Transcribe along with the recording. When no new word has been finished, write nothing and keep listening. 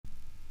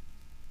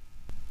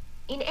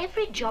In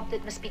every job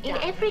that must be done,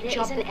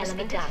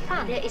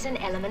 there is an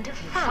element of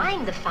fun.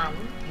 Find the fun,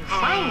 you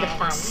find the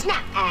fun,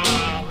 snap,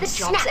 and the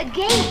job's a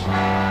game.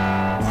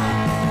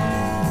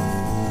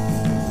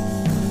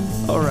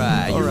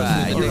 Alright, I'm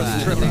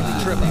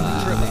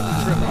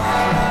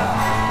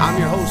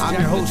your host,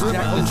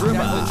 Jack the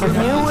Dribber. If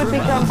you would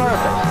become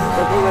perfect,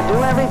 if you would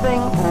do everything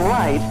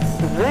right,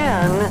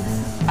 then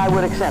I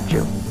would accept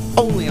you.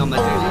 Only on the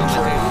Daily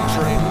Tribber.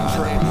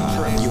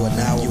 You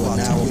are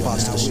now about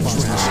to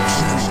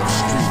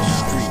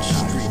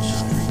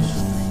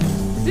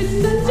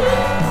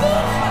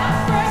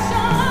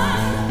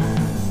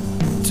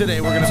Today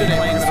we're going to be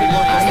playing some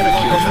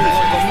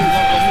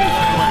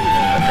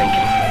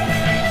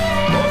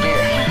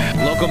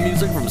local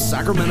music from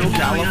Sacramento,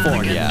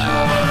 California.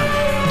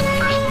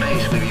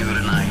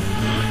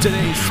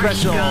 Today's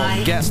special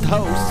guest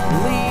host,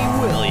 Lee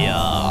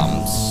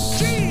Williams.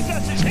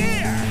 Jesus is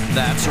here!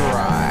 That's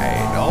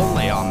right,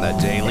 only on the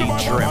Daily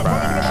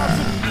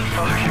Tribber.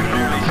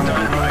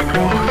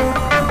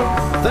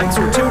 Thanks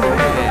for tuning in.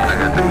 I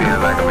got to feel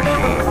like a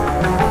machine.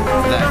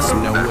 That's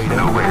no way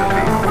to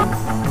feel.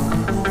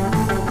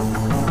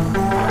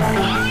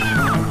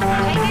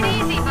 Take it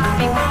easy,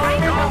 Bobby boy.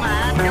 Go,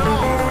 man, go.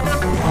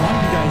 A lot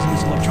of you guys in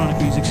this electronic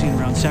music scene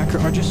around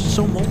Sacramento are just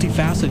so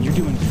multifaceted. You're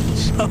doing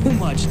so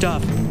much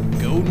stuff.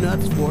 Go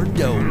nuts for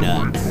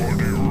donuts.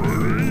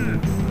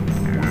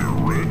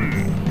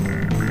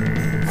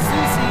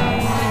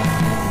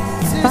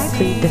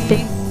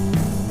 Susie.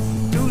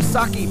 Two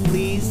sake,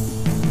 please.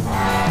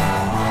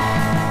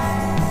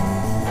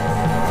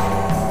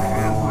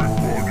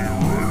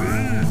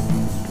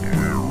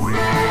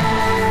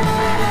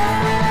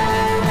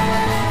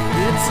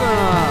 Get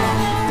some.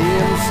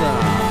 Dim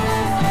sum.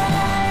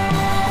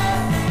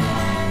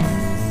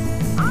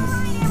 All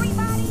right,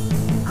 everybody.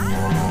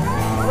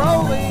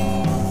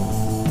 Rolling.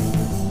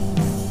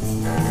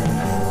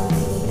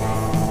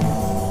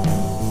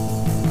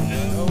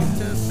 Note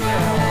to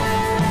self.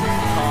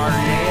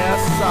 Carne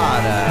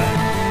asada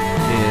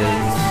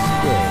is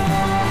good.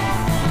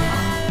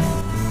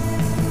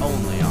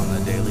 Only on the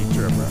Daily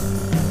Tribber.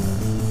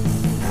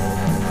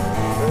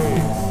 Hey,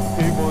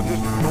 people,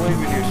 just believe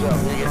in yourself.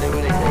 You can do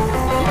anything.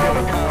 You can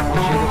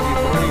accomplish it if you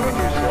believe in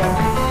yourself.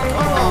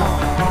 Come on.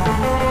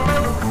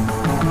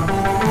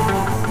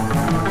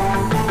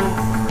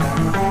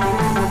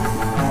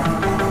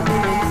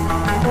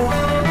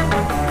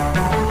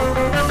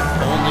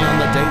 Only on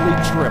the Daily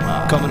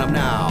Tribber. Coming up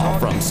now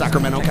from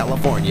Sacramento,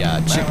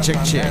 California. Chick,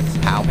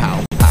 pow,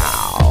 pow,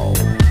 pow. A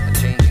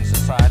changing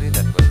society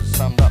that was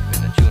summed up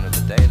in a tune of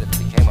the day that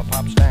became a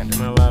pop standard.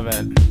 I love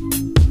it.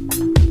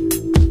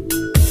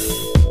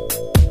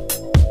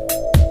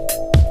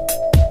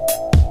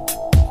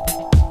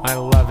 I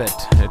love it.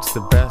 It's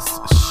the best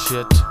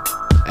shit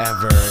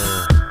ever.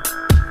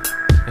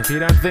 If you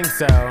don't think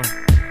so,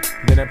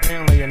 then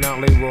apparently you're not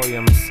Lee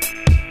Williams.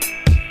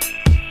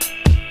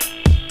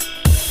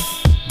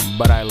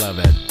 But I love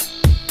it.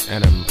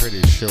 And I'm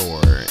pretty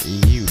sure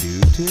you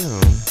do too.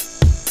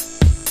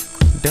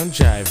 Don't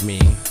jive me.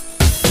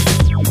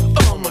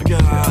 Oh my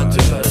god,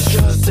 dude, I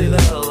should've said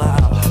that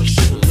aloud.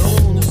 Should've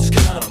known this is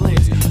kinda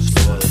lazy.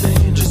 Sort of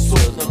dangerous,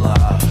 wasn't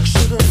allowed.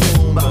 Should've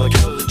known by the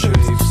color of the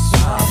trees.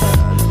 My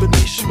bad,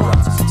 Venetian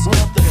rocks.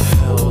 What the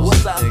hell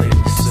was I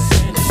thinking?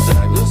 Saying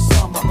exactly this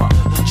on my mind.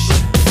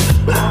 Shit,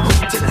 but I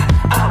won't deny,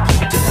 I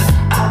won't deny,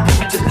 I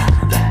won't deny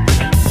that.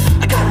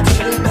 I gotta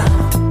tell you now.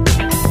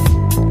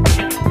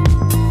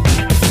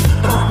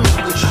 I'm not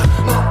the trap,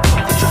 not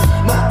the trap.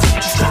 My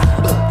teacher's trap,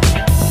 but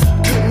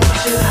couldn't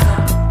wash it out.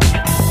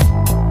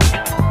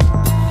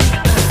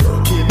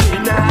 Give me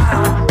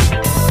now.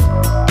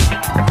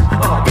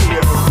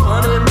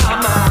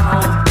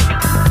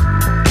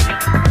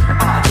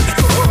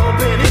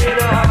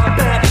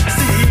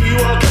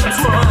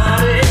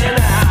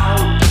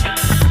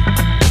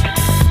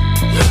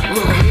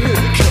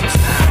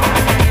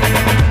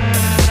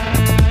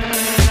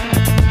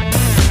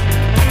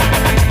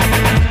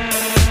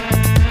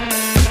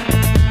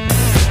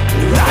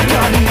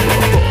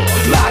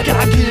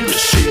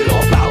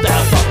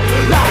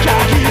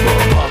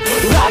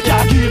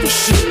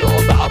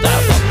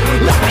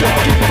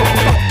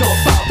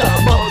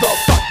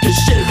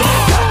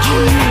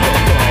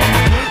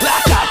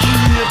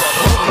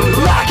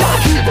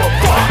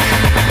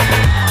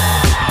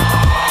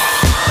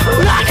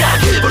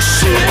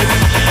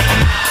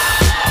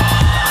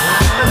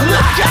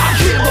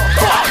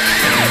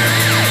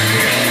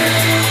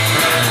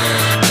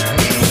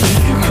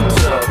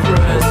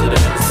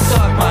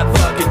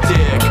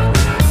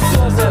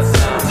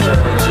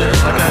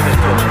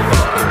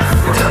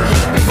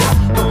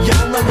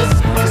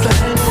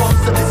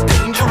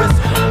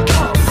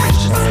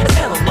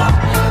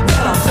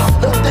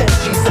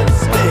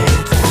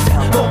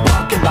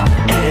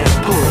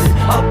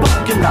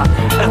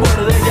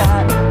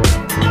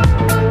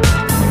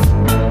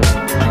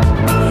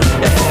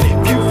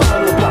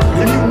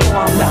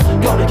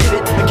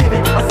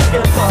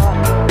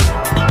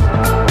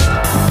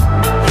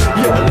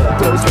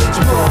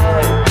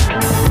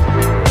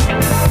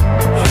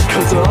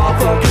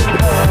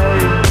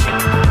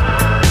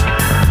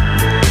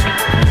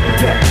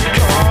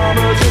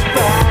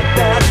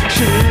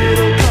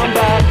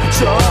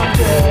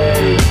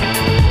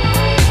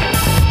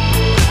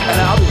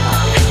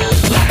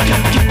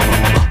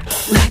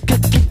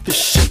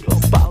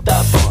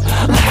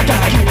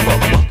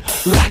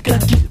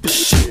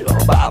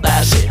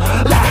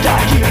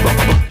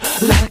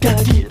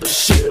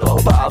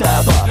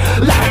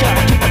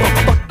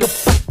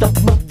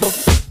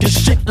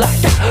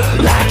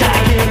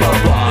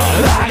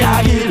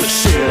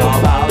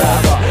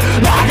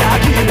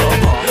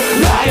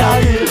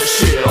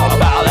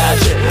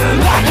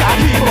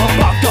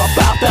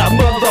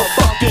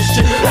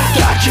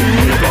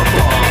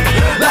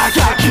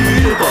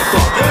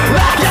 fuck.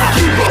 I can't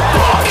give a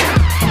fuck.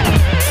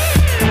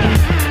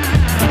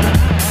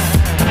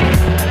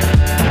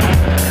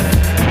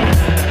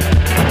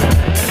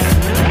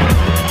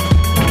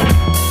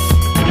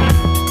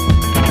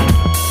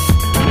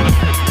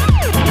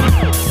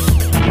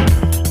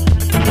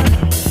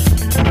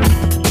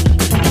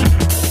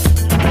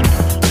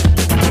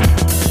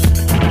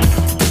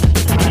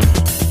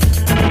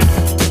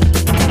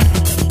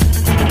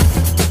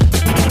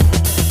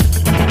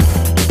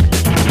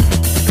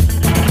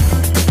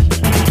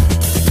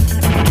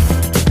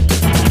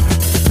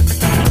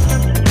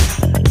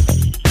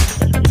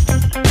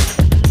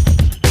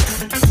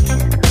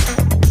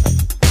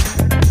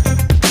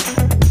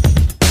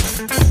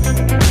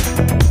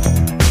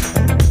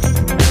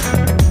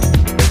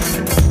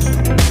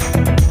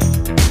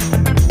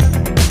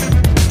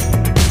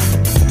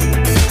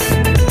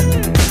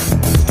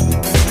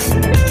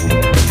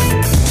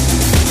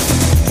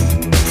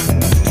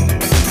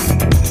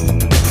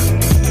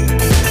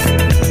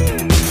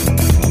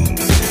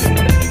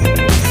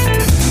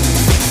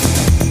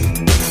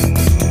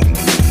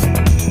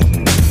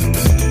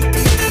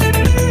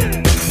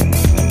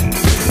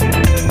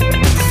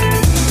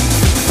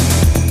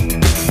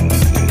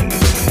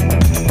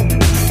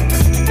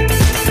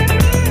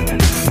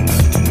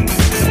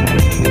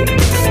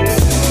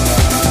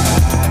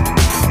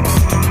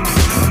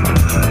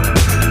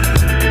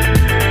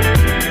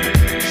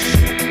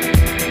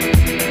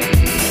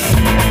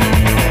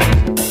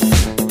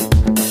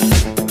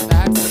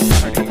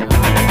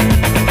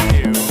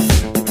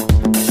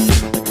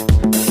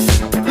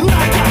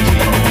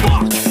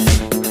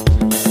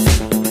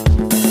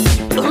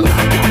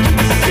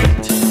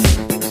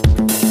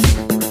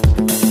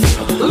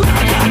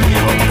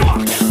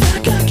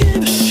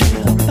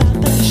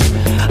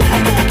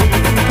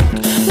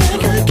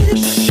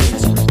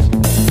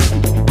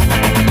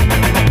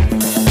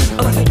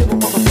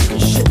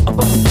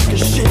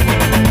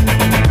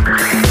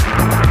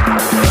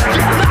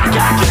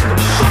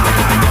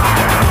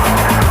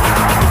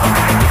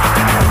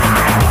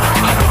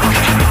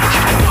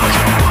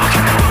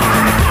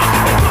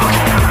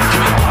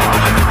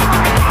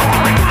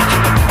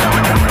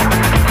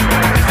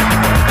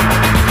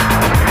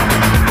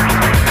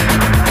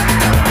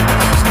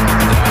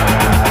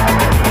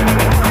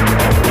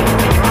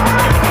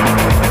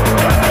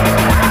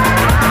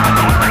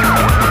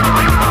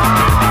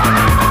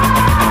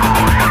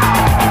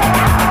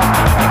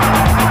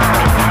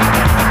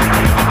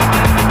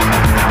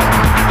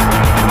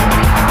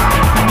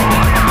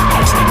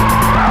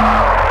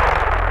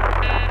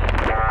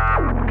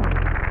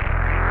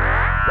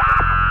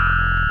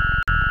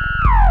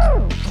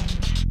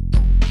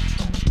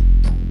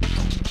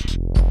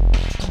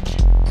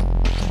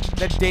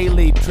 The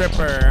Daily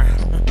Tripper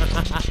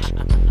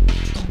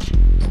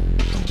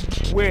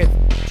with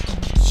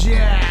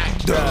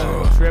Jack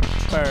the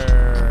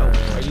Tripper.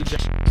 Oh, are you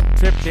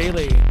Trip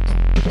Daily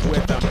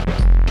with them?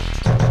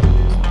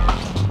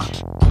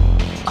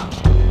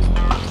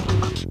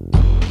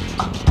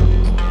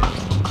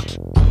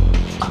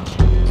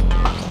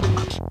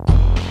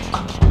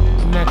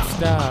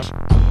 Next up,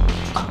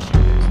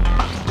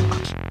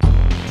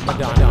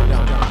 Madonna.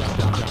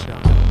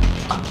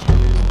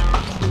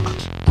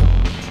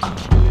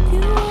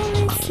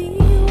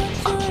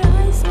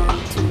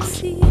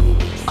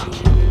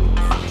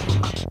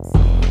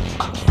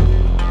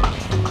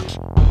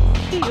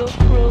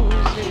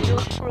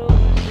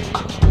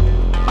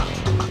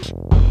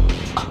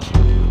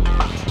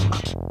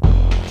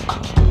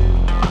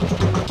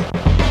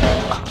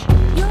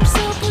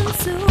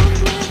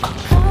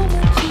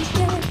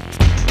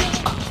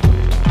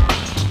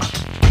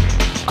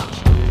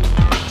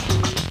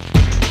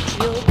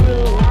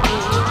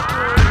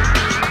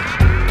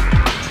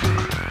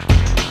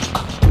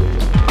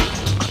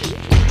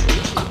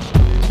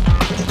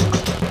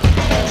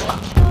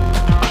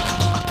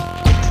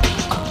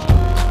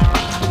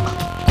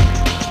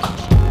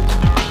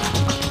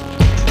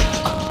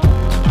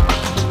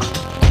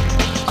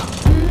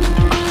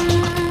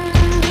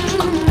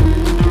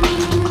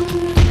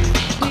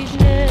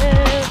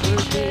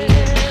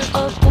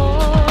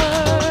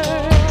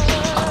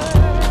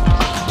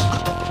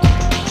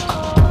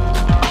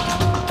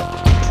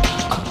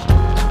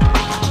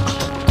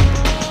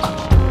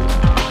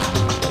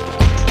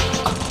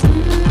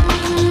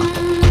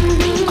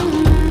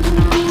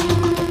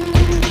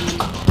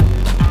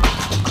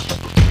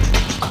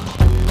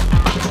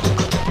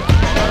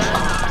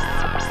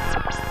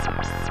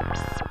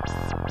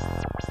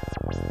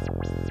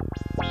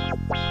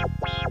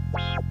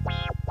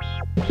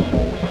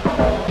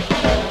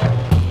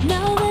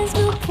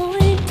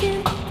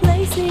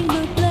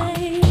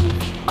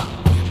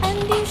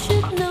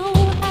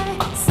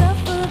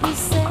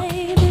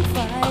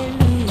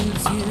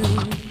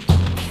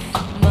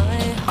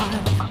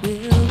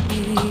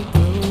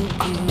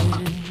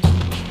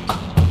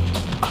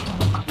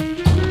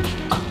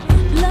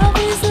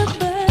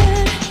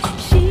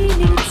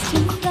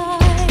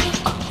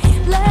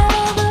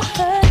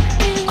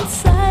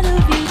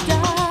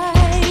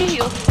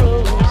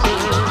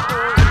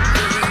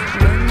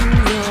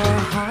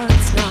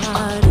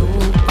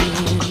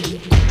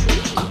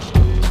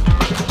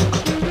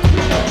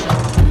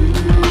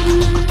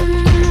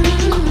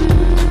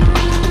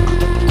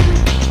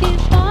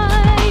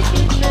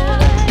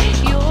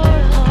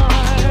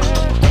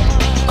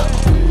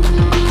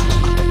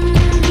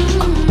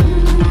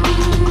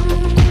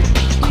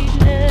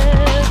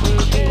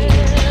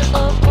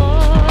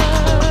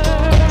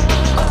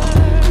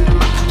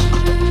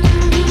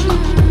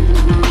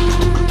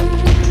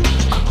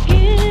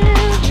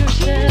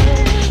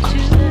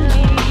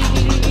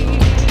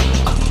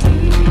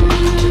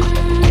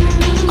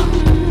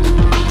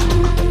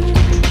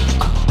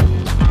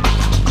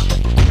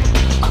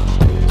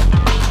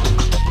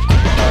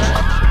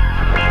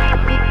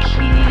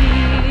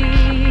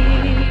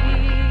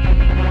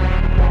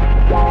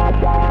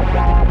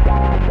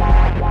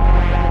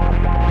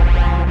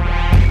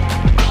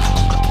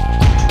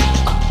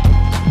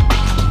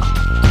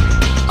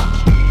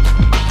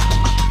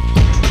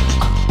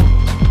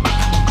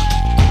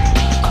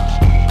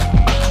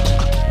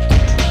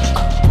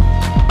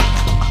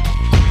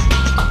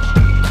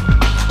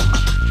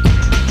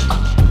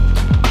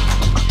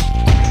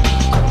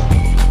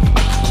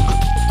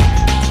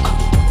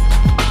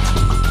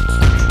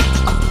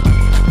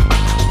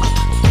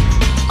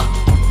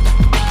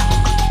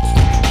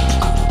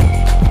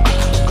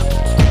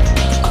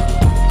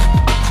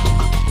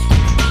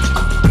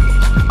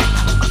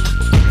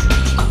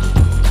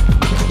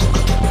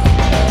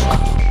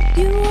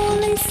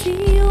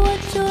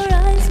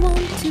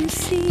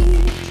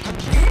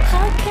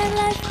 can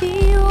life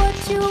be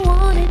what you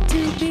want it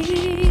to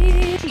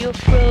be? You're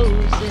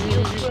frozen,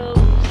 you're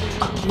frozen.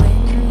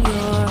 When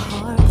your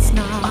heart's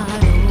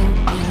not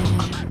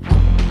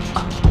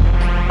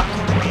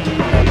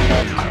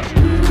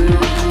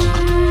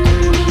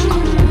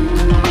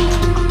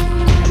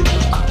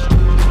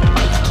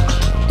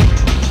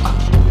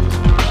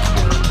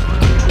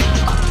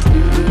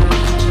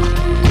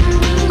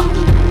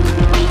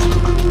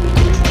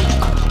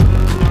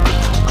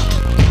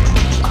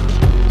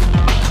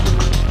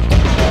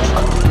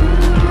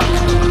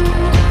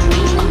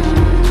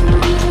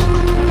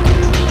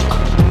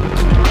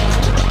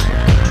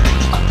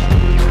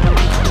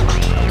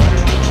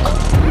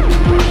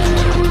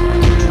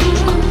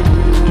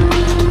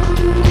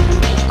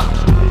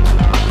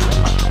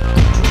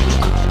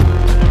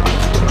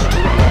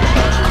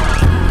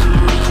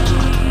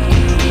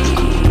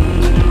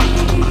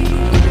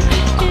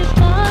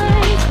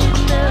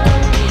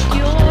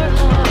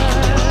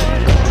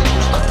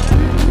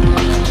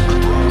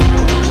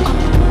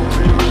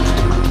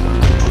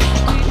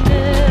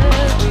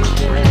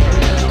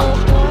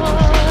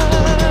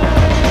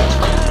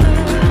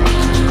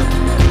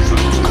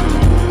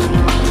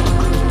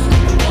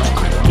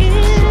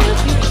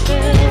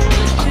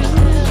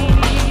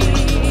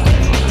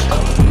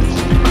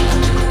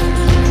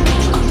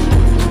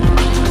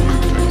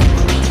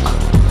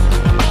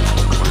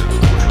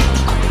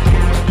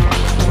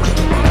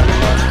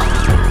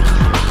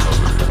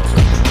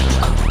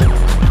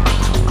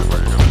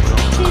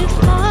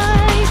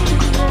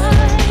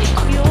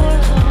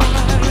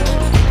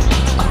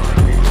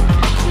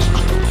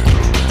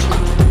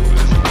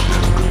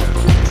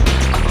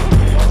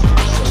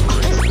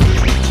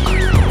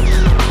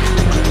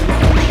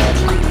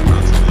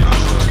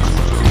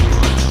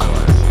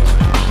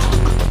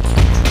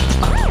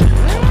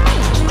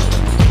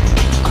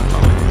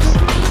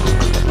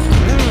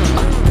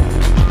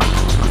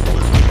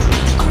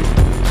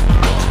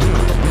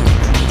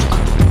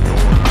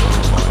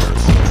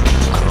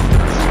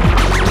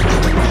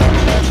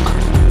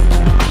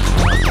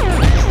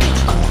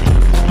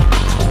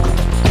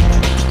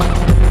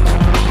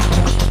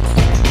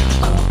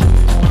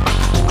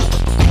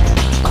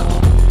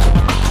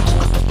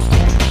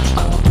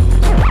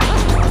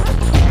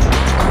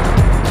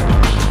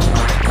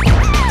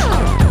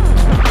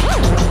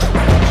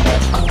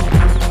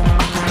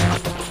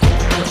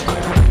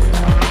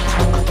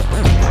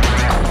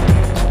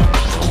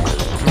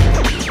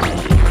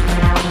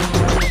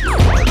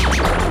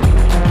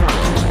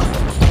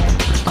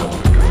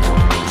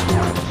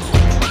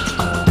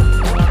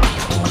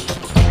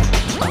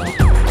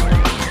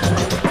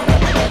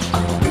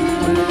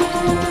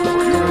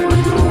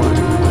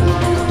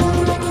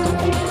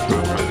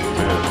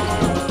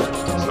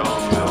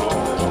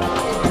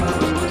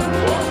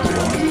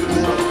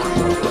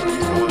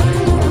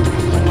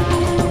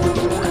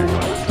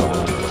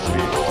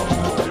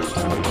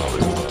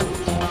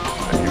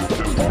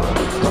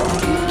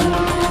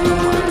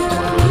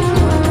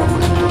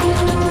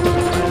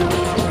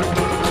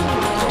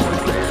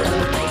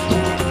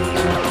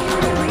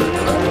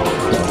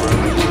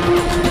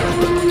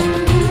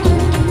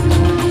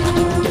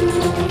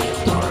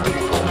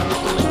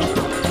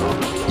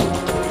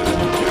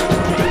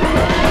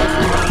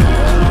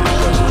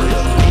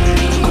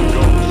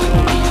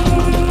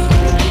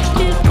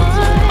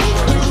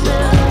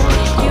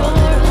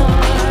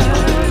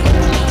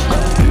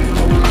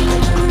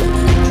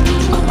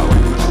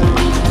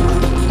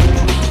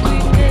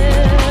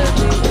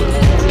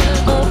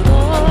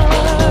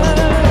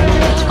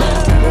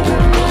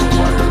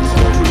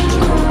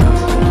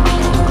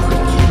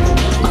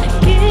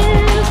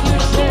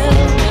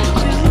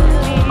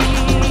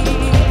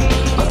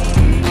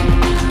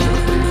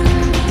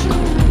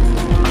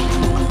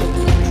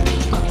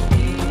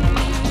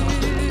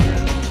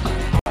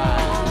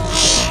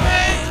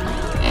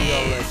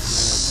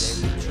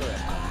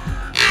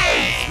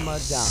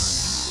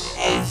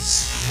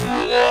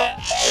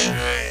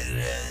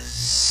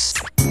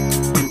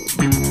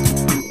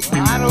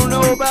I don't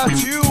know about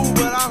you,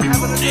 but I'm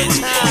having a good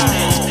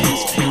time.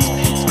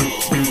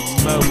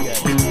 Smoke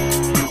it.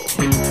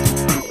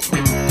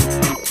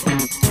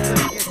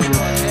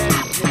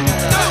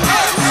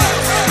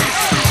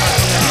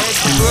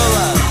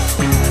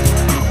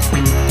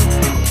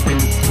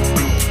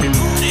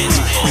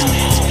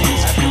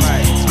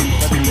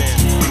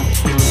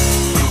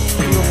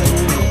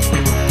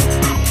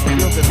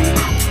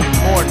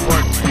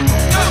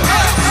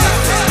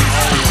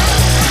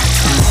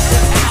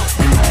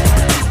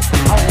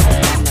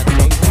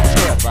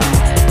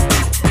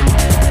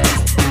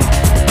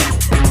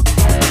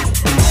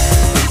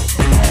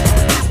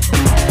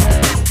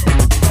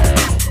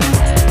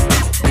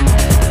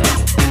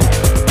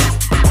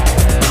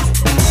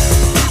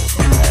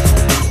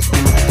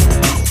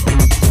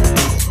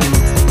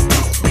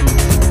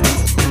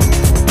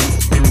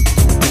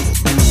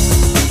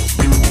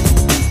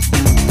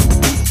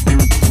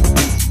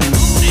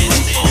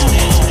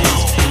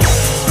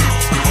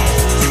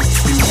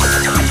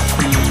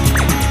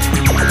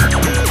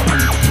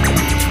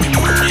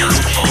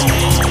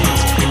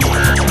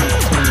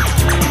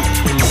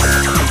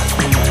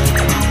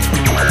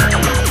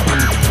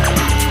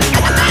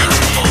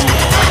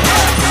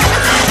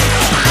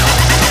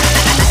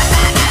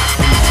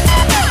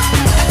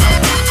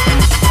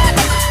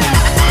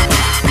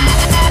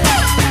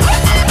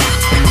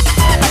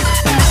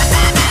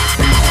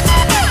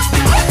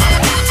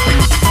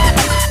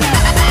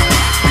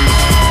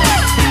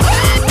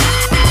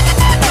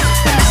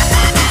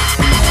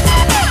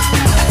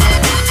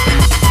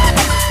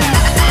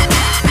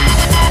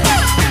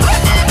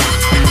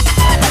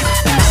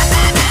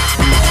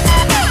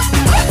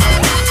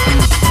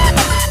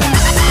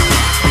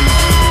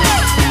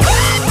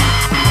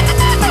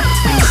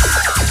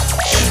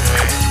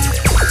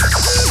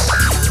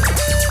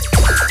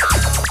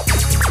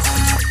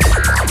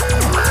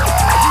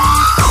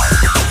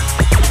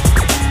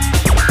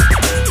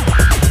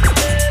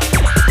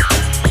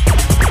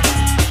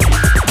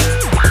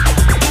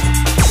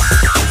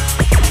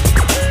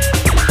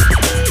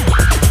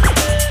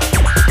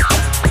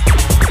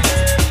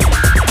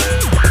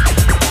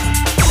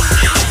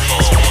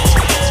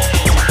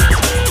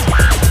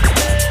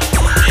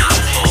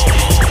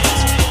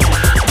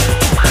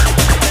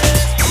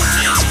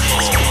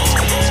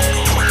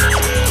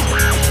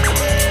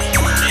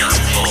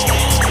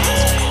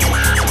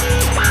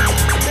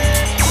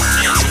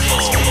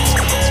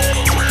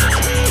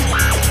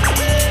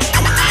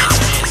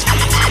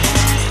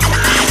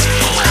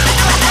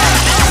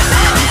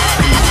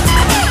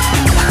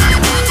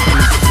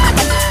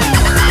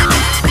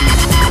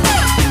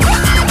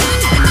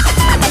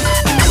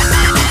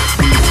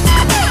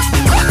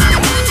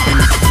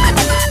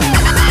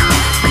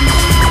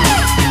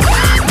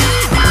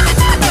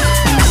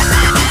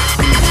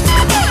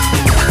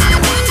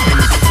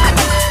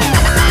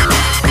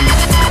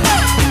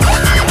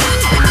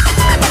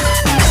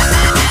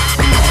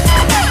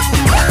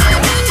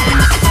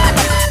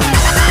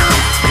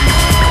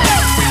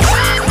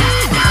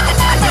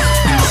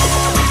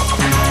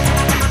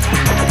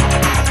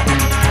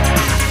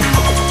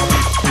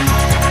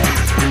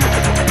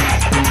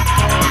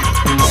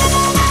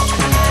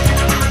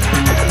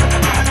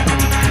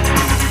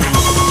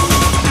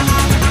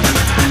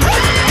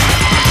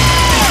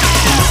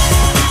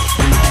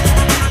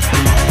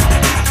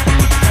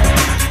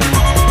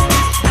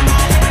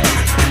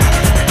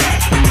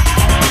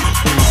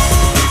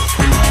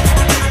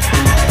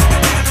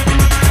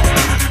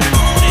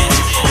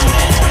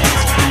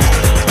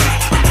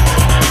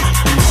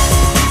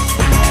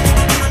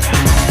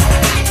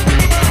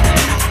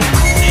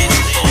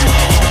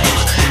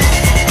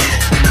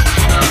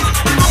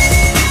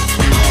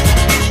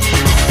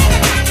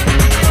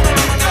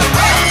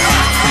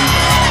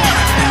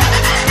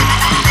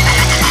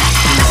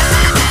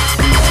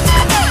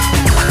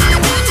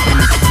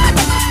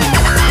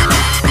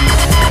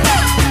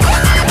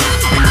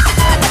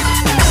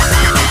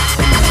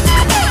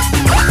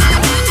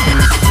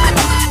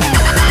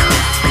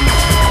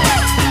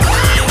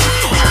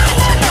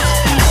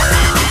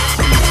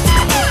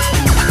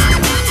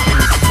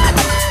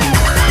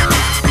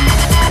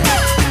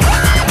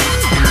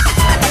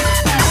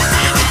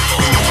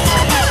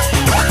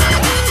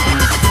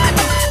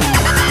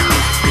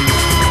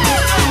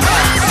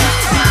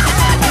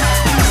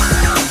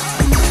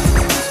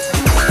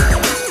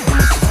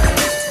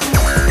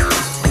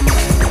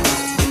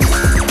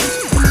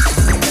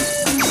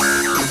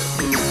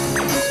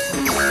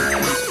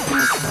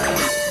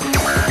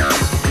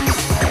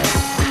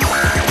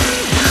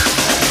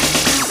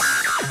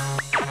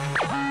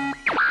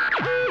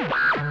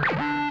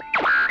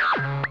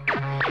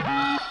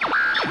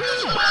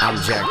 I'm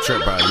Jack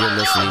Tripper. You're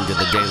listening to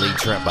the Daily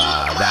Tripper.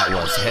 That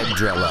was Head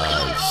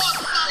Drillers.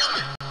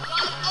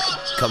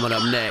 Coming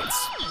up next,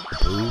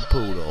 Poo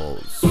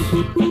Poodles.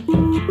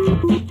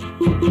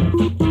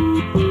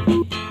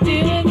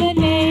 Doing the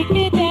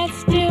naked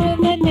dance,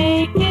 doing the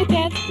naked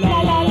dance.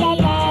 La la la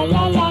la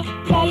la la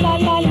la la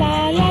la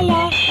la la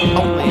la.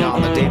 Only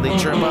on the Daily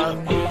Tripper,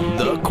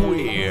 the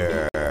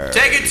Queer.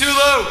 Take it too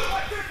low.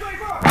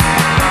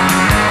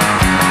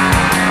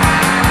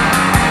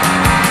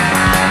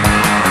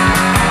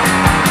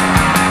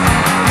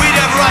 We'd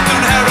have rock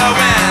on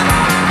heroin.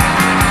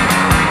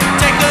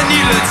 Take the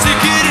needle and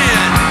stick it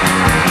in.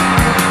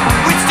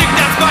 We'd stick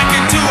that spike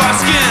into our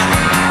skin.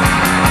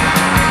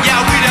 Yeah,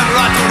 we'd have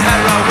rock on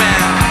heroin.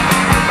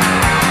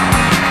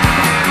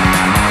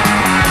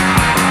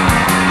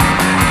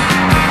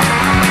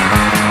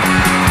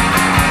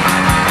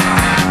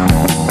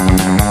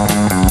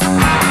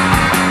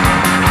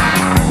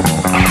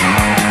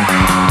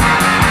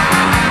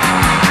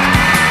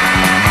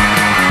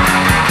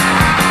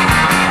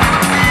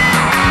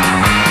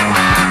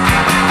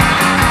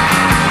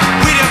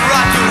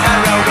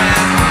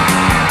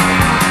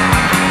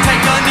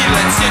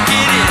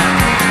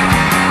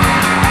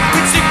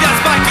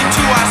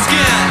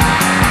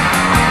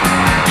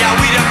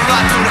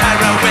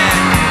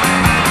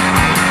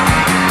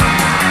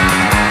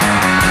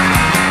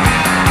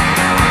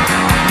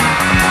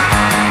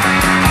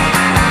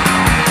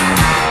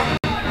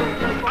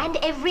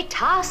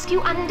 Task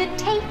you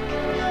undertake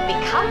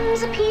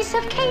becomes a piece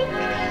of cake,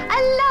 a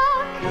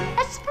lark,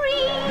 a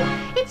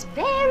spree. It's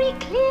very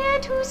clear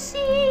to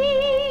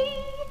see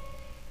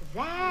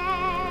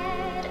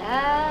that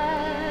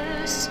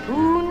a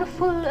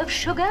spoonful of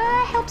sugar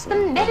helps the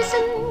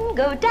medicine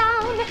go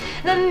down,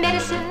 the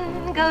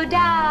medicine go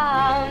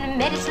down,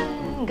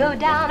 medicine go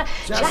down.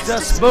 Just a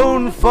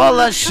spoonful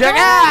of sugar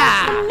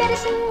helps the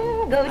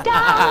medicine go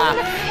down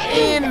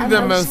in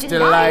the most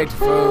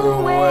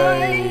delightful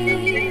way.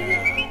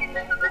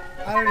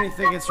 I don't even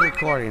think it's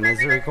recording. Is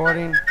it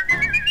recording?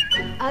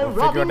 We'll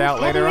figure it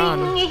out later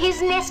on.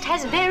 His nest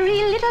has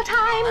very little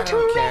time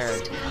to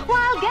rest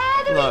while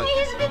gathering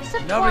his bits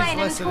of twine nobody's and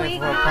listening twig.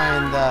 if we're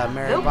playing the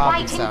Mary Though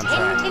Poppins quite intent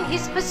soundtrack. in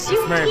his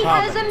pursuit, Mary he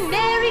has Poppins. a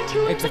merry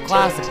tune It's a to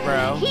classic, toot.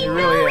 bro. He It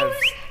really knows is.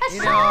 a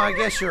You know, I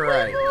guess you're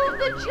right. You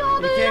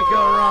You can't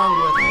go wrong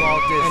with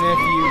Walt Disney. And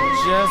if you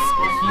just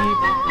keep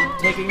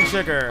taking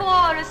sugar,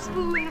 For a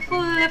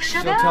spoonful of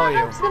sugar tell you.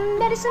 helps the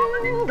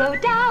medicine go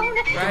down.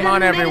 Come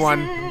on,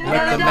 everyone.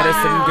 Let the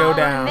medicine go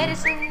down.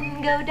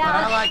 Medicine go down.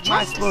 I like my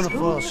Just a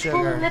spoonful of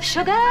sugar. Of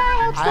sugar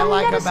helps I the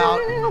like medicine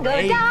about go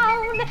 8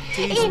 down in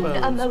teaspoons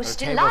a or most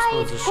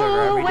tablespoons of sugar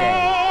delightful every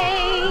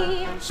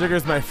day. way.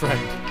 sugar's my friend.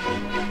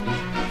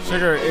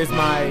 Sugar is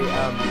my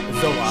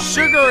Zola.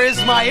 Sugar is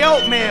my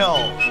oatmeal.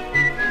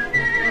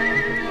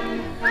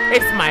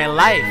 It's my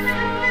life.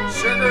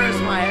 Sugar is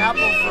my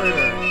apple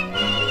fritter.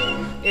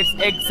 It's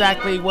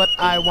exactly what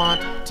I want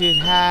to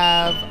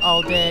have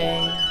all day.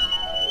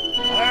 I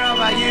don't know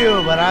about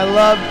you, but I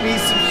love me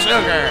some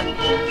sugar.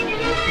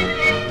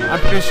 I'm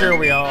pretty sure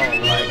we all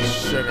like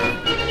sugar.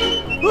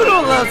 Who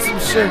don't love some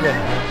sugar?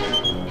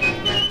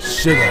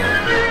 Sugar.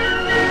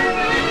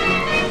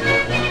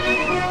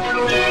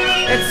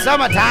 It's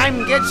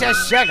summertime, get your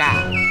sugar.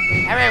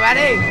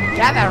 Everybody,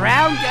 gather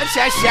round, get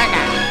your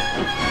sugar.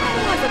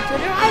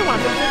 I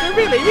want some sugar,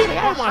 really,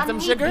 I want some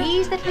sugar.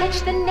 Bees that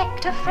fetch the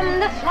nectar from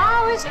the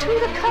flowers to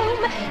the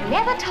comb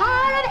never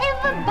tire of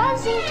ever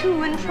buzzing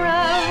to and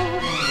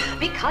fro,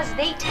 because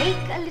they take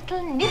a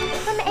little nip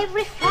from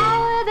every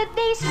flower that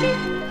they see.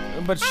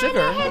 But sugar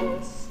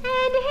And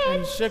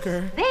and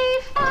sugar they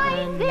find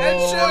and their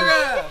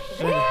sugar.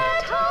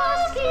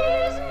 task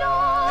is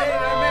not.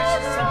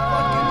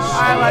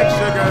 I like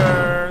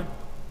sugar.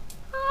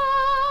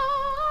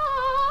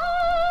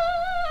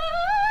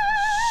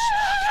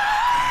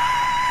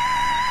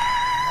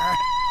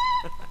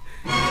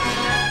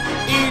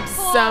 Eat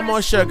some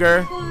more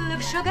sugar. Full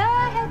of sugar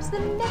helps the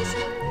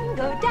medicine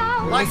go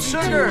down. Like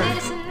sugar.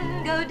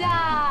 Medicine go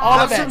down. All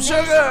of Have some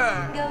it.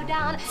 sugar. Go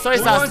down. Soy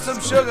Who wants sauce.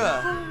 some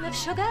sugar? Full of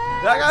sugar.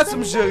 I got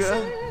some sugar.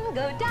 Medicine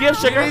go down. Give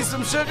sugar. Need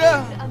some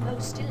sugar? A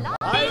most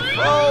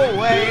Oh,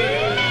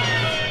 wait.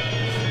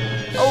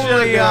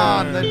 Only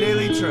on the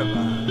Daily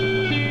Tripper.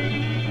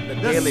 The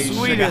Daily Sugar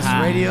sweetest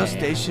High. radio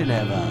station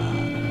ever.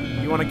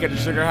 You want to get a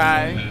sugar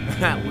high?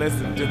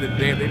 Listen to the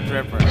Daily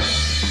Tripper.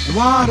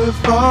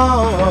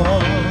 Waterfall,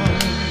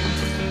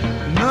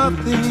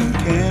 nothing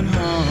can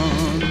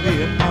harm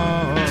me at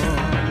all.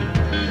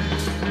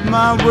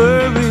 My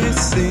worries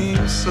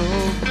seem so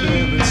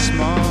very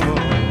small,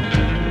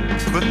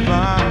 but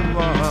my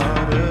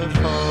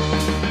waterfall,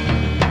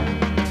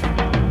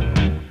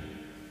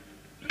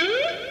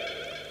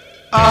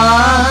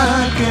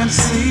 I can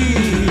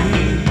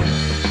see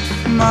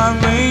my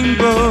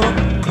rainbow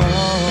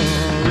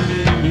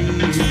calling me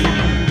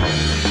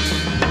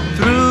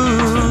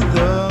through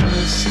the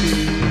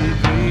misty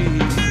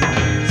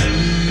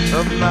breeze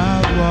of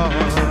my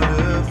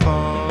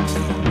waterfall.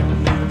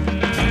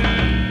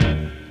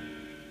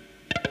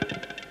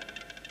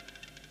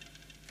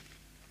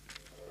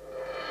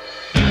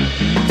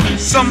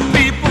 Some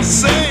people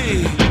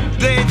say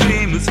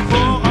daydream is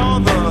for all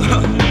the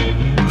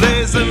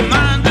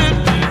lazy-minded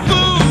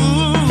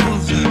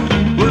fools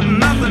with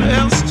nothing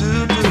else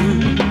to do.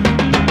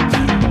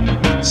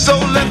 So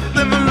let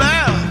them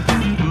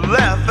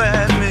laugh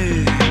at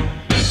me.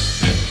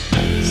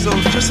 So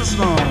just as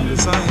long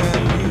as I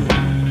have you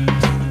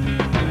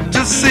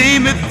to see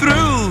me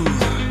through,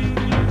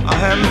 I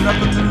have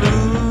nothing to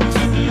lose.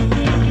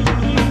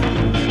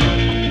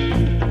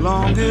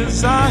 Long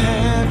as I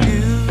have you.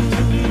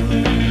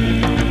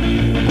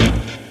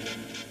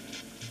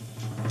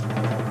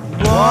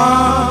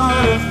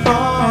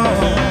 Waterfall,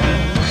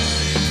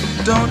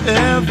 don't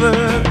ever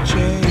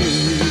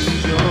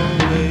change your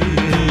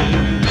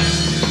ways.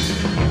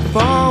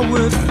 Fall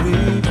with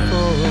me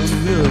for a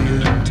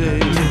million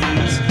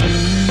days.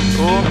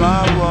 Oh,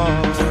 my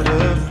waterfall.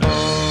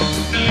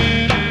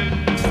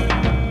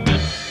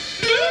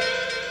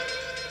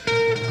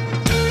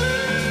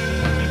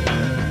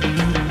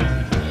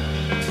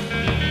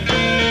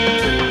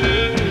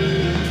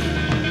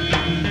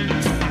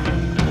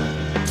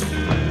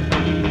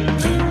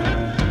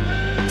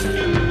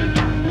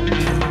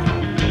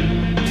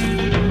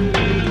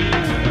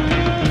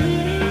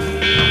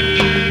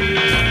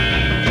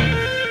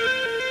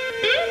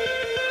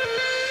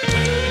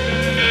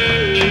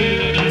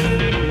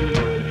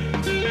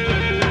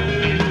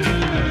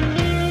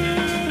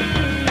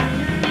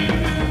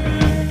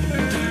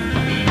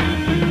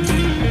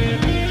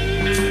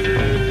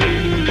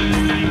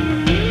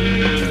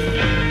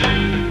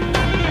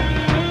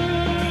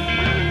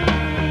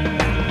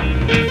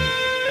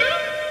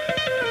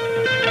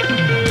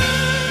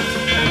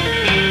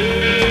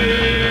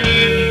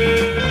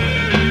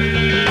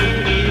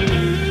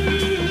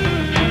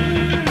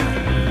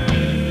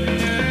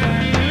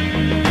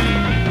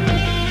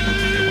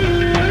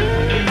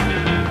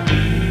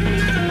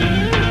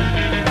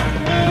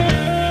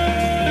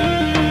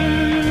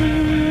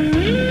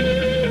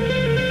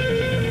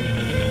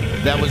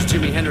 That was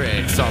Jimi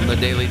Hendrix on the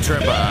Daily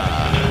Tripper.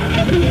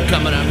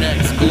 Coming up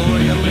next,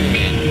 Gloria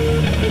Lynn.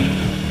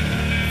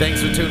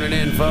 Thanks for tuning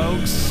in,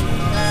 folks.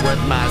 With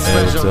my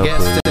special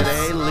guest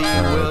today,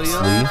 Lee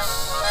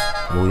Williams.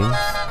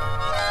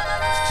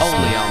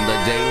 Only on the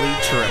Daily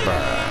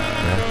Tripper.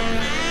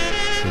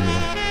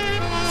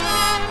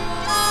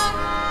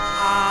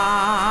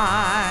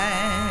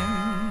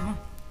 I'm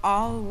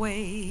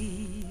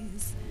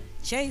always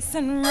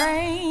chasing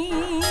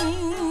rainbows,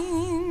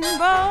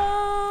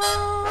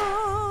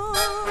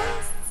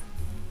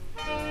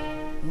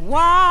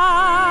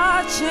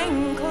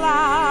 watching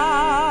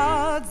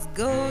clouds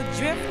go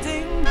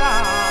drifting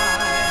by.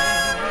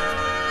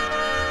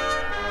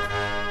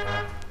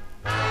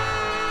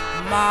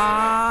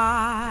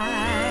 My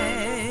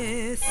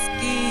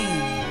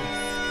schemes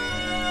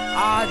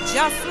are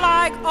just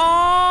like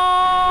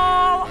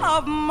all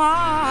of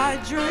my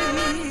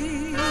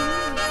dreams,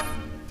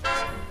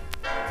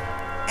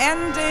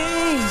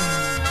 ending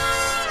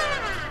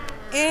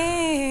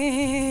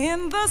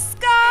in the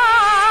sky.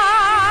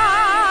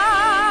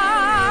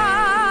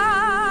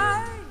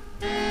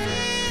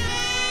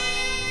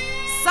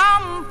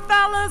 Some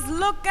fellas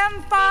look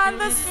and find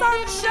the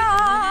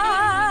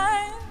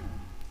sunshine.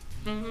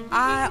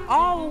 I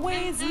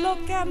always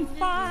look and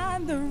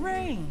find the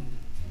rain.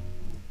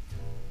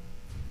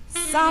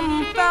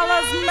 Some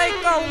fellas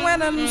make a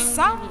winning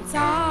sometimes.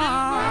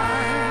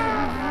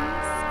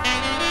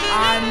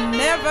 I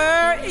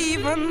never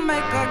even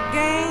make a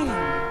game.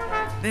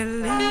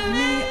 Believe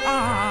me,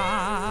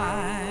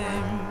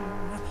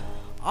 I'm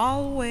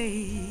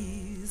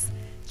always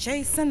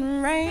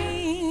chasing rainbows,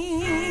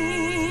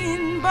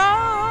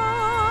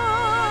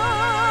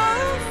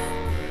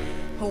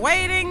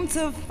 waiting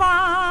to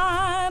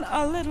find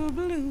a little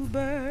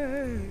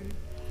bluebird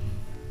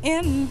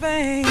in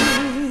vain.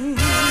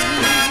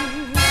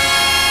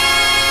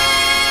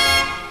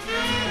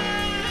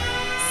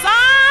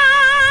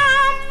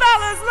 Some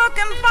fellas look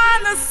and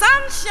find the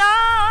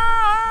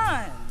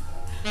sunshine.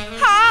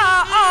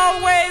 I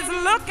always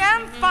look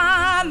and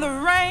find the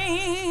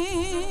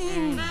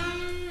rain.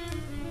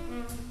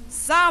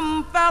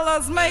 Some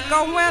fellas make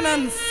a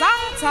winning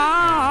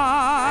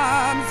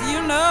sometimes.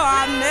 You know,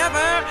 I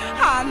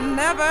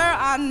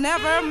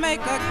never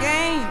make a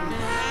game.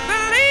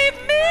 Believe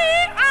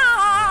me,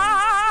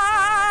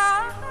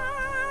 I'm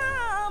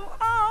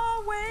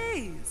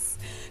always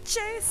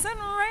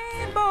chasing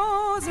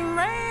rainbows,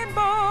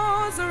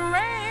 rainbows,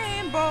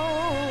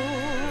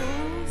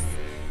 rainbows,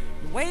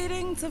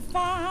 waiting to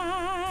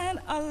find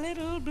a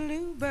little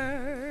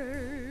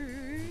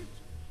bluebird,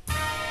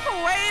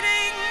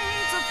 waiting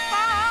to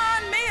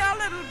find me a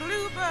little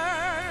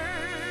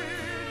bluebird,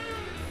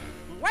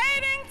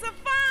 waiting to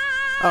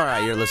find. All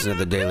right, you're listening to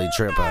the Daily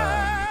Tripper.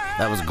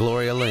 That was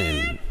Gloria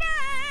Lynn.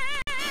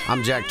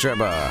 I'm Jack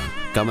Tripper.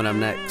 Coming up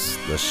next,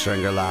 the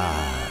Stringer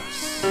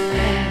Lives.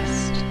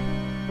 Past.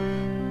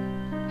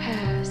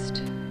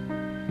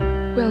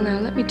 Well, now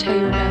let me tell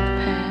you about the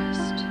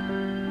past.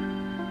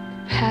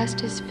 The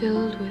past is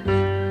filled with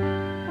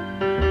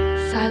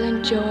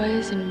silent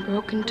joys and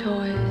broken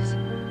toys,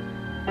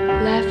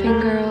 laughing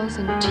girls girls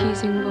and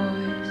teasing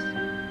boys.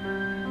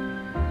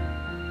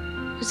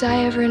 Was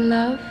I ever in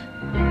love?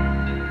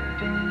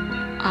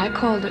 I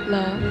called it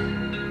love.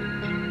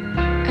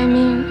 I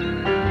mean,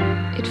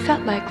 it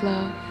felt like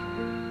love.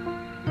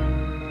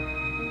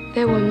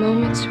 There were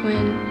moments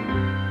when,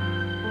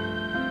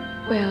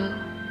 well,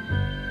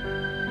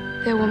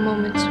 there were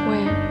moments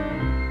when.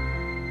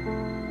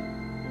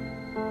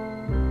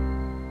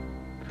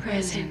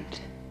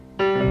 Present.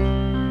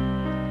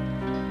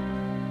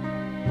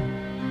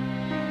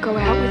 Go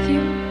out with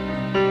you?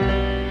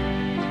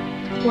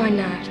 Why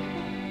not?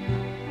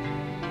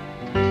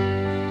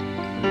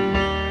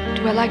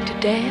 Do I like to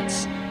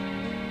dance?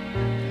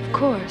 Of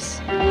course.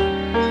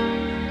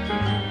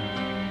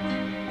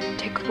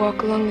 Take a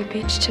walk along the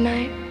beach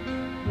tonight?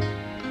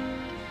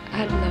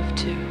 I'd love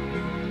to.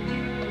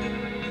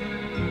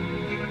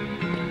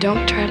 But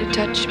don't try to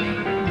touch me.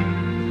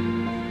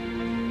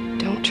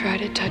 Don't try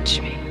to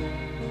touch me.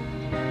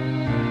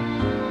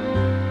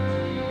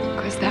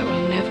 'Cause that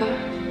will never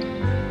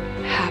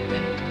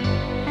happen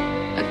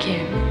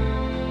again.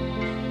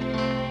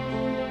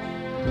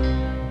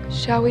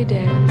 Shall we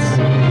dance?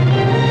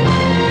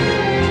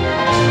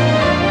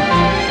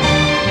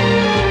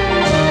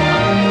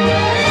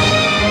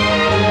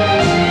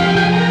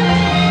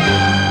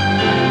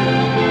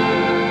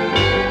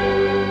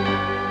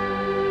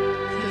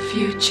 The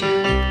future.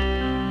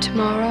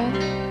 Tomorrow?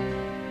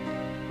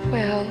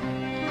 Well,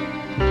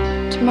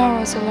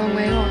 tomorrow's a long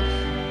way off.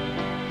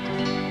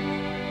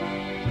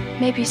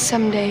 Maybe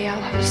someday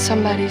I'll hold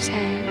somebody's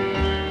hand.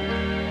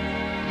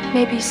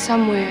 Maybe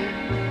somewhere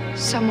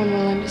someone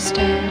will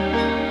understand.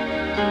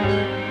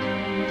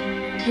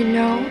 You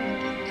know,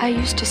 I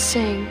used to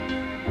sing,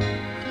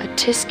 a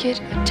tisket,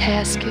 a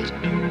tasket,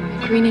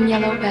 a green and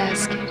yellow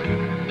basket.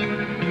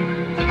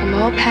 I'm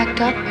all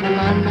packed up and I'm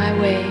on my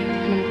way,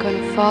 and I'm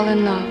gonna fall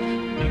in love.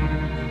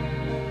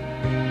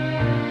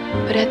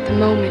 But at the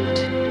moment,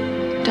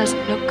 it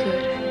doesn't look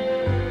good.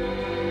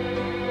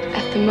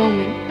 At the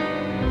moment,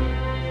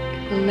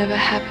 it will never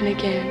happen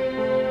again.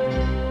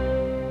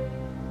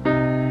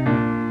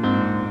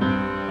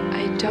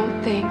 I don't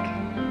think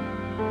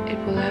it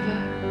will ever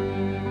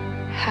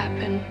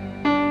happen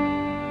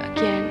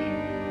again.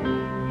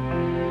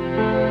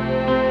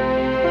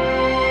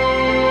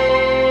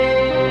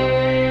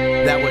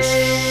 That was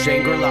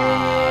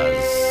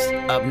Shangri-La's.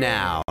 Up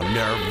now,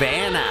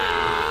 Nirvana.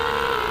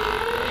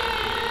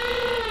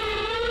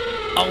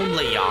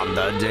 Only on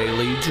the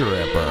Daily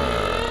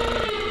Tripper.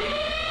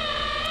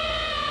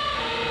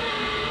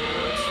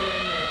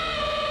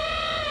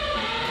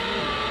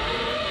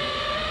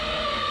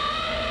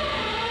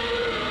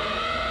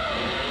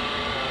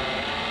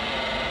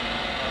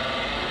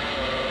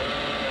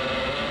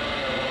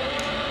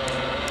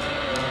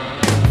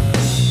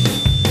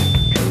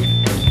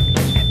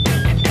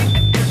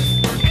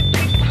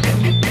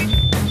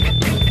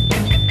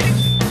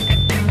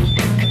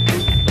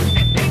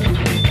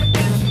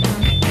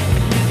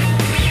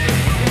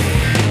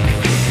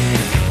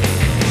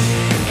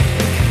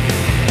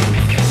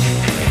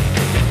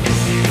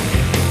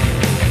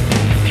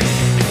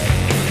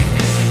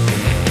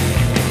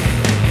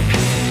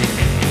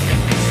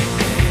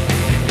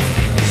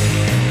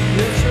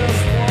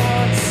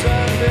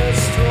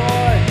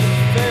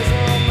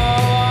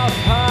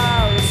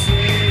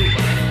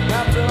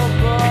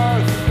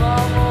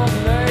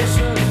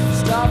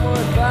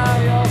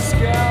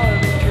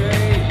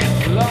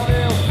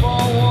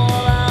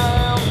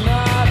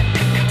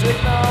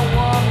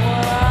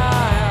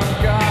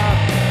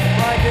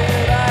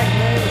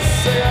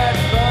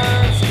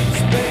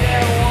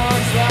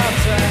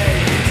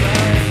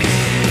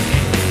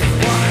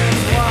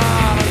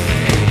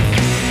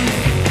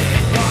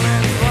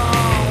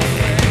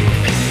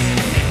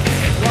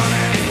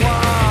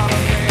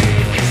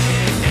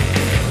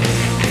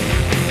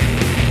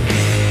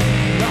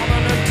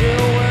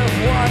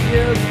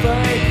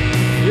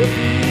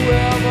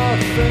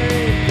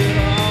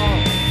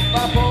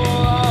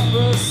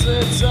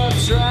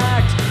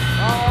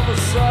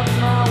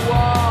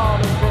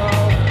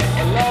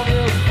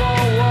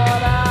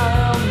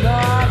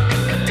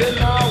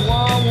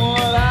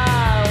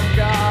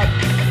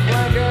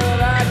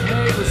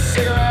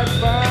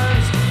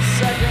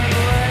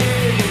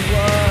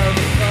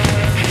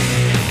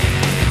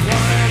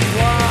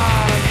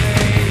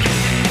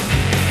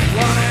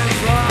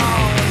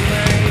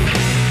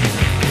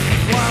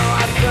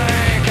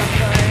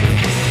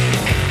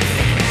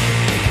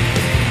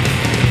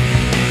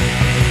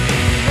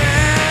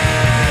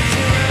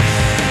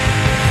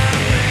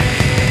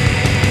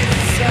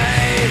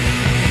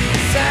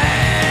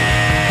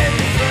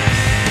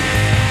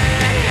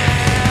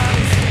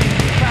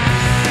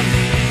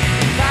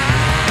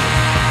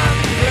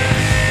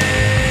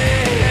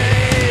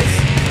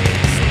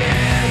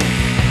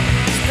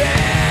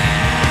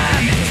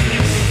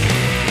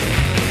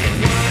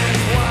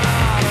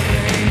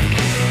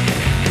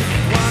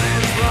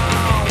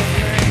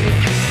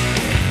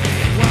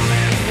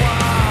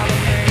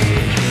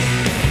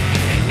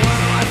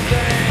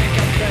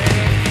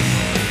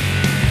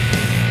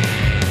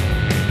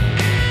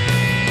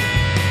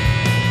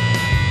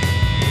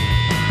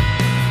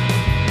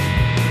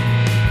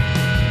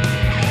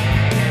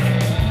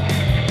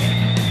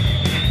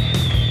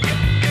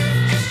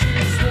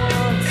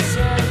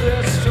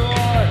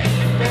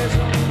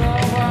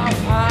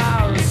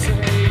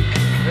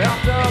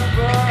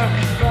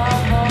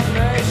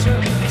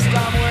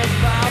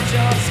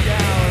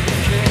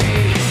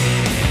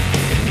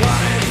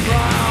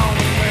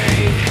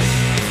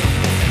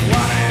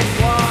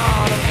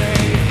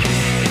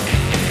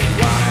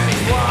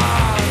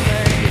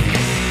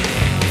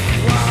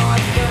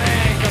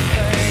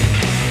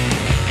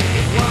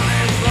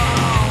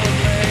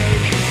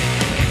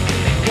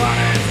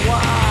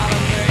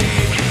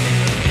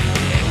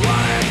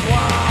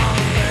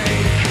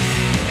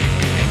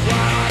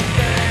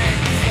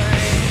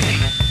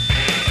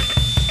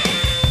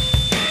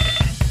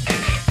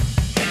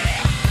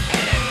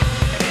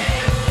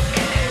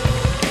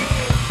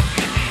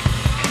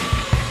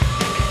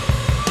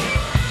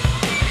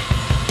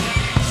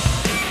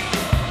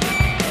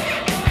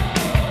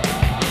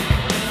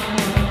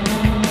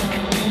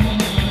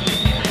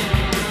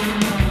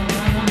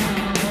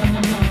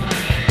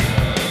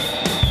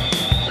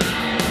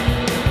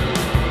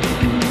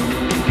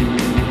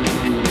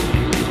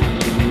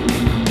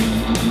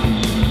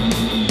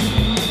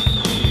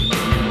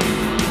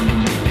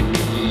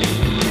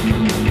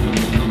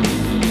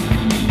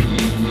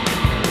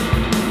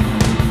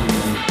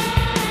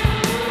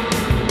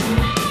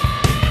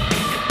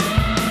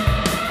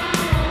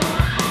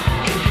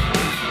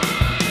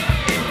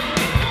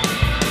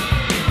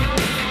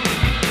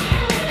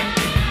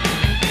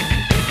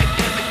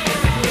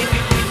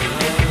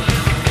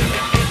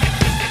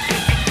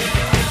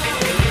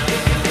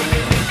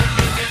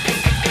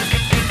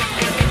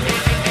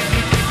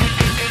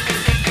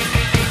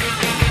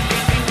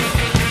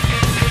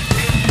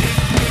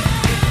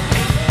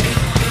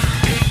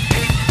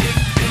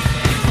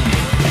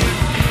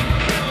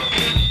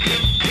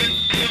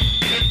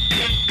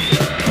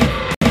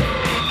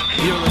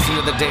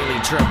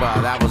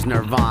 Tripper, that was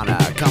Nirvana.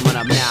 Coming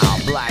up now,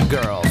 Black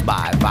Girls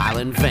by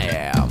Violent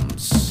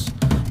Femmes.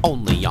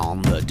 Only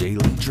on the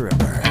Daily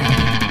Tripper.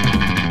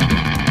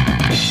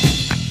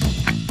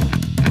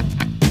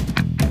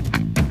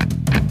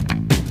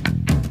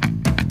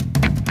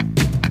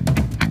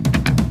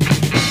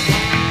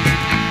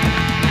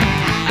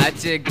 I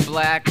dig the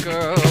black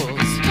girls,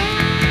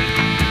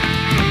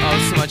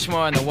 oh, so much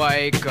more than the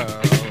white girls.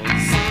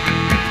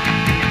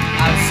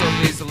 I was so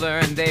pleased to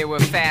learn they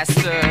were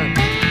faster.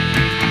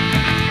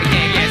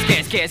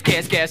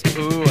 Guess,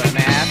 ooh, I'm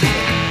after.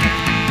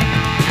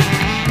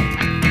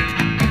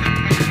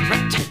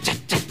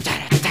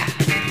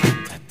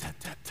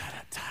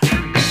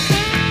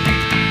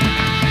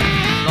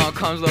 Along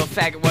comes a little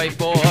faggot white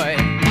boy.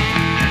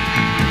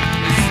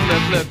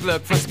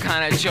 Look for some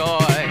kind of joy.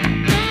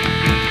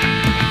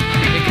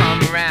 They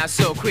come around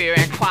so queer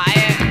and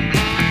quiet,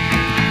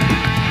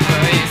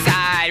 but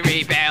inside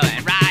rebel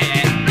and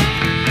riot.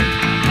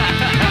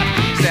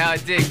 So I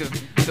dig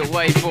the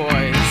white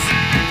boys,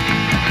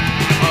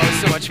 oh,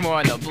 so much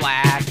more than the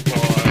black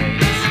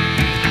boys.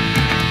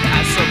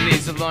 I'm so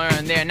pleased to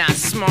learn they're not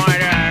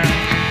smarter.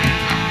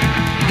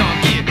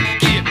 Don't give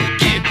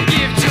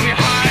to me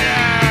harder.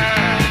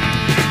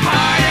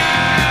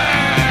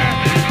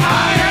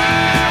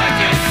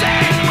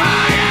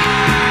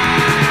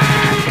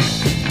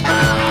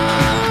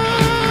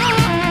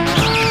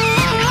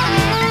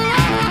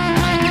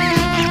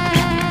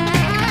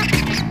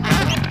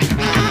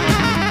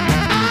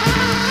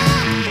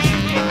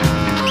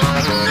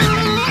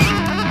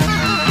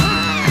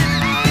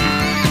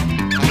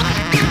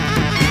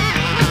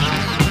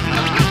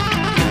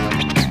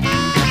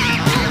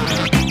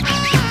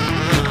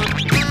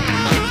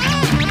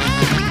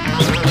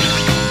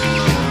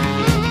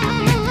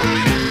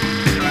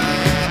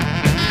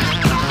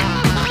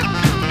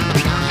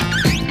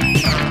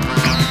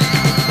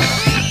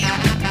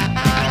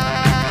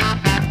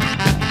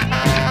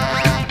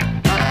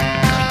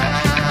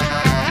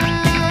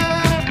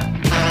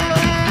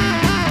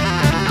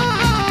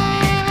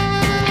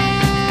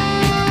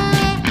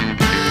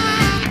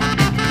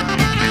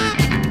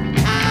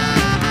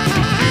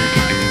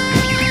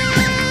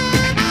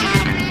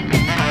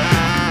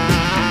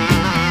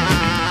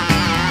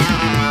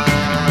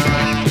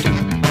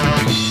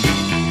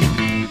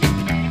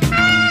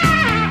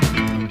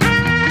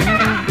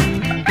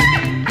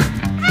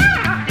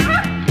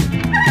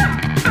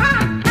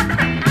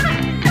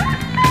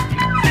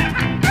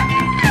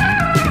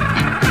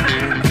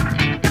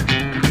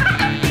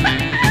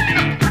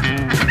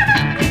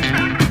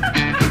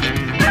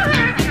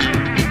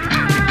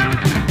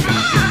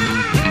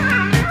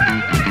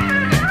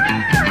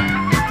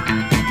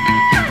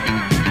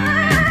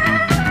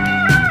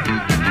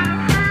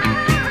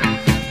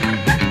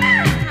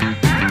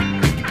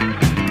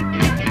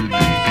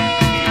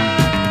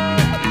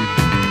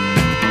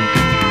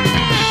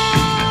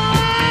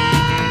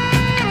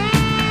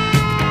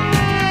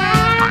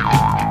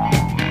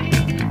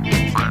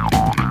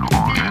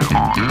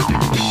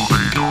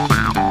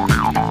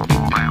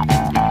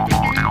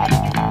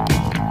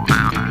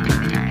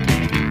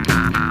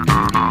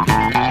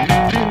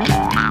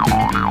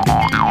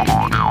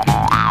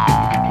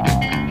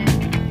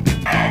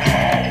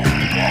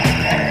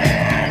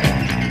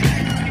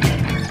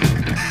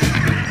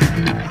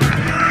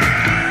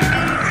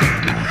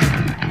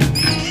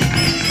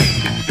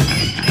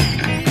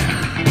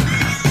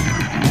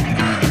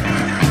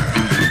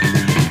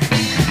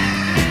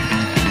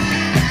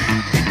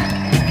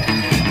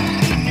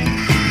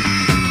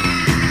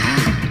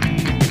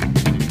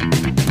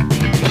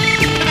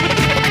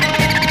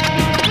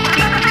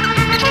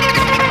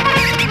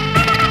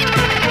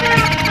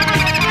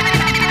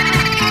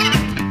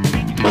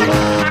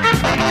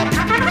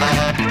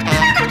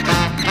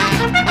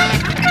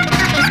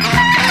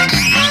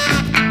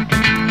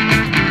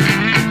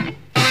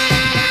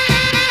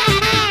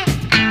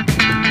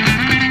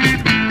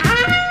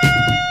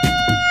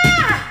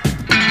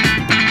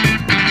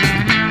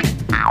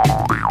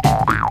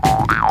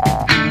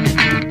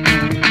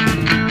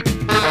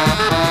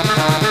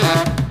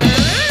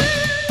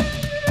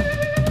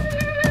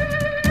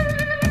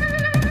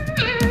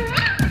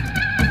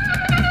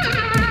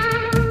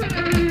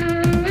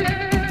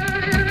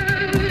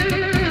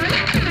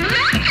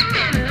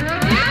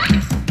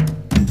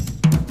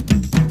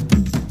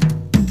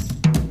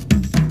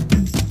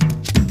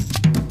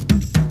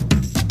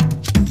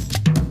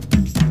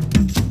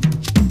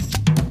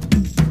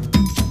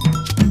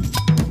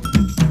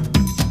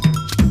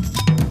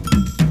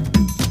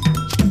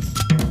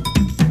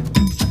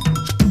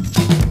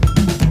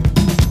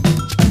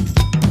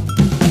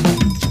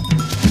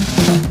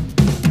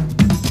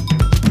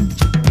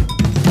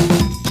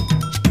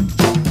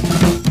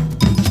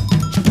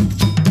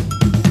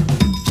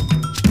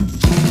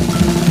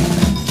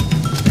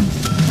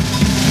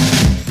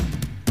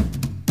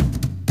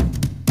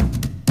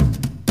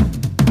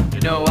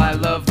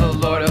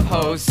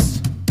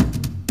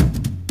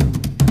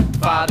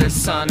 Father,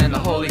 Son, and the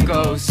Holy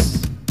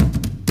Ghost.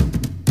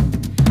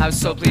 I was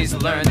so pleased to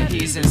learn that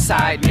He's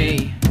inside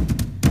me.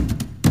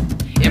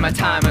 In my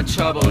time of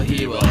trouble,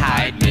 he will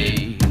hide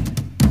me.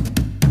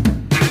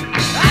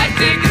 I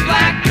dig the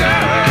black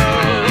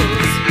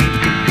girls.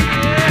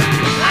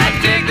 I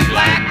dig the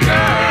black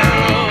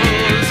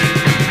girls.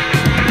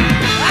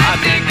 I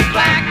dig the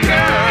black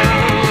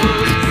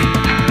girls.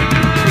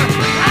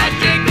 I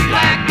dig the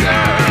black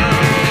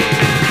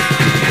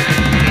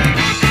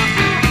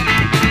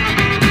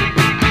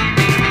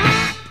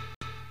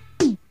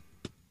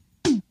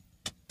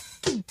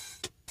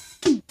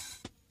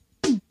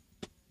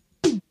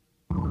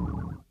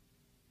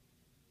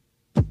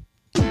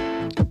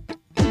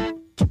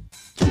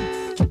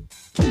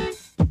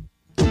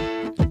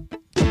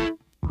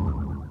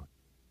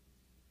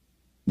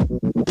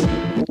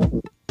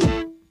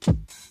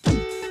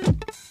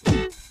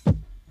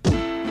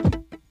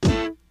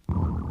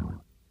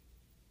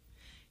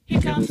Here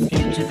comes the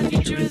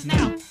future is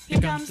now. Here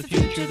comes the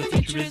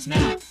future is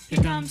now.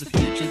 Here comes the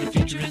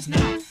future is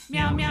now.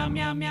 Meow, meow,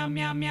 meow, meow,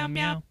 meow, meow,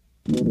 meow.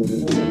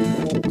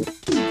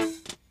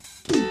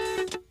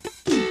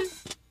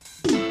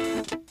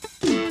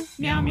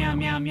 Meow, meow,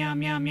 meow, meow,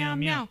 meow, meow,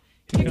 meow.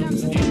 Here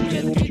comes the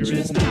future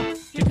is now.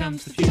 Here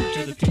comes the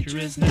future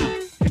is now.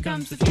 Here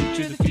comes the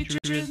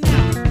future is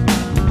now.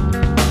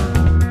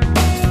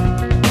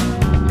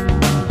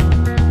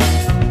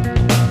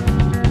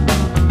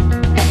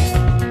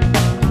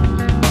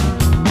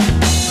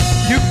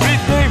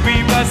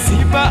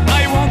 But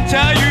I want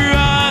you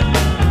are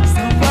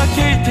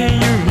suffocating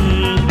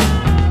me.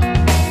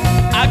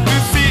 I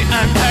could see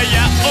I'm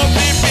tired of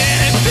being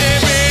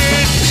baby.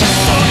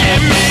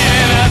 Forgive me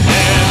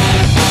anything.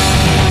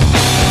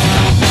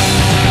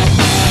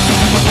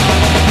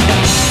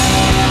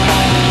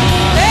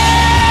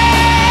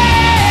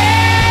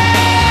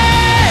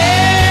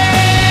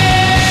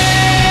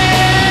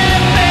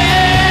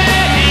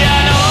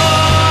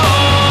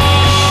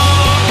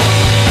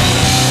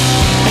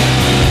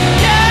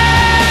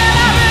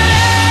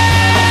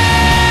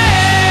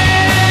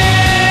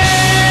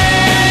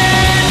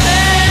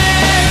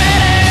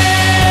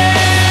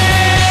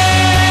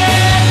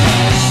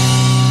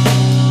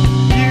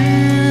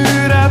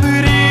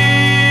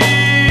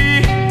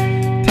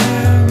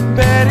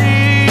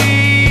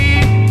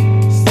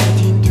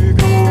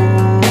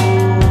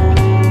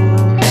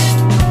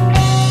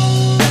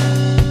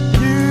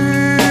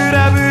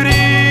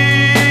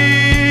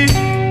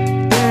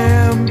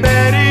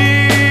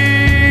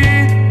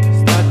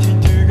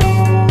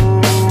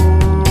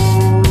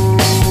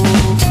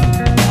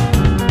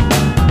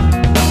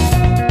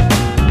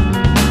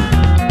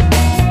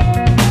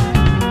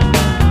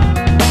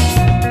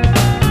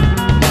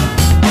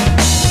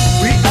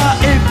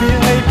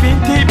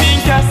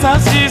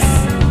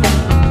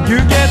 You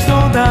get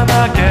on the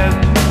market.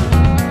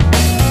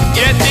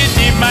 Get it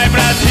in my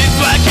blood, it's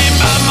working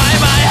by my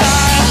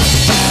heart.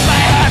 My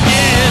heart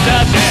is a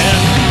dead.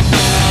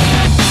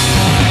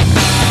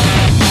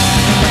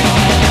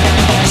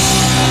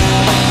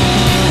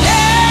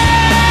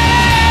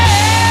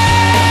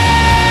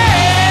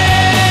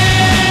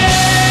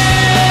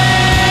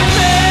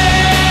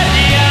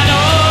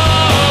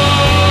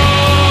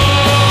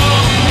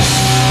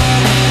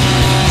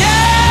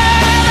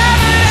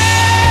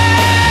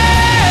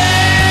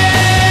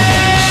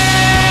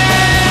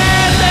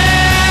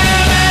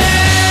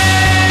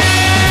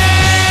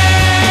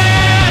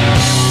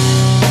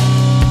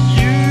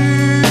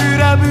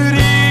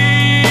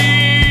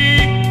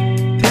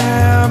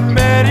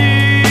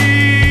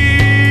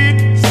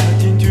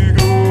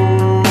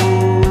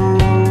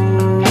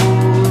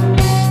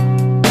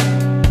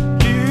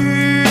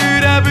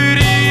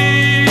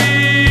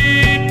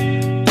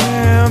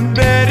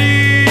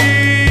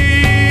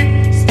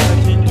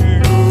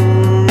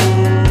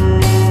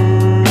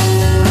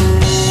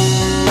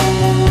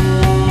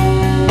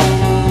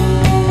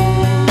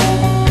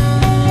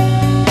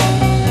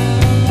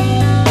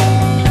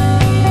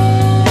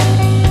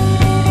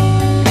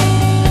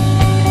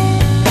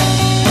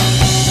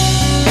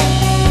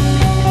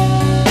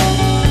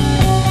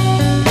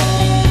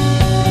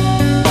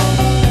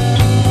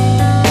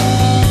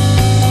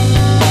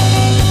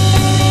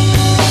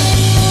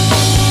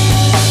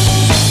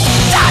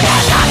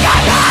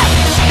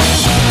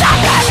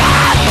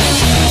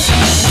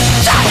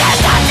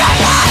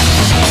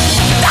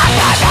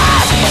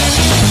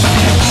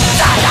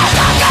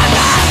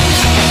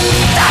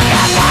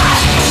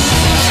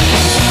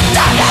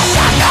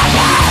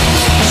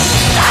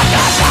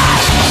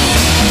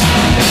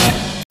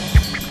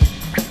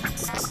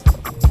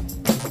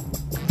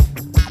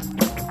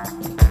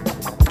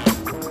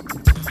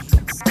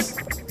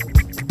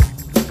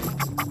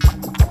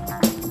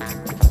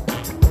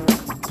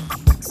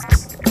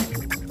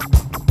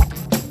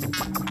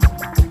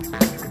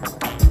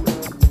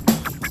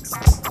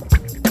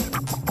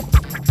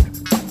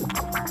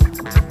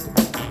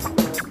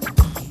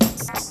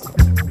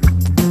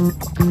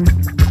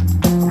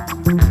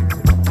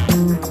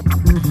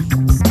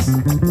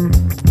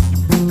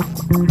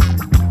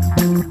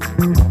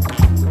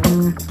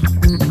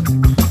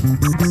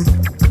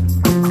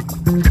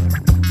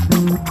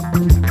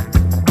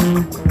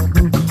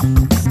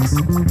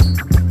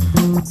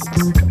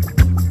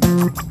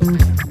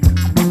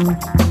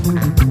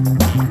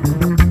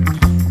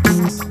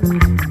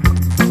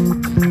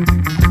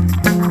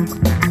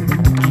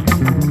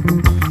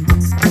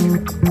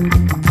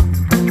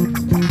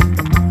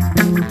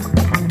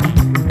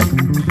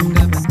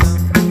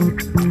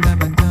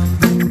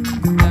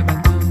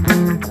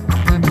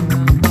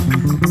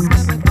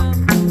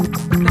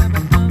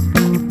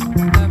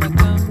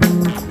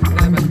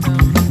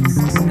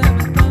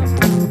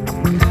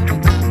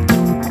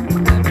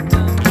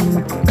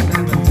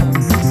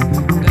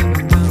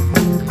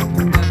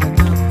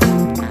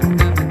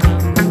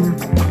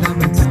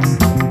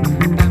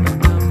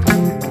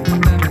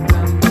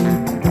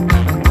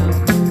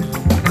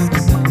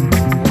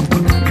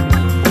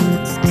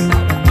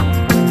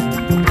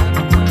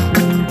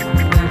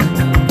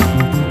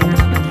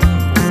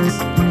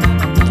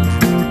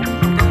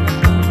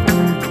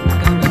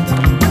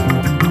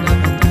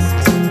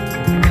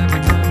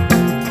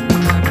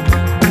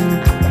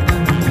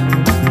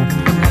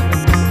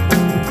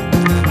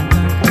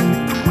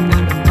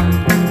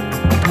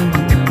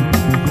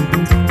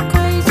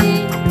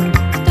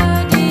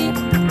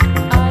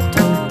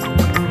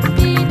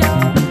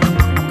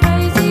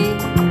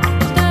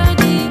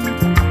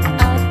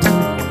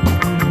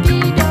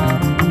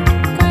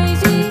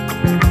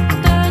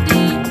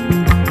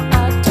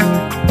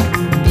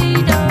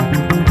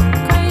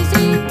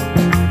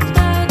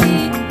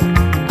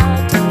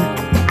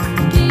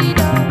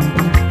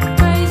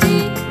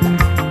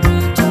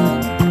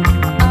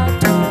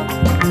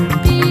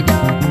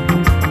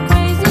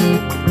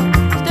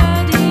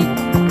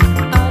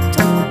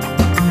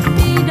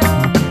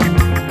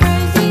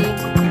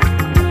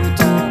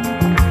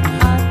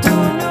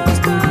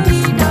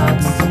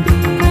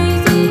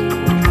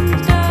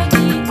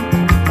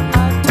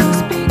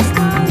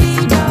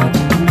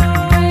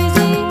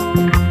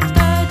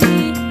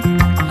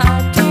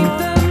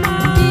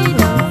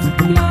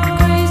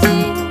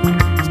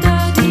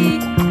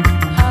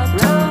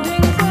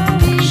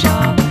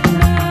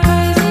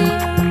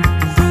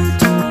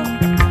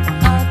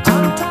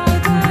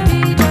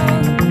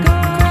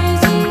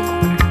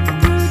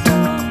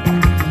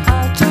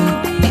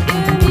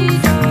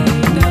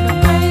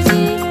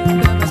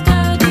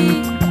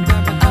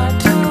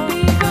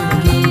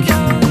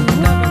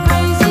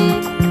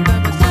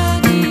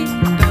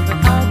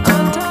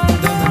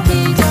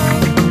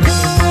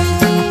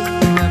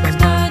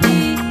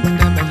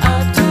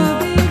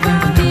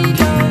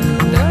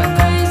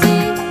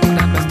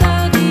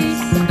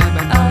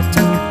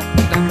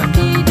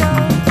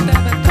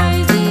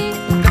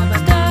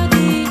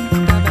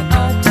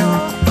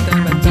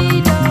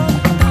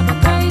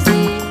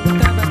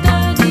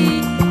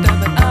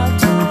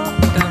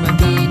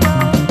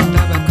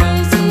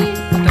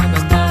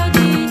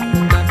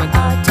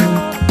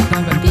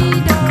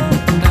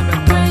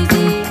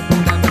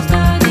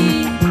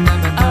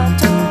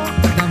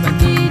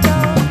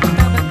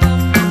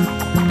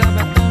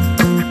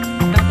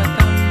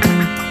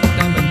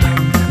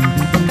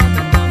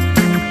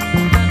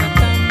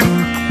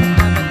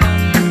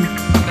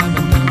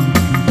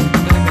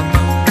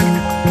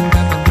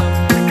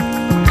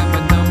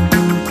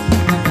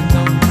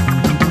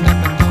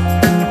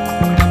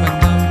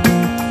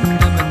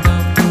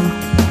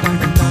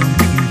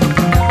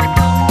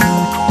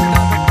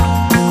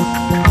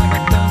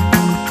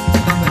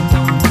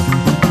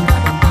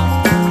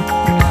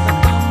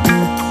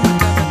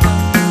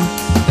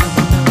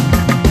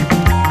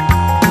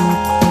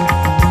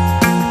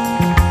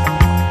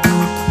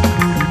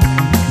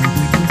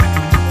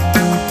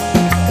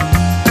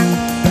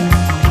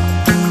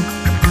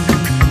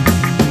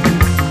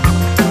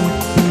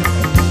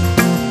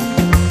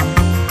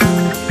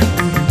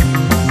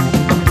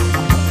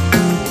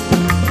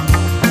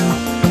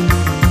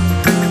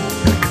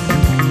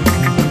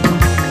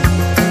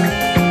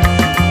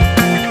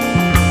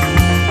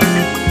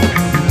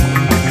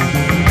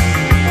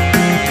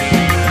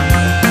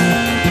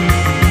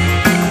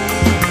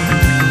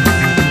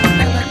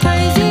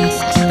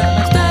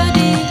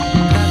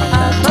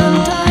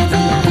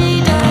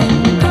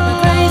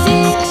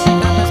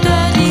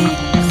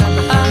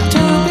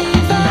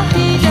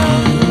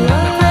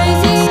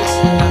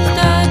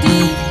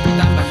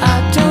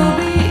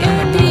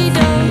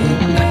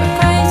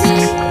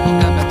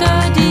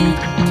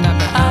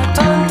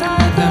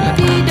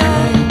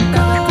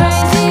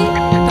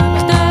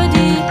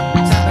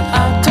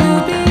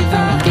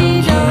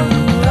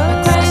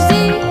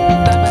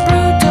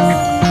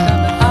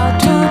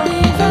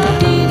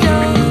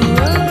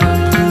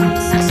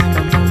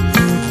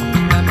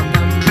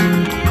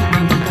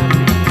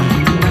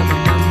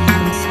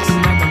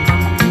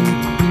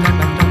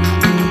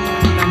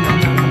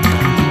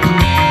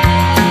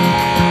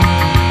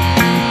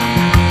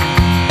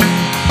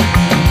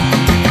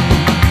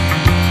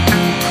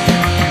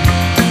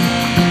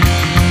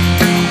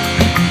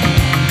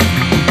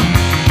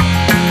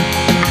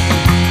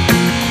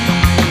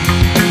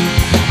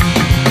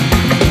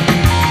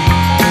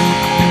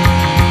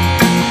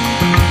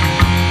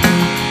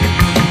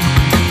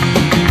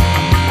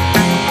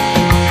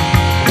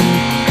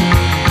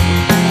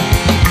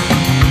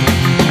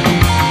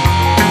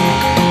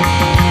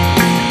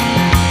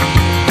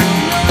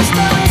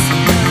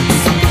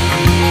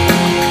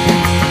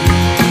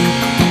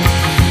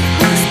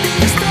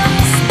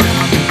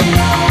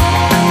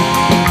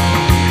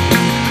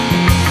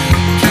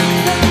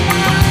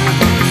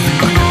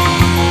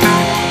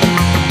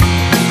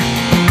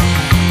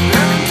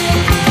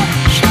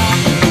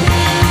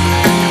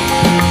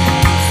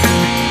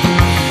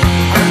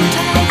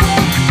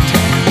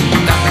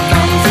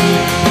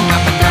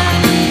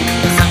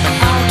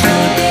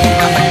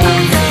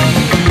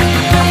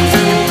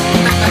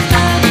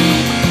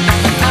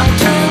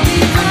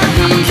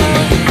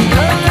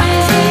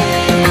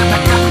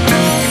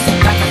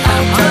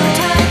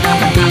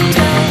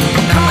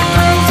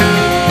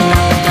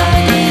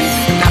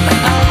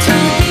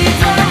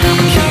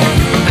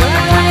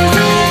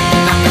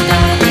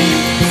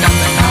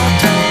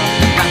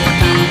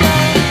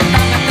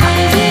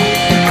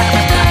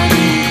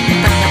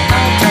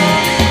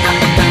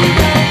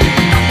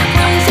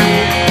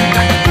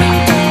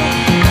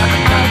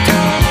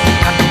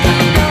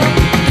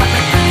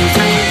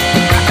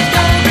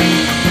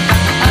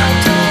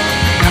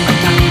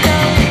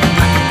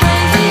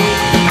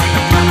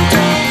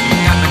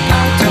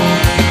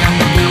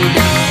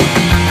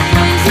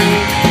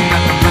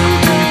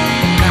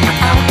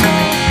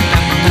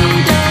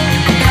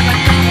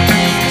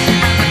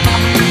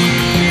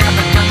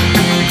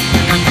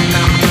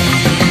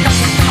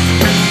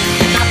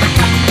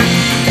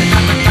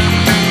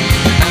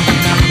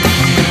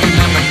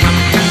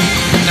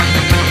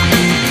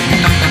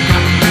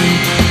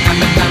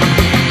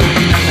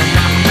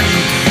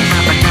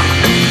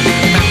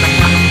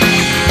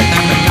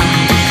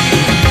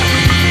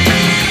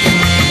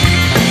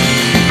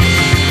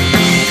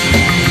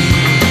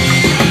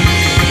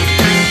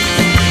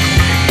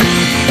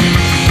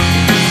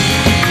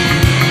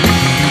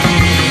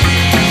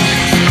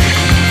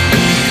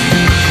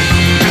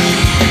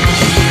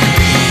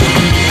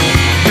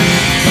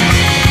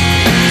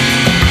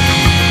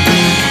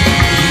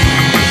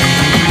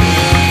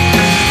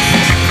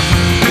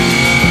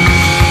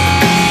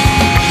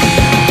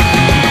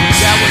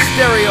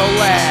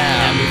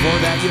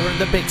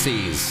 the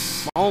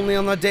Pixies. Only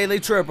on the Daily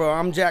Tripper,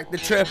 I'm Jack the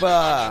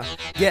Tripper.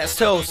 Guest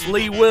host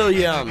Lee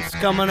Williams.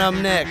 Coming up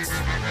next,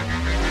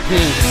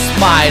 Pink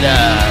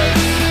Spiders.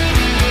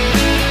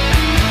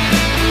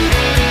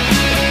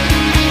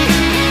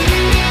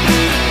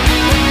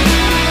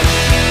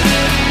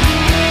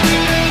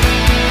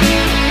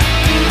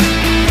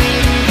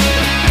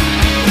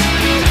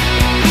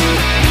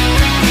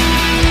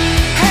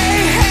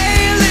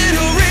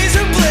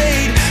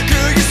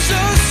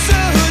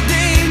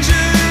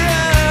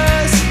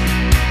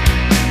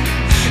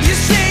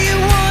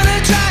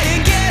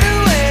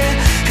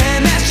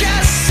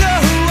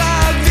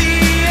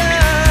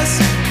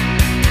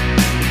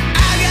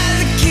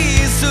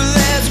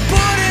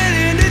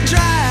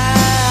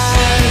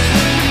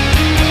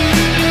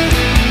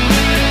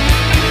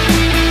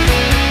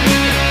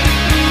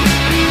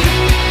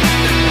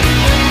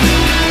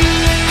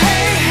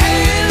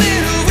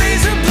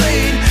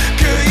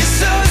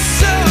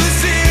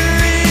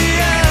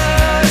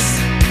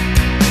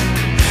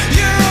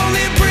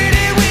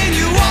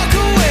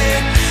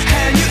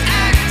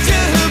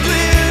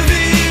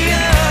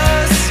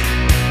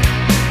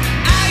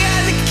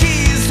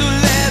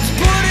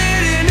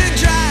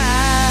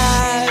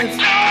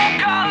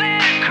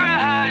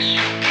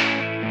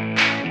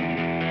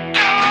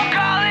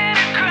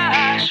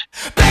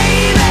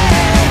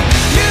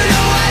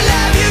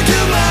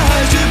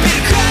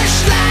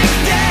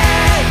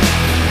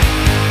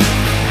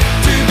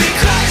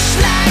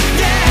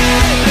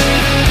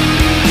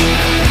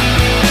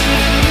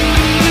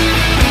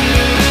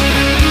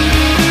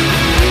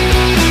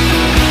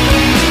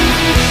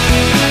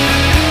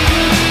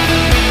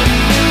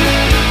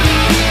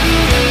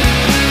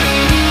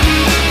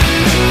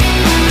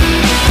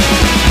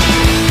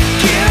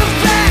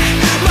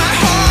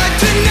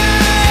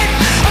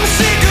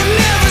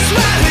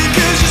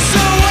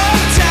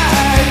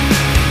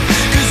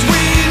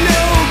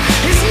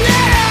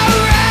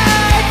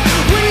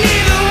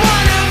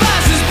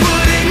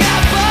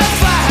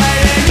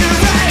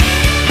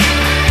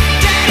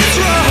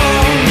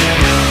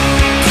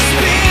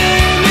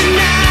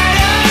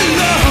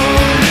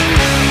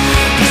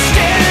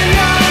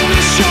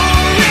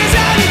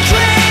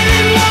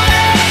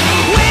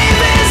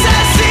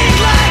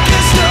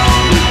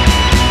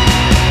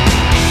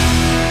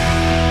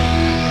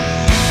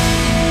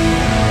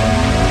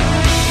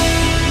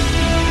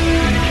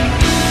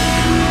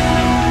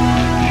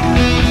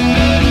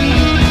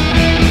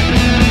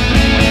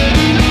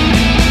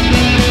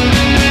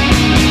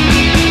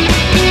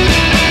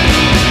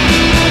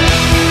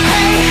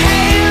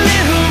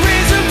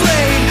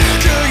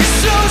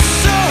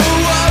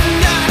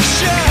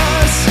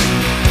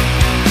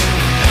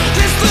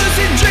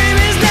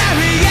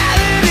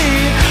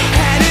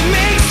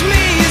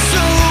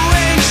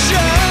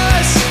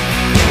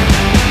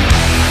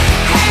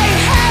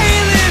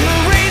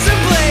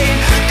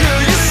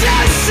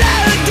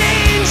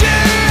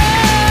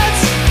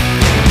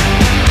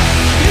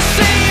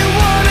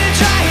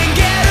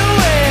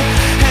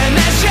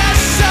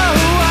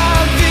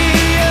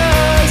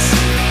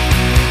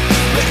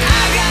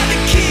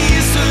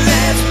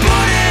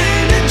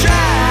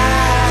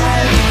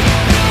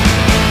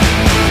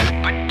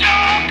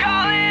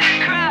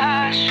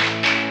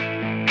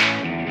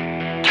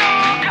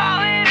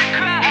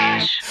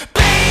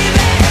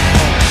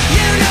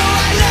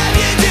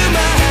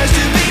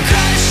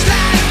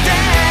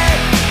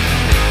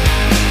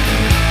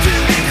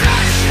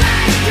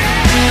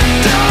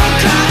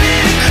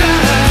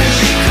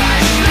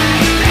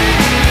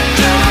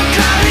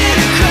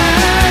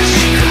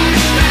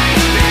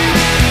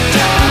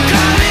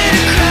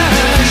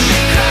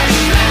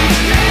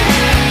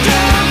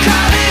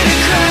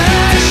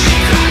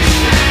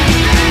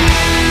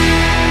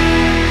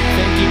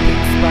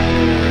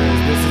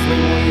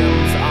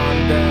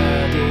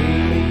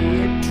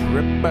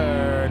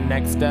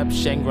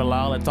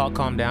 Shangri-La. Let's all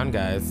calm down,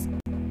 guys.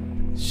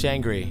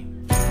 Shangri.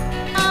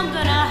 I'm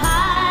gonna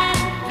hide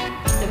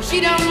if she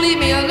don't leave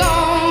me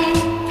alone.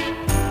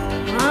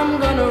 I'm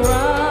gonna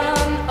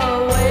run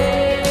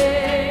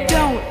away.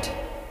 Don't,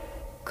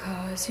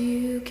 'cause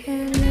you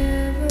can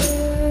never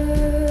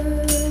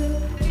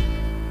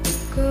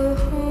go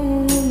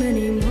home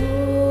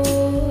anymore.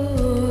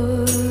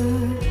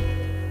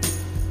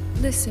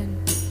 Listen,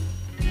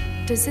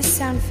 does this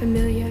sound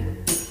familiar?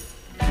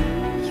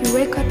 You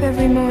wake up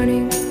every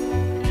morning,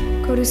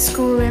 go to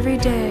school every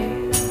day,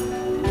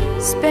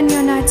 spend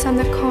your nights on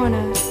the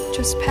corner,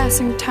 just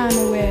passing time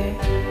away.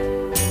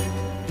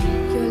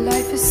 Your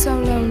life is so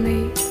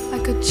lonely,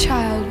 like a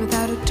child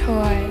without a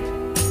toy.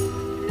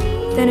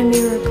 Then a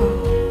miracle,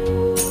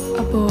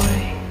 a boy.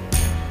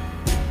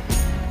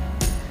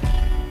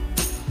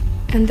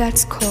 And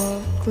that's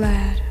called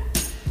glad.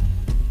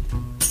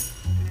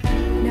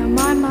 Now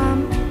my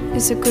mom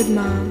is a good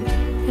mom,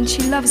 and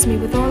she loves me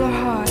with all her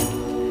heart.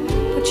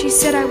 But she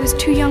said I was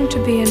too young to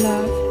be in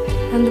love,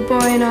 and the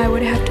boy and I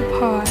would have to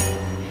part.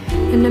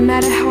 And no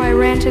matter how I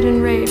ranted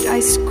and raved, I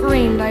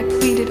screamed, I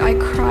pleaded, I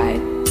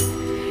cried.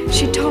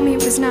 She told me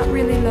it was not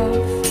really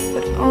love,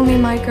 but only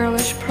my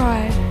girlish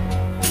pride.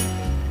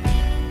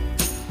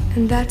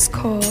 and that's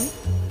called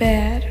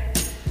bad.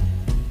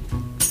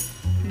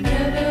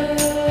 Never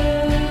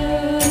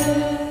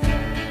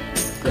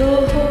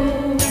go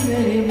home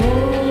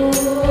anymore.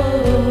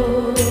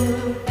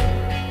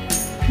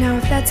 Now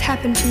if that's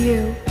happened to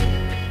you,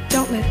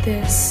 don't let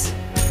this.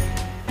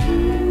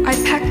 I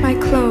packed my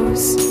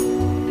clothes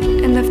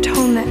and left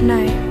home that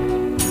night.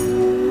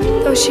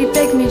 Though she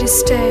begged me to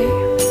stay,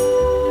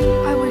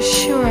 I was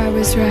sure I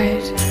was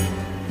right.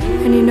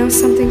 And you know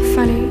something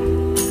funny?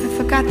 I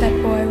forgot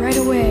that boy right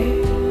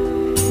away.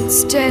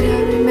 Instead,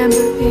 I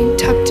remember being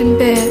tucked in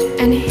bed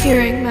and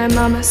hearing my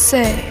mama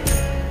say,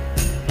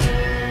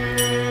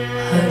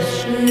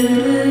 "Hush,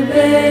 little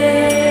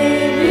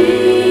baby,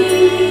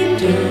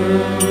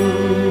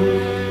 don't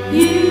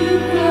you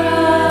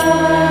cry.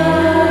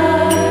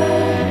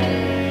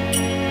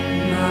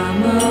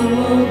 Mama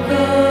won't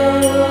go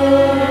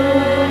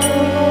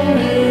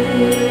away."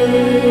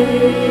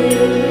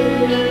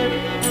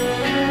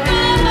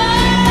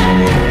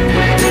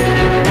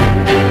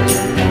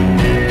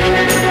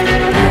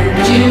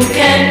 You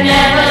can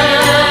never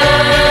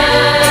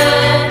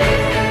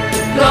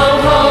go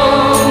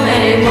home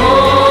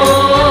anymore.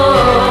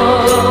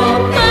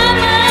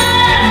 Mama,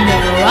 no,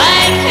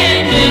 I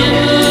can't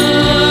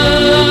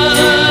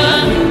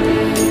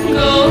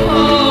go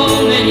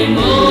home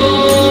anymore.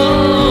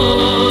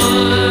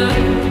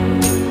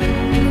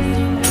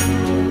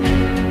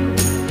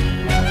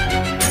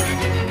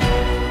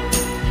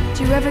 Do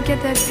you ever get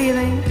that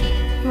feeling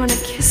you want to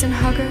kiss and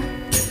hug her?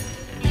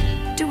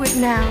 Do it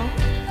now.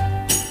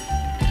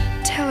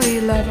 Tell her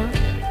you love her.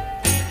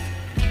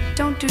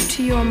 Don't do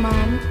to your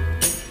mom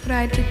what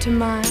I did to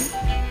mine.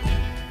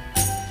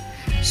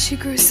 She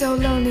grew so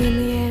lonely in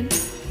the end.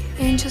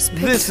 Angels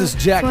picked This her is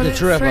Jack for the their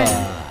Tripper.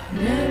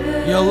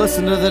 friend. You'll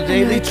listen to the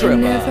Daily And I can Tripper.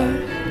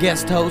 never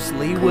Guest host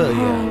Lee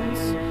Williams.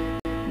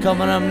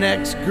 Coming up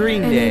next,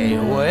 Green Day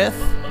with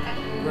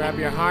Grab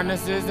your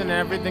harnesses and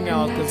everything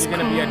else, because you're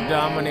gonna be a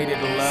dominated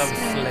love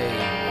slave.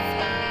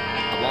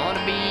 I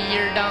wanna be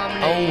your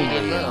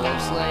dominated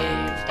love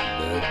slave.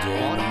 I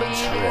wanna be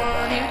the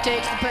one who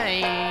takes the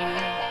pain.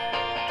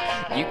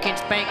 You can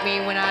spank me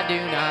when I do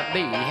not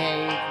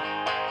behave.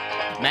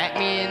 Smack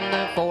me in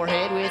the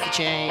forehead with a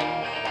chain.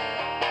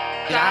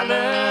 'Cause I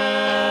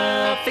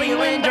love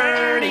feeling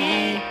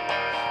dirty,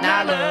 and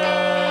I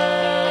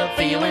love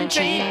feeling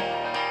cheap,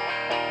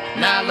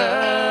 and I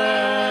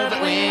love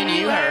it when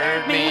you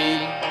hurt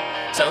me.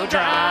 So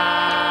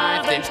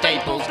drive them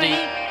staples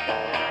deep.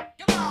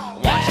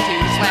 Want you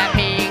to slap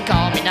me and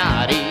call me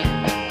naughty.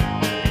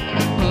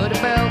 Put a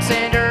belt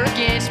sander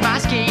against my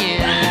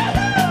skin.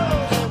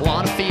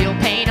 Wanna feel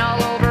pain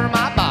all over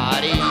my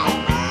body.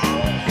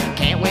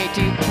 Can't wait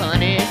to be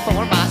punished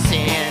for my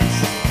sins.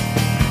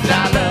 'Cause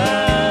I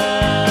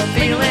love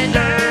feeling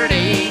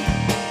dirty,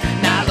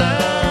 and I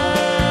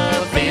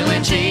love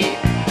feeling cheap,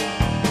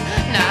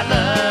 and I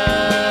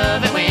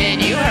love it when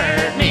you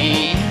hurt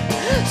me.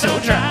 So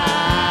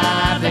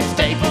drive them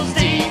staples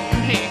deep.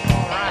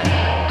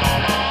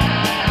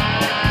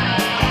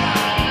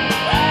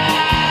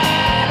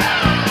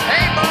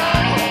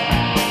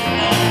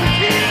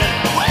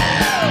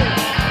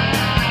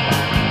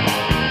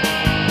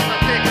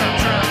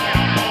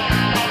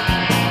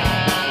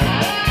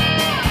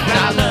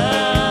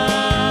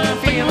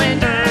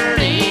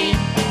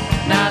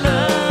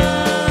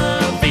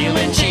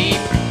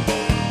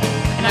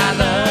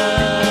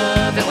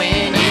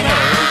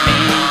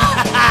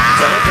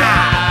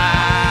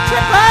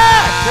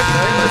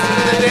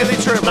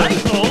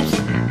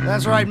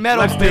 That's right,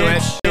 metal Let's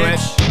bitch. do it.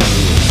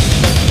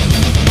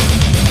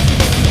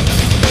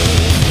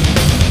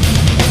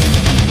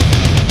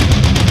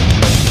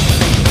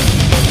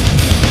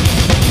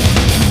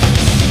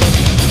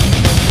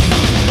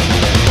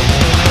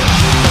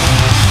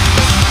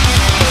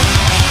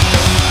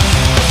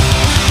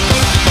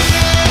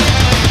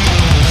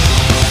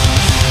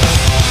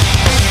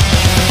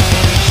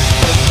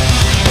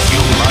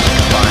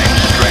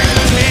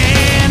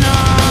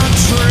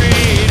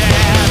 Penetrate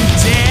and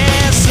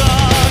desecrate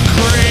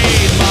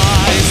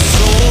my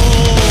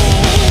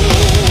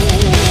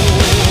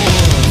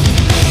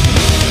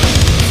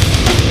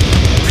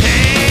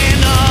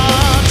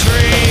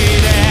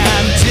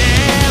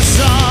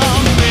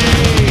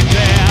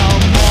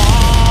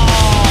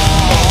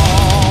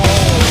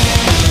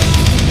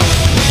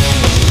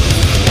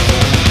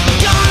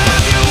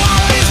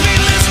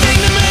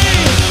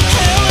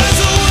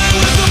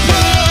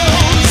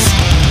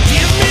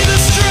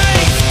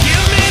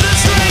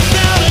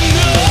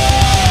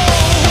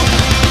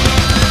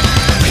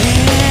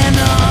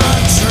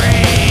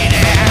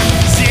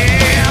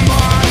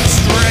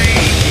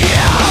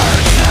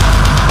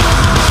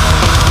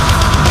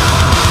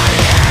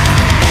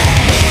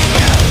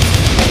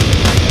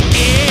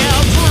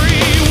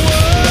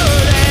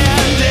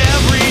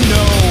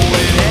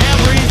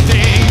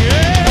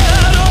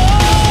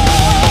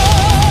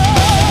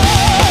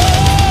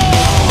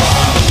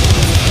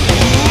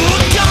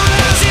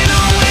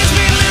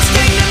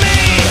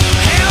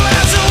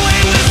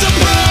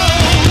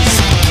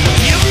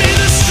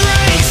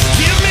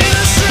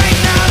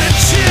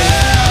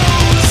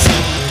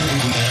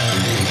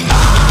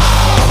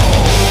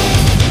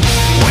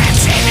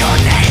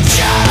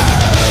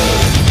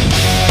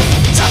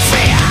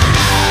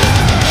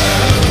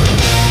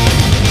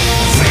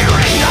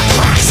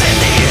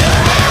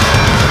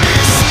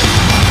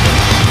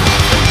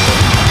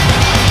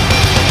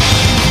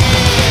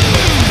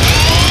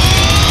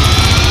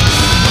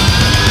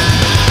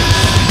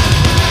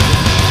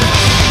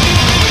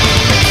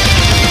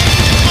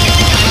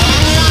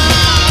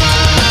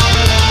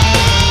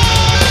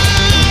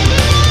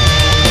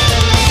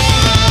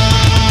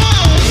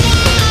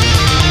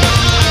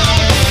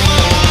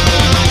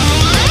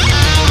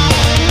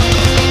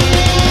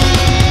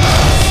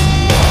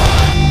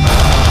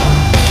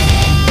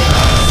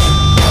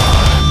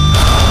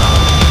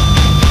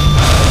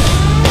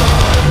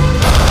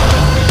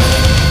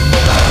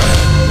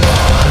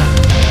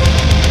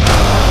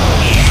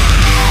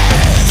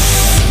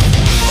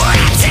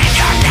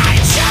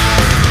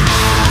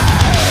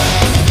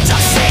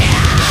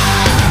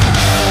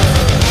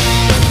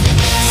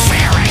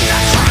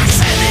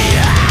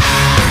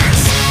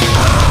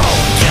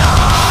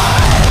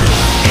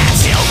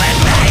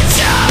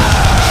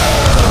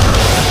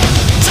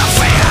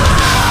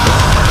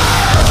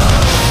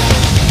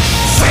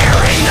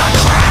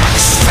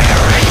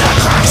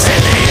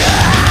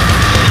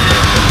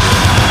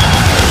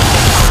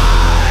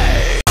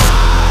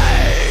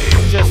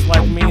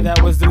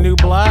the new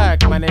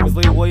black. My name is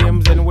Lee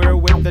Williams, and we're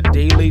with the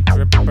Daily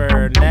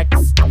Tripper.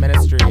 Next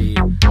Ministry.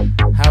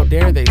 How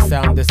dare they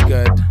sound this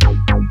good?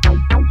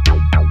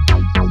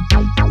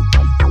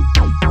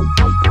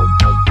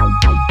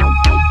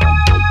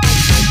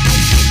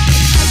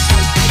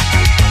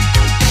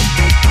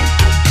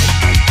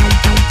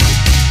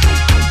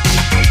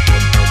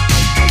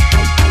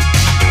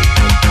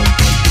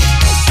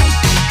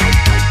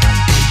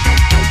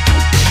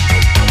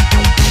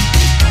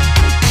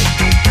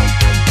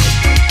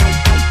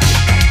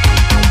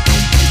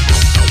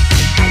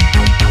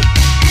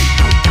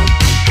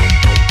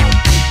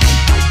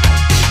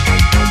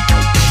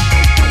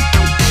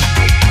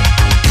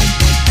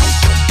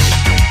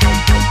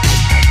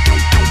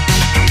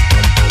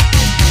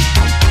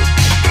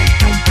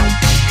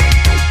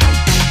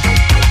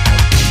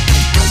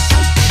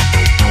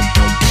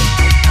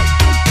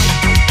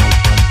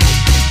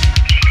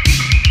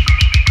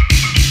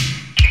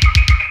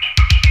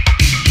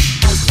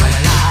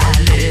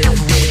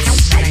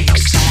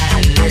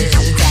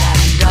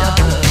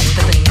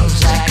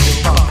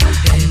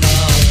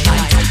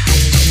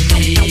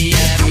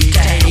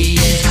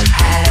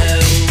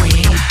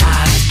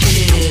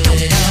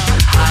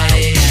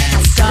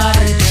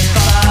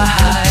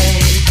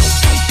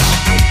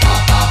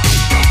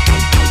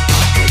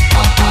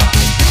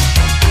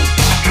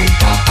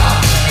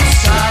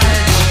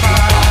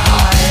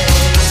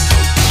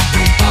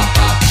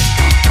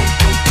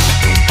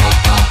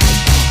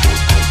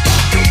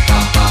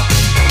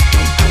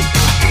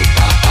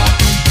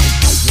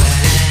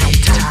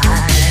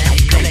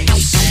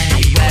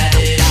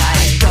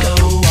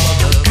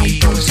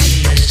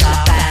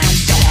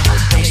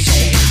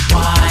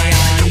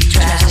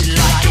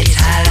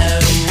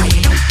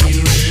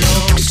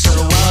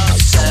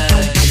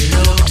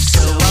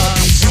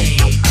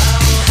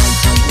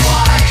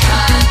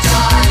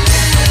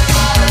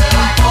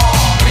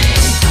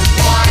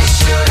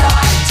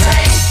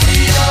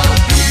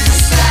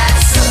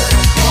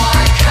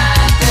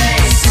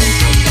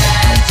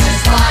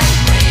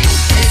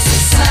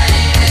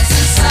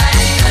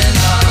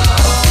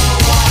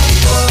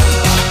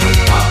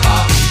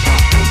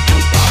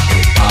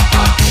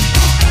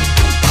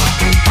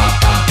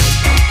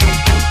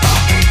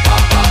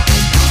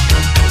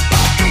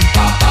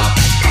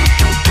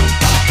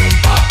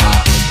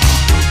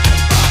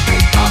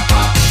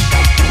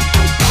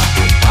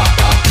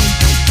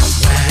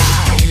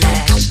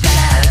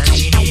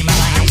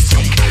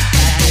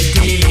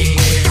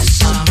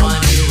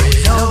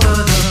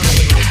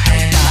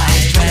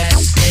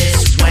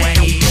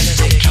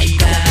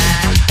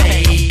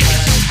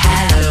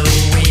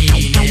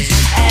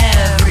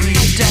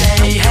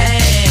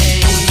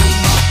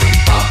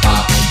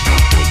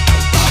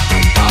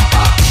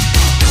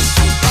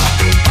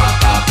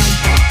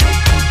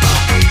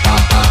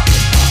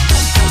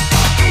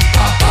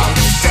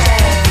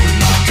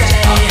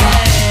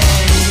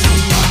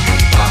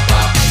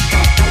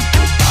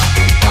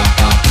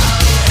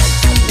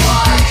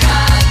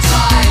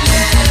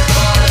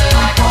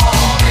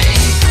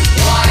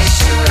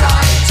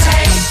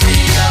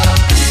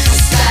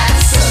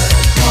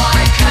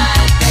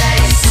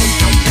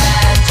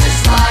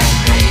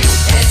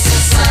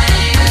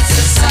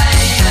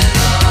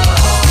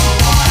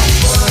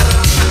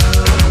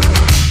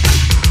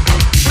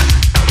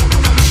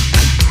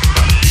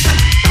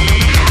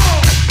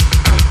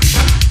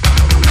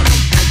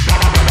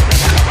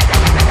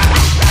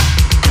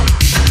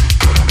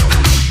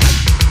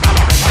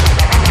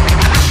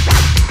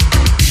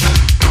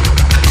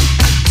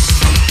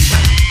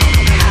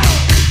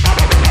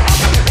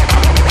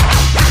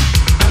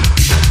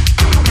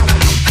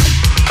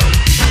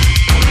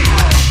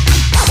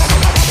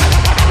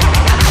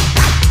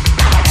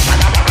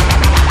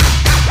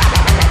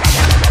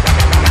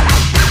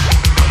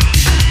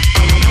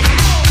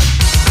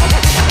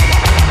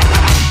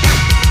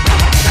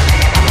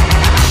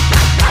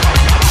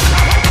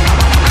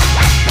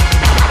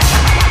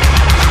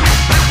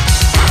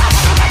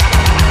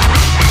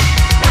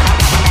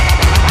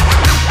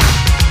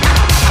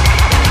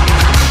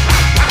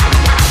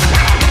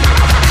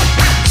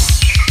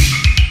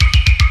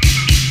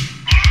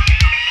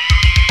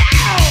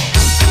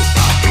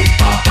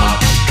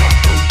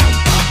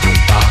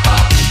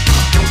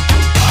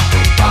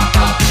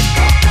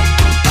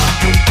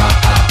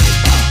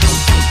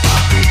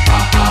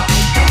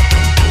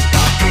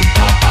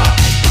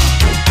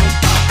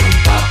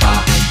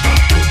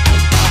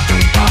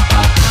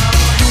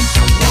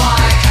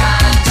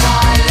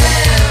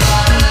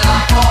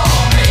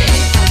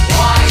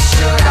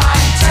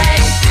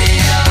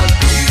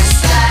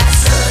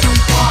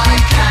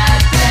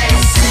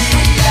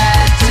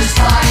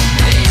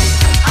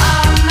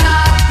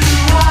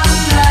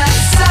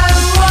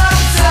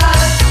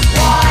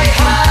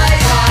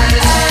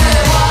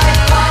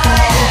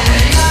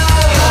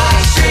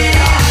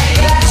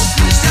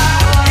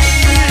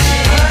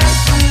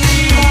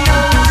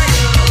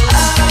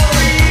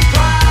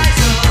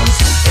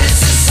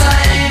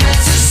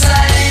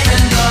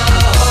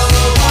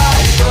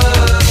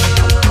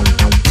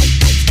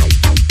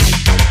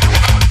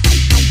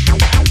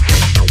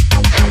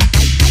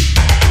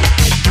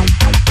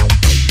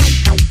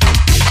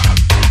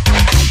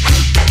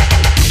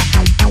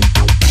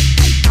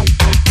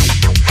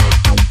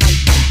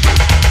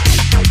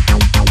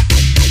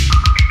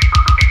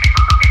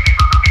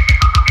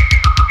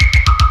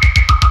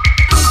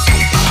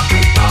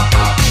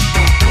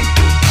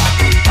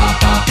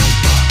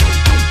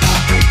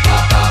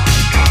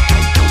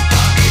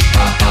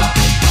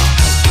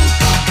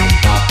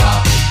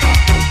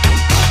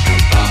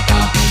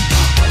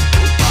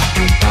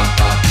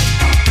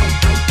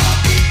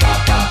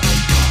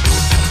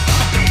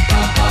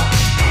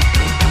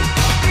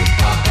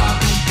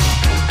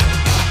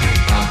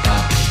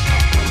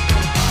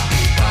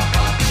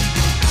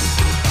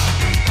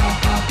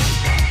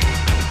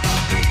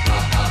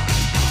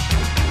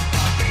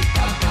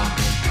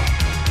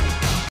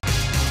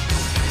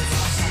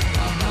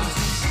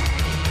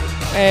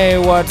 Hey,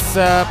 what's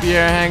up? You're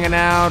hanging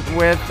out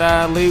with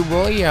Lee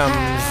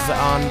Williams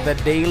on the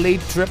Daily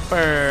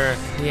Tripper.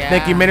 Yeah.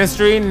 Thank you,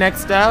 Ministry.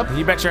 Next up.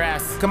 You bet your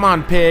ass. Come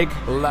on, pig.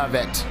 Love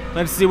it.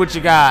 Let's see what you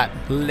got.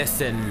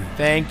 Listen.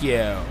 Thank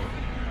you.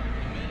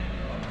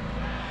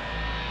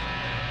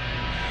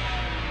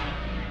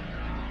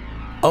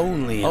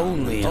 Only.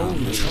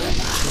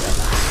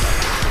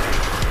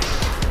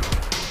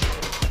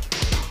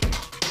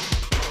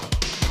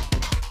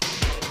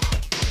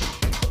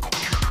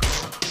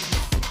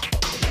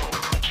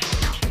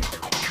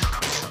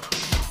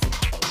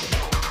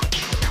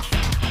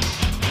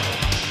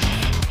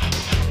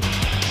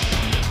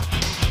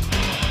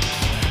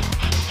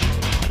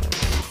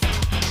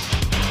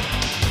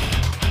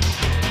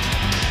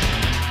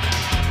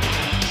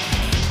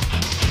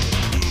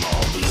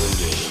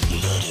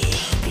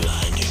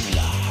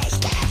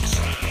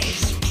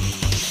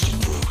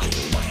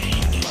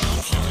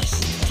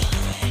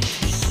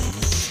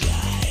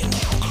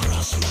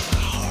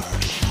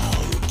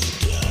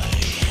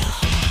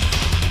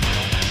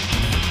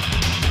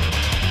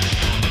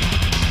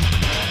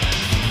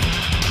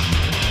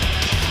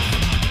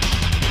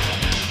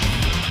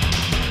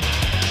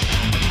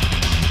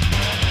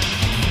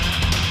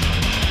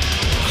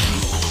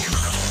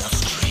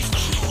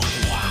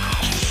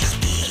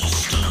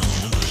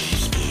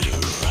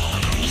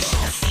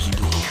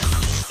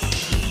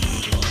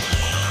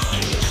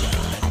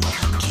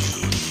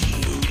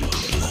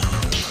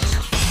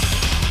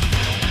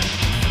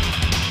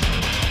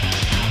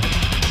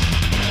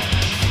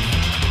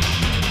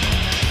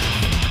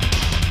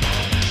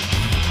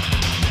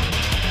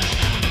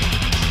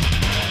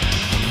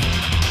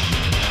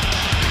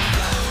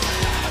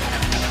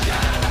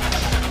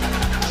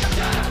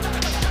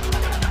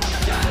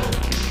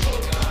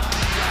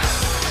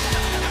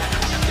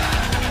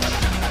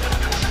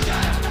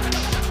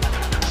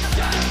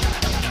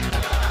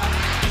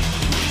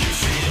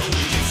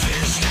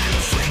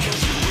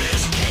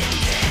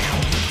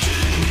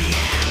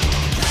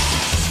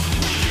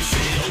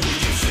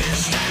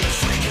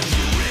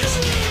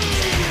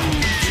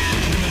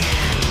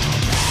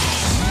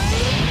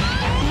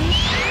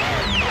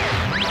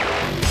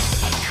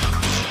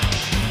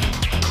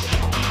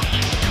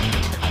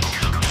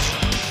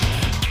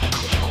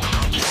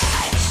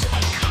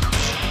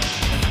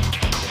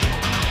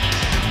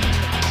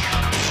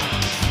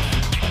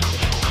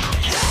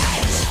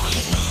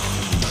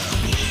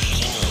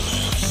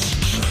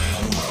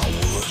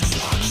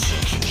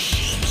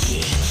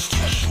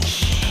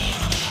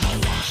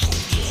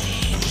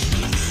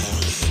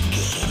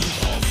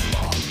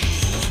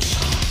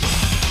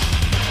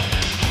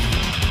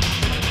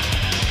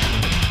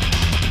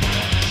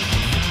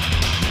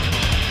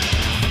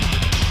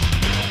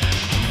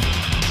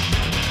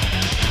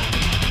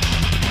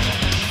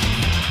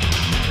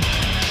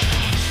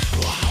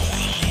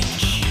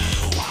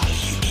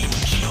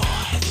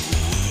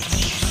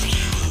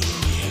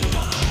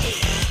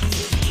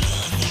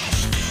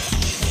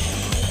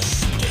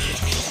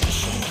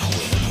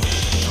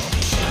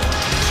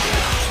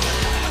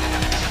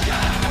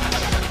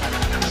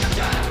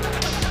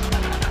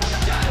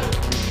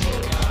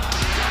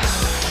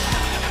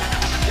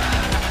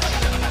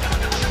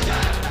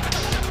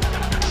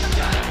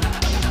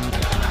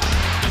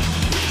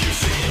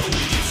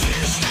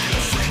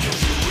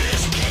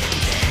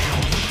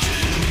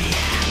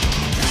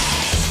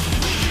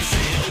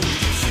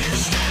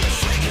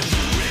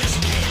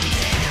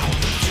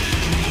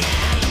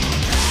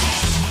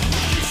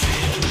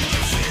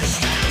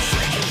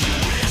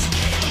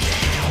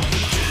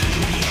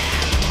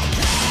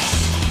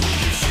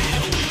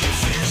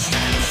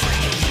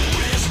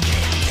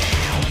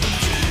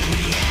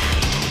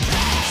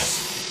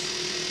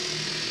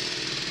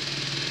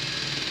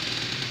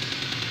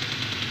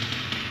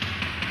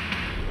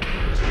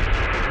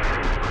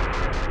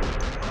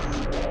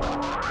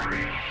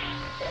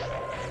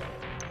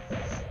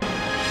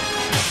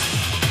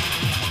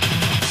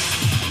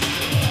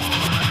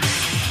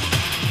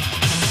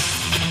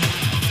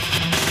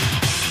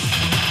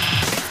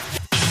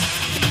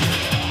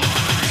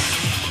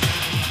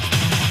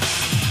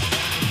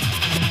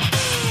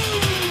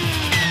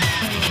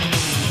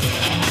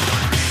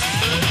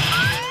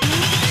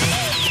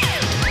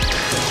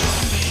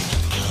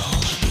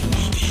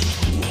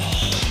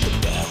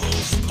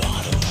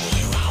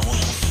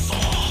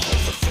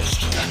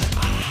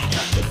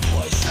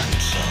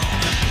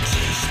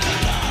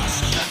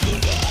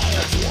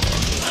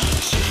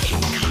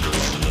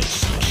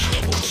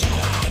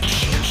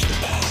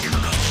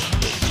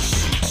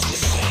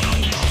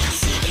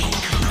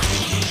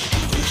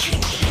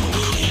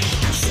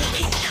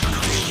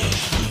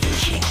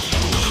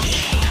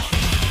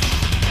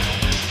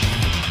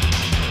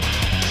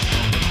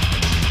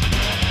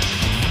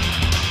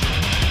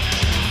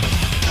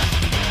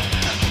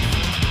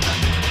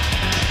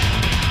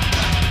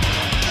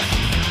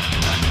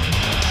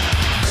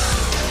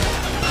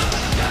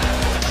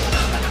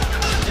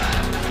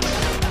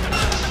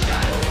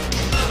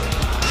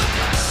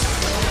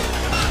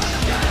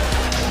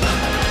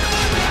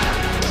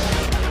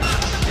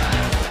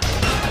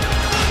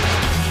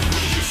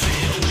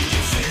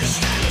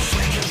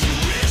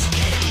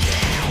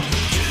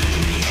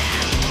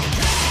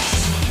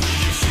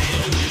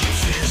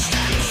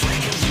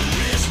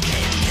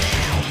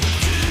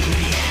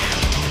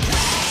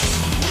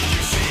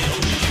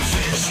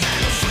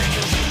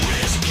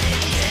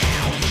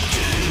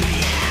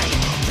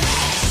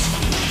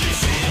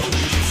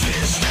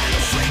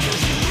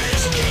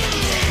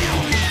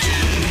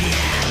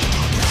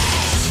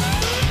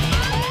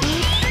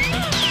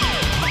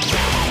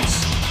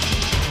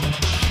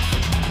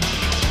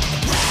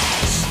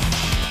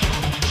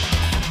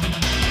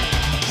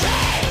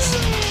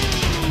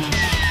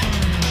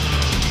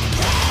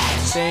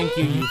 Thank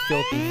you, you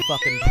filthy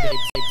fucking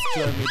pigs.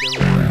 Join me to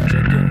rage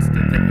against the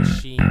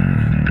machine.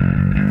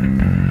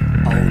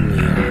 Only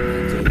on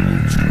the Daily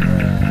Trip.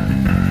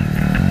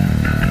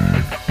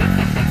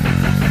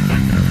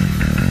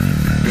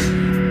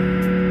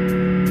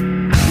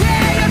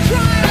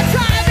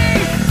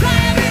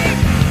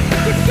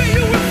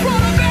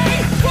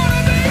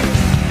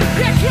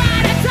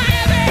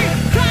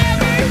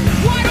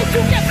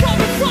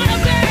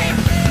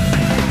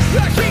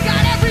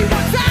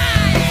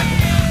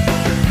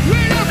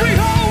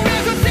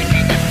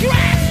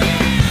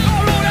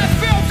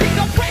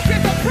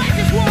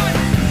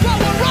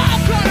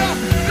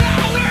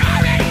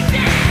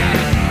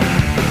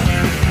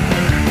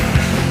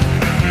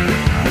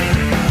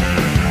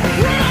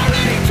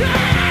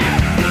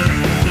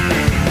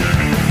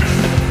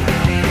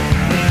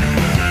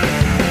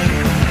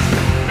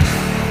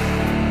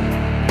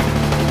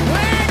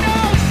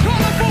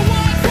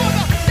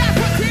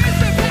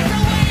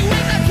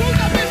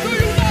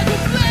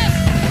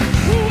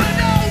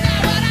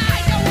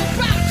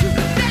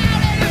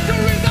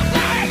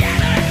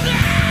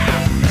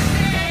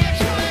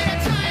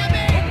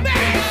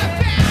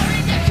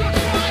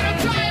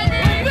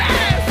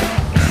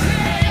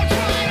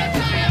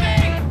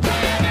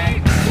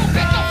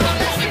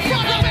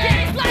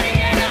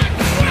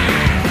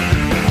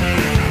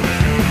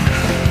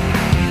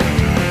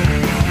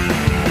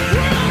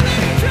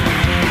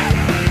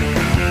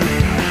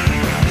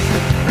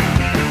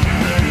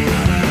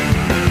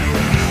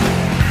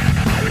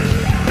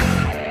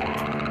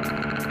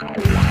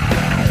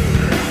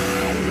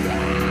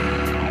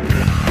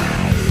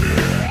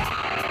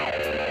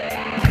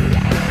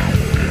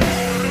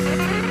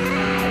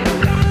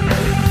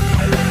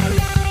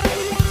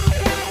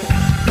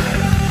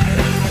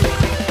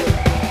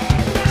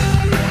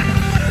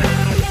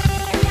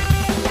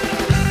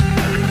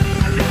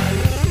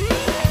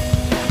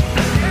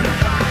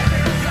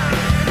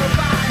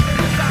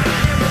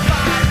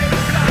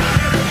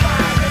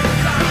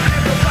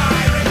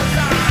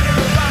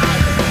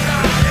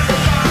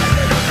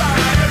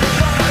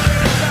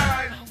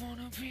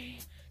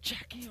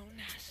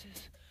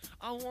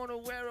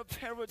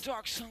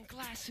 Dark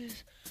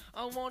sunglasses.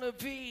 I wanna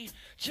be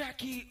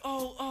Jackie.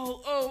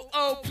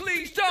 Oh,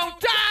 please don't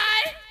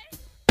die.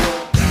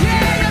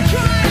 Yeah, you're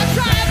trying to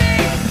tire me.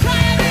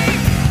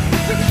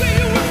 To see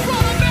you in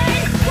front of me.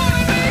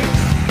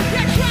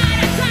 You're trying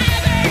to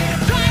tire me.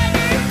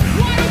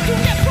 Why don't you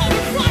get from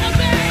in front of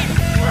me?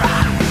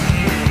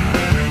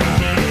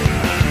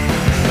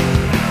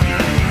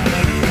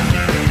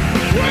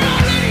 We're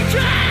already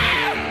dead.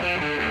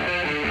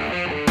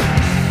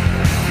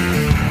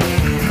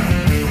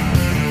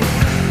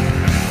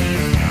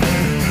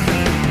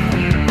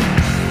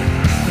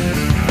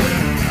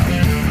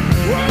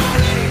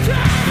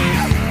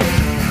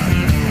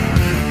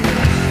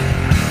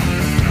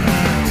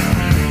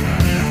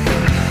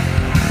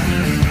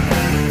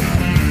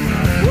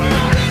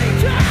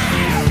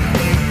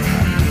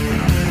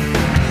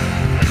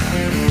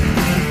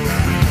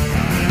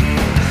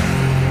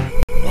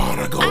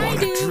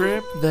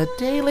 The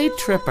Daily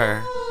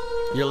Tripper.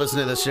 You're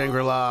listening to the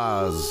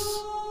Shangri-Las.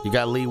 You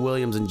got Lee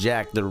Williams and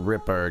Jack the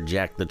Ripper,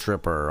 Jack the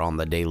Tripper on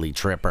the Daily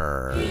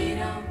Tripper. He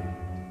don't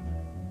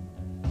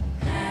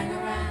hang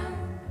around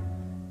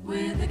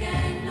with the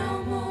gang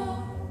no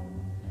more.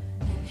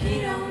 And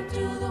he don't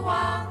do the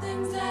wild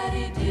things that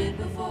he did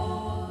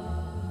before.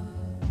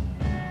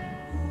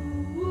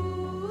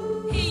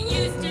 He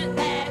used to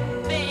act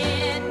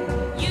bad,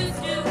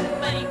 used to,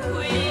 but he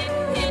quit.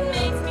 It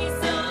makes me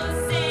so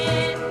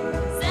sad.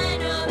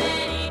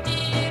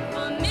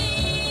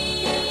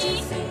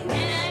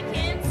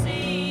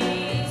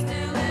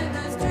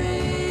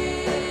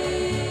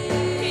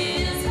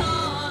 His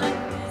heart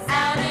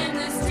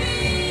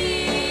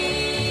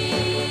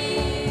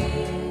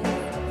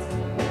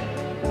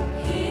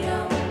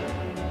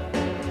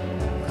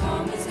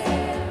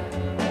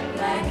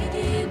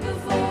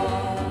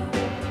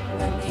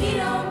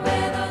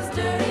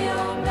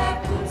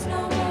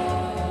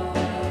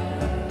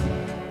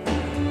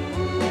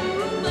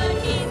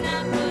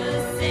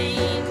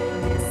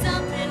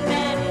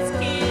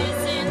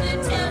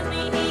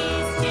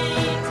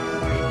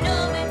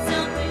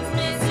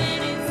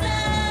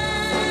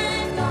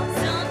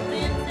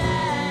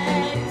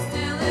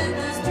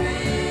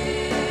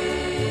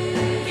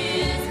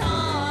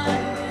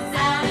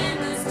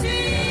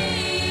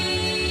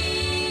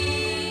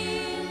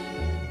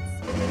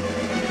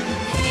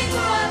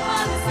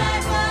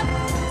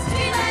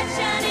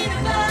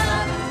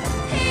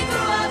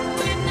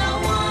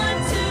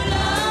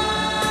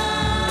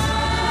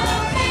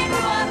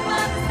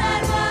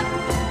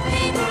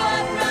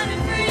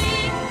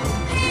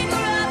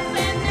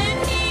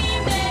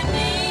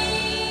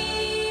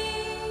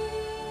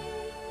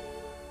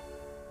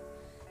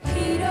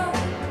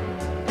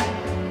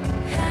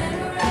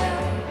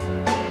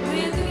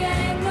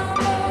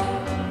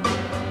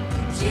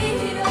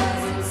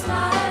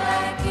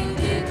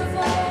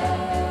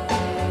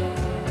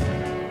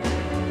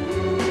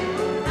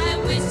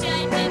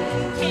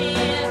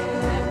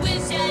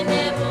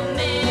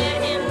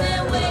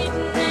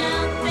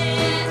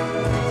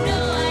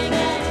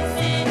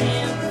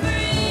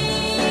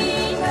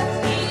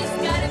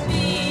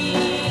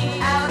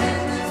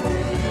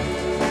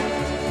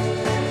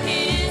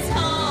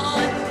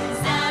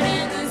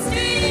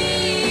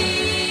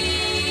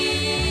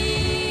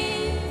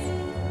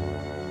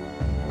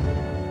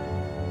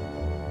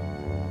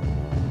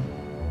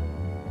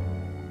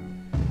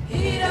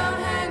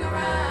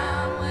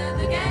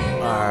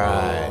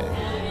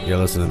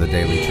listen to the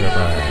Daily Tripper.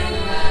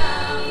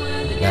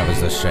 That was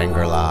the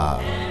Shangri-La.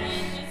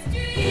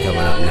 Coming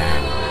up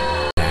now.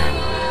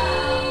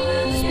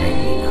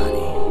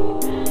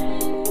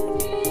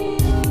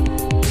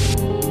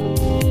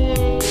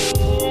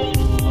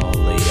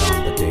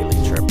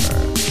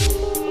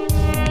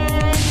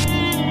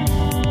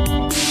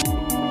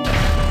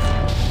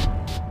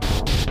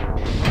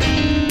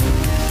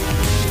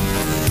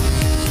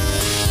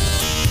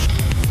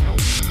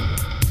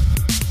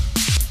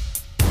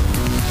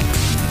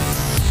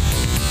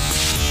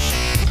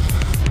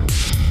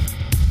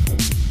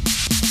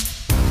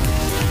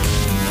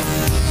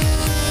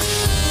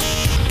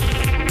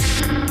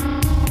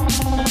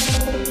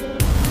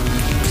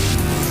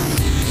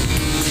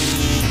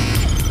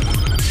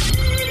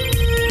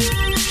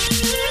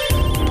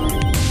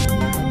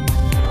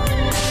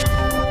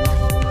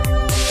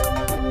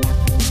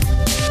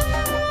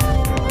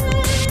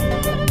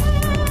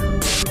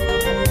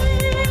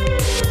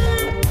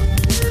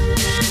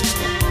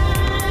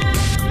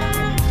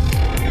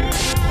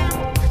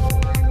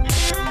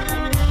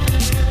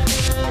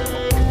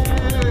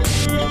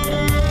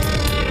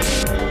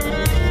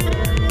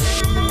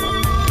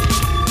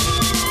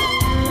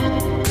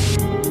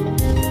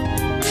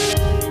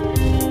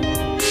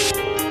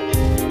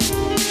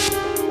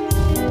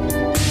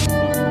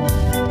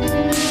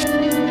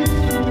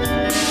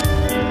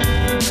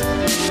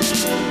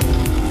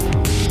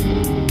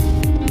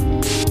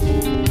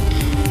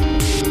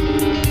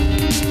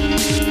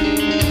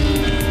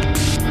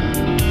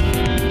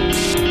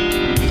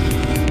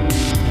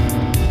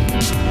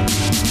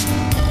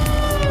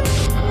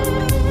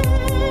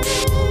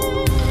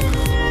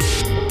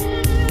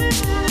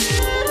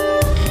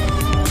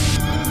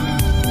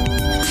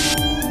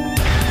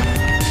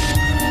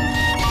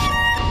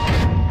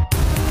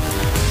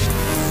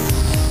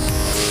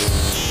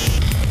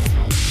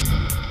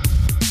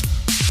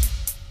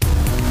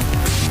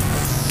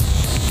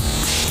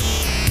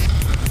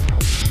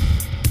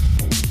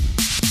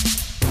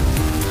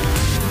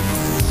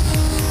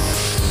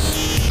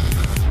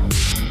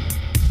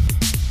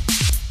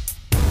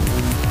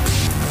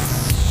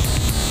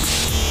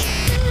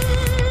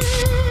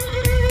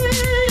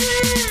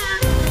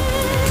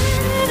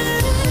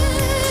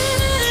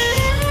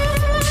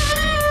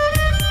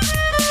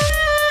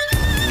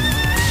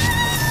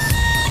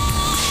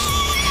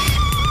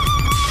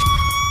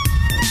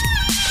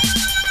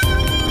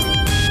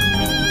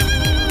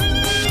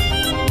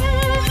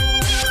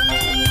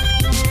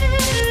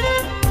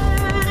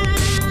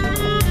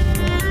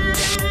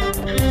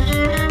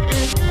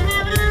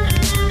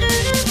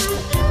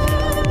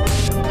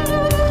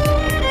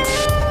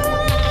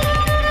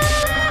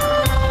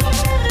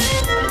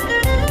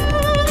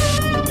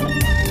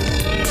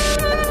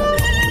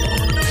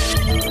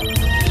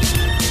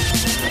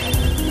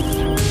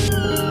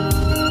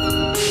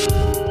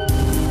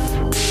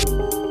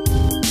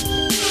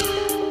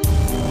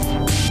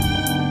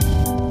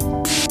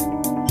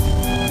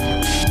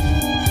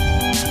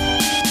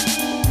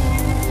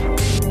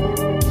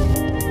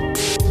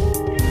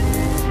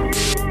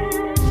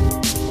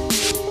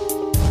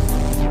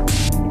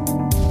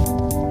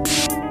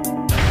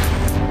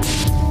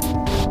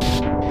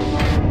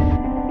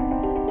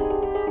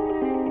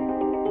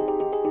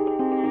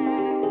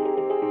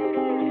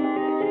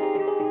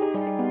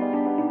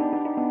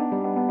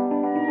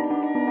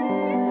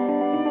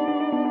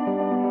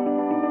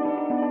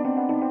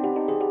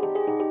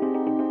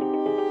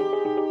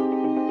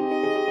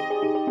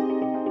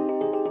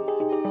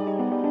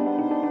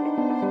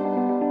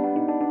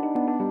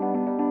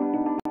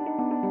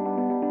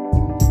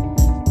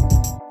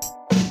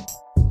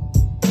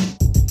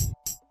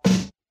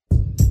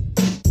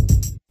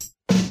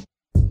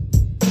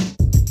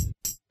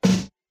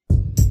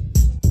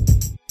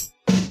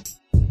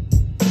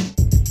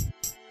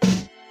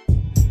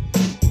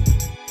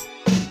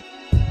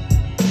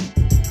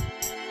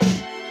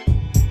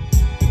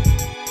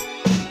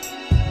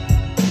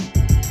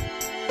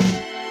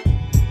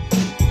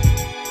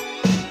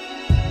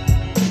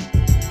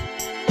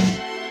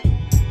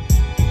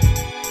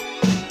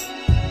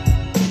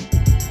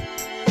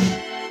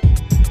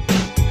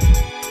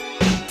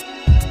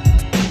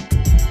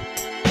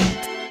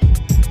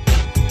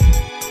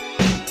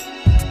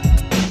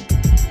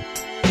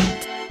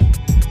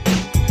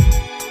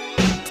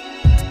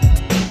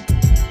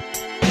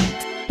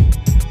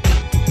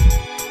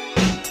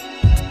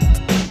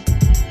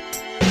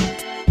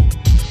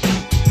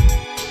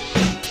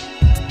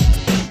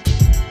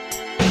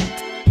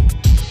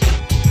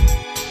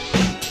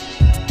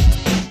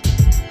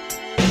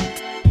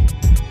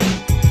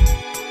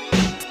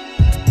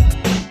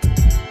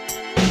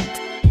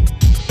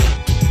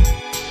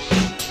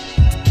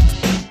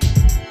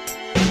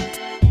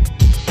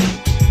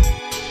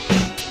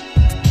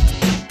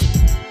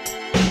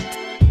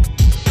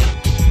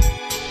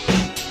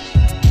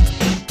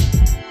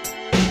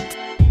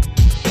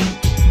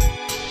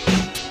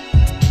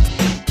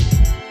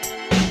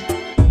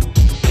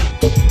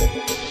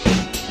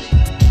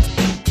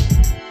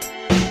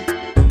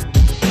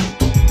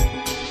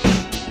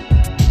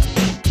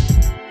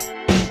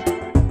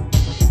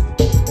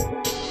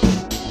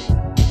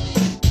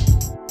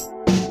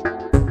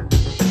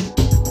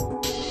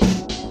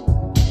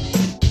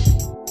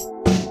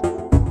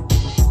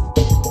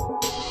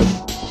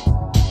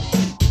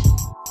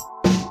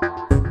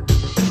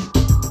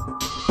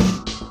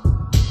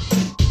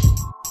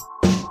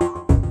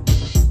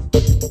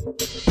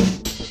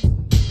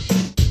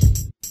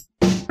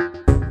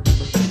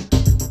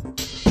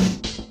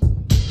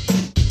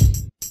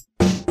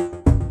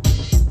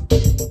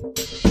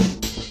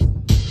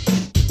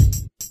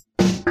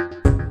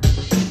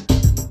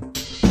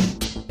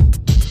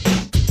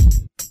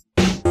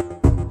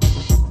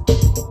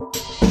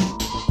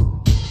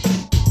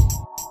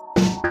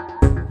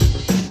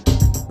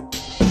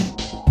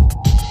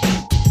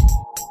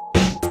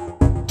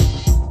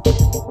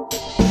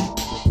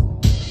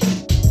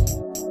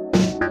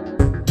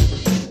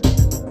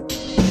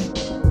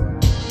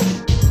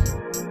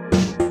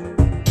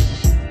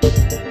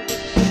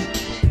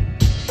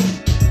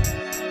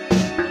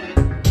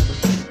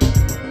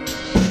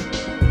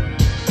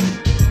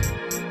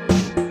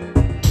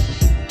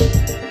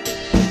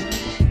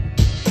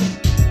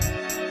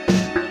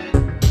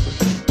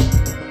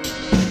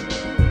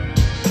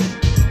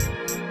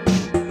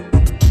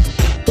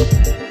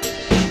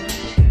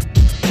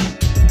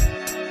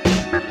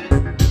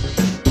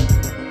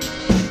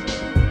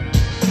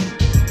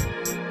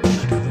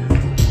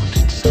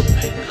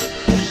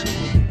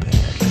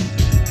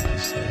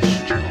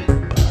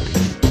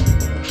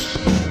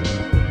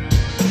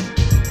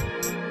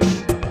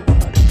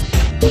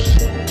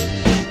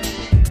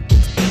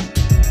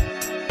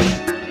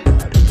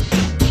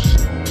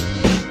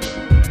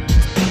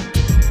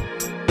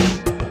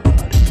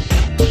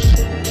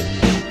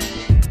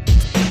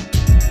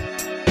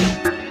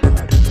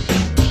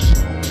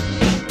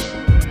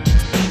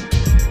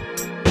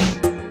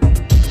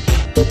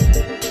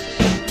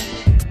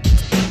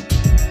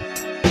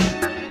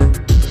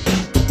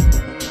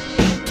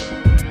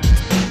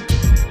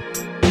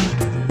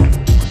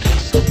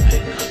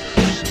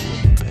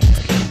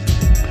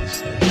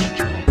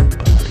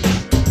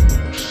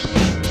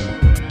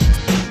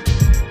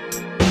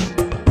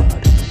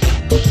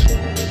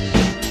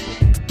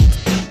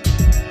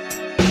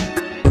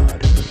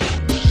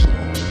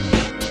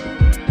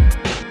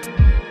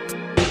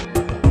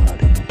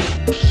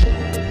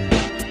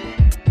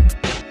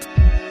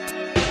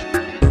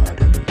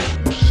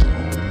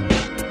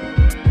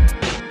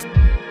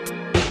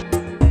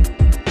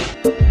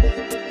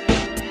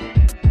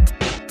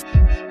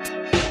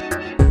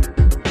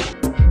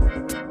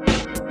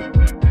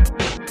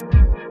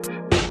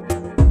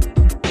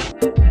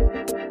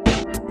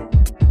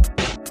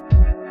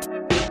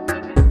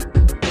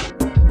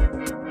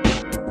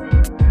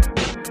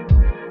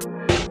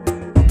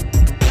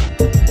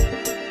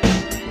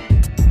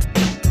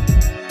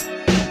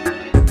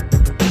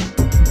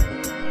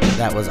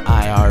 That was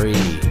IRE.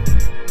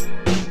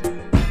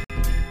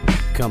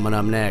 Coming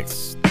up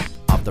next,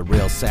 off the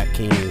Real Sac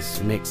Kings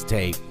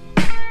mixtape,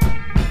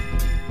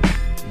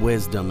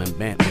 Wisdom and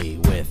Bentley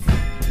with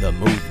The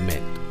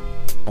Movement,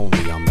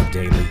 only on the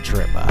Daily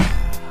Tripper.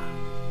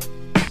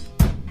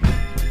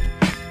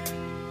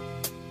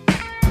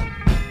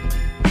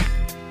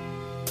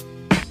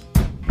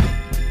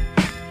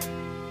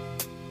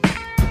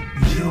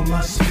 You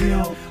must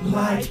feel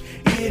like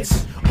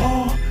it's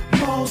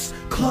almost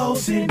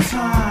closing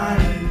time.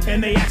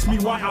 And they ask me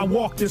why I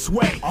walk this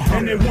way,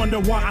 and they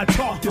wonder why I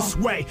talk this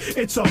way.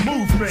 It's a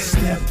movement.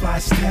 Step by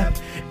step,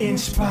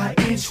 inch by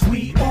inch,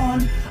 we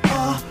on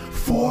a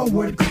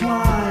forward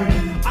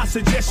climb. I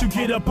suggest you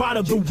get up out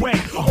of the way,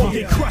 or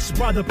get crushed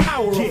by the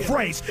power of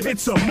phrase.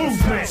 It's a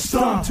movement.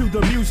 Stomp to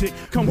the music,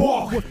 come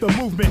walk with the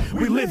movement.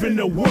 We live in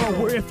a world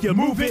where if you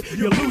move it,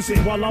 you lose it.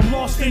 While I'm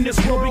lost in this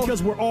world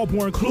because we're all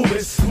born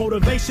clueless.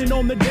 Motivation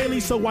on the daily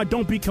so I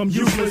don't become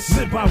useless.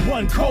 Live by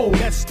one code,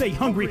 that's stay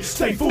hungry,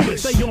 stay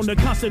foolish. Stay on the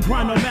constant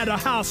grind no matter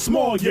how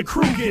small your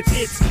crew gets.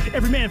 It's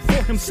every man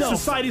for himself.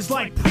 Society's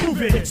like,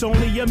 prove it. It's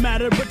only a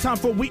matter of time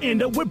for we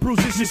end up with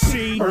bruises, you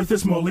see. Earth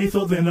is more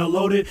lethal than a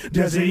loaded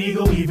desert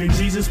eagle. Even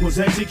Jesus was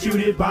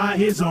executed by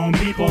his own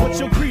people. What's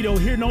your credo?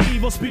 Hear no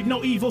evil, speak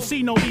no evil,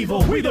 see no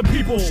evil. We the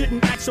people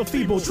shouldn't act so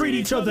feeble, treat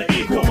each other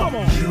equal. Come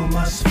on. You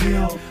must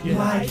feel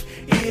like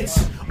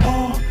it's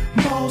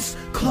almost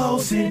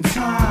closing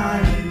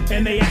time.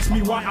 And they ask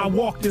me why I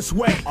walk this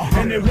way,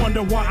 and they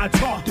wonder why I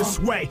talk this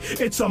way.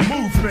 It's a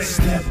movement.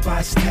 Step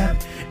by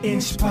step,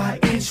 inch by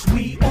inch,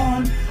 we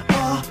on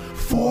a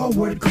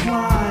forward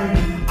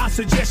climb. I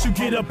suggest you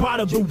get up out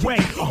of the way,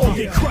 or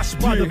get crushed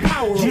by the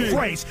power of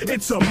phrase.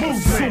 It's a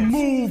movement. So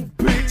move,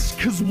 bitch,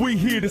 cause we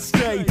here to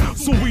stay.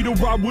 So we don't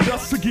ride with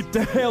us to get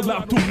the hell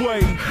out the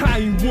way. I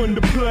ain't one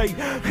to play,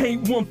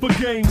 ain't one for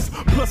games.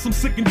 Plus I'm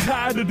sick and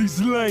tired of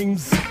these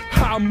lames.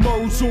 I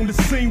emerge on the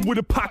scene with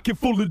a pocket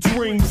full of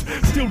dreams.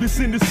 Still this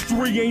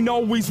industry ain't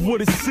always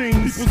what it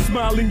seems. People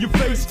smile in your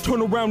face,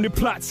 turn around and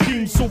plot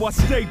schemes. So I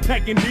stay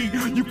packing heat,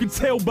 you can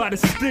tell by the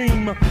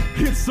steam.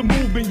 It's a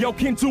movement, y'all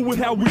can't do it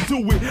how we do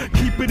it.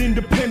 Keep it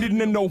independent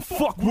and don't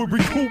fuck with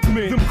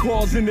recoupment. Them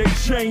cars in that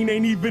chain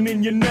ain't even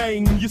in your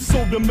name. You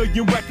sold 1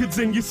 million records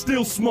and you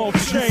still small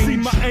change. See,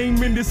 my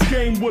aim in this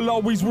game will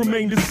always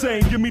remain the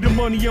same. Give me the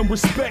money and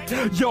respect,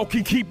 y'all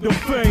can keep the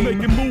fame.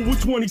 Make it move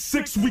with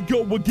 26, we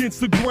go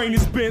against the grain.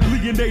 It's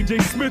Bentley and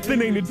AJ Smith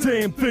and ain't a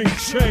damn thing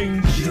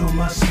changed. You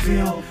must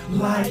feel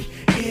like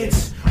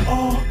it's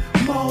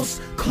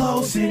almost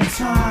closing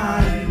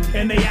time.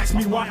 And they ask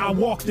me why I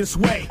walk this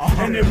way,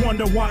 and they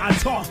wonder why I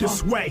talk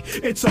this way.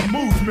 It's a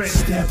movement.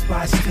 Step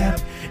by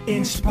step,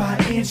 inch by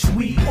inch,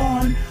 we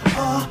on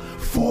a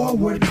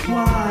forward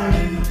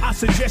climb. I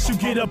suggest you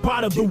get up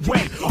out of the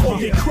way, or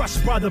get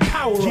crushed by the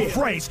power of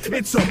phrase.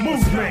 It's a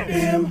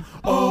movement.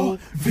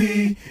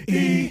 MOVEMENT.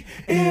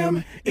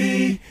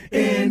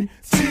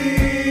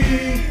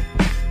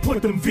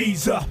 Put them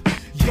V's up.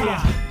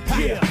 Yeah,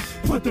 yeah.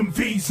 Put them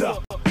V's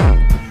up.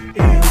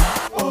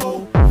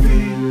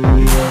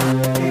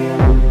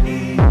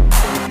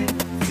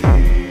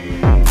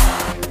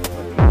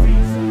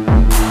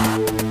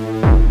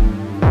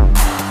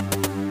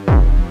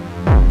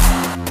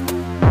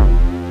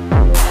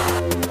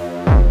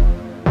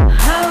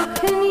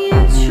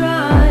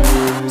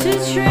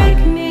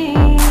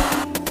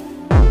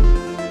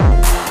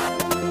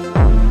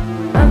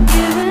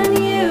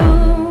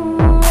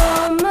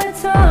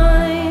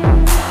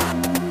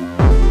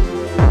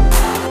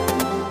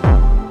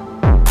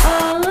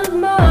 All of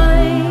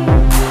my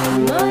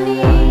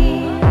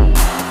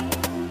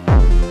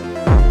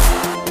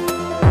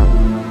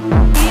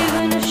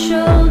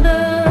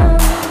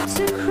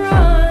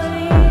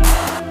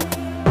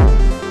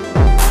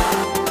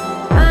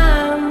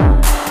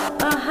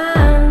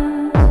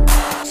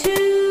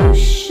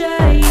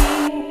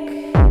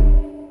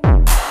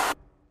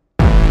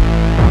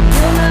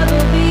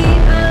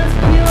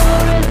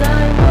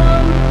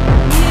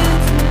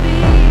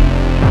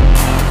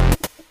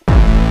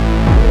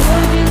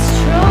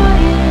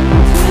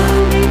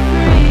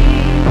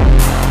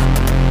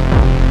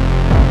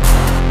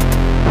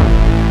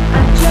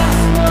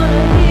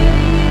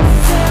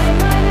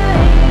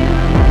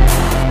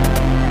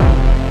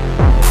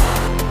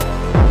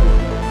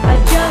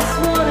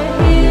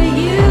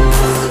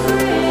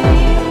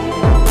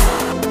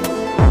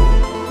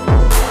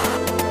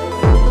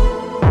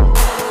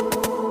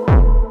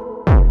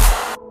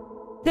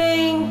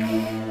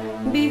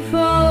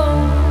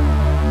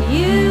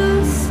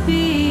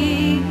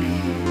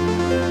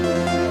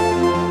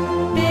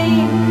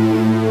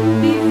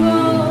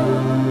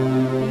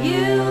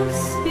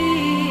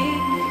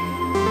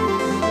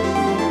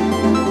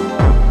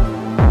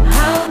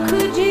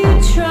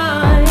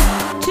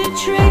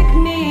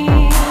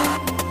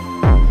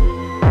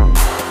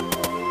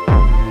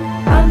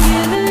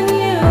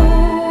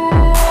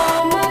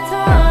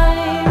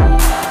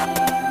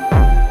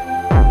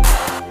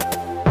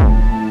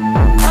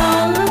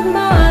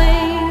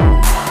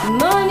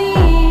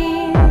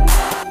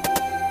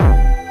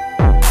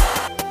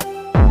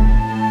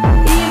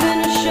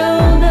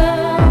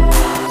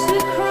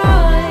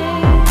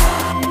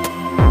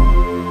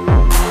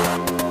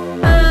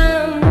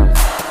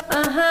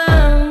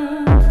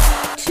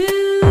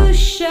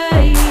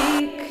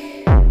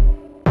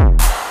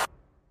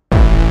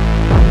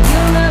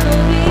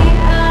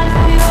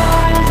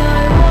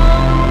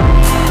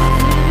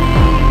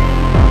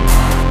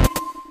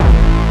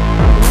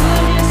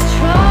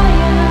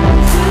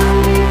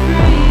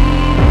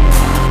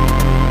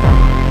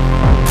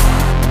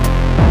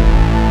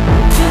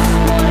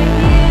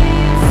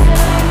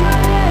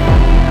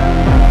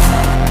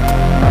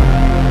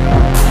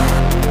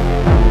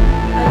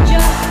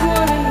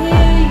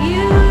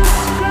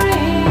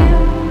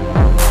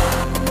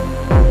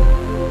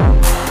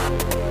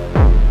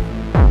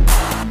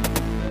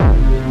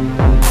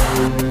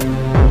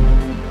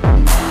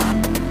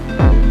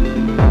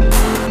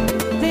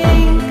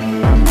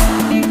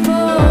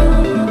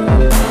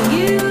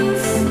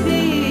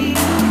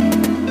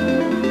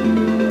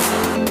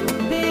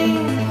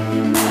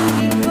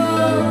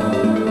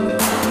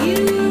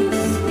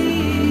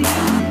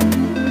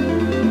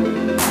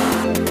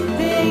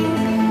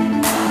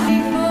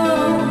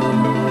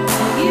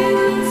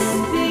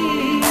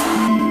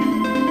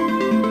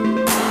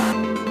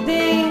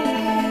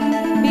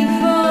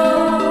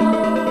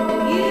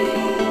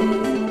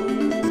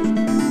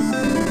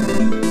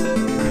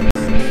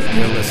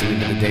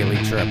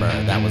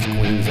That was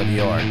Queens of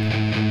York.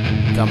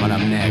 Coming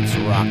up next,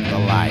 Rock the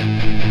Light.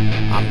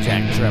 I'm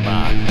Jack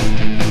Tripper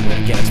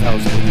with guest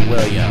host Willy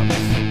Williams.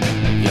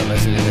 You're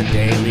listening to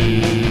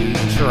Daily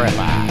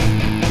Tripper.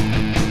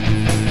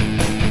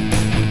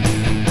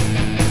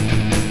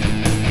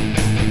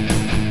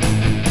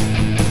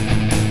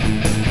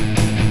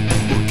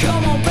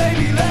 Come on,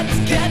 baby, let's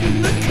get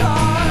in the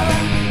car.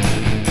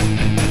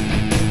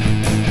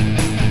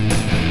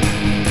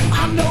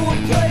 I know a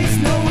place,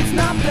 no, it's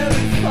not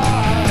very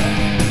far.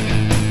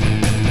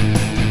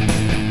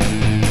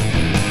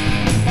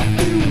 A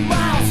few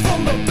miles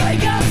from the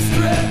Vegas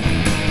Strip.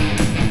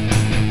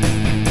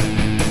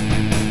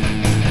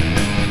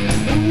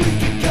 And we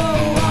could go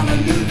on a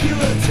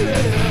nuclear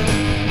trip.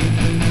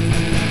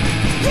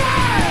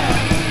 Yeah!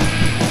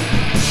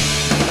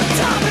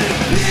 Atomic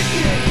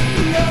picnic,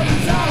 love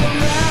is all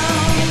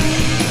around.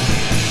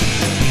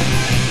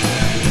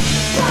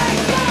 Bang,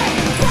 bang,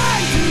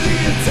 bang to the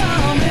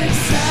atomic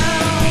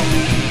sound.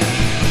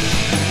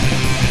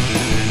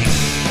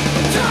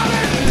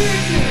 Atomic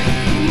picnic,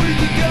 we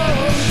could go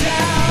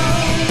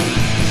down.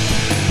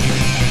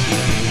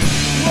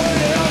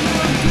 Way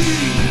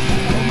underneath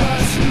a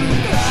mushroom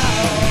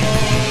cloud.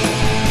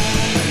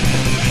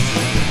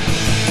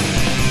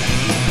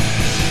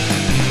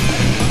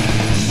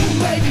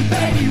 Maybe,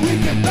 baby, we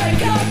can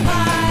bake a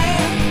pie.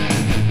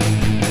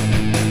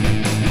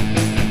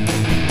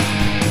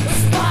 A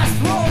spice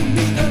roll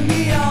beneath the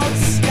neon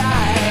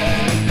sky.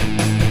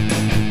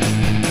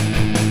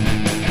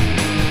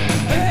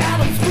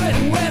 Atoms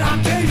splitting when I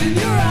gaze in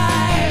your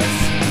eyes.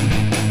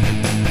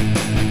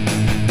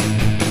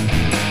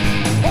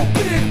 A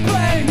big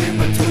bang in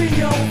between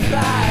your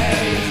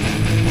thighs.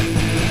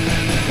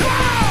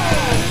 Oh!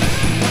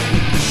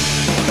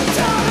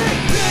 Atomic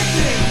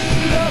picnic,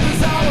 love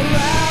is all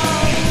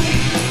around.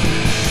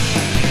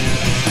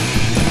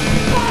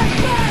 Bang,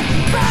 bang,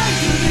 bang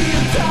to the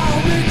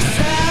atomic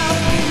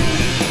sound.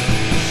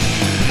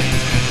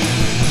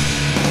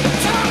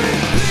 Atomic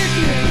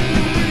picnic,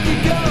 we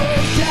could go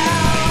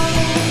down.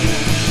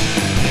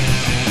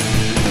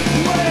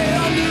 Way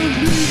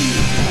underneath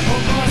a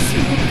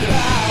mushroom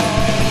cloud.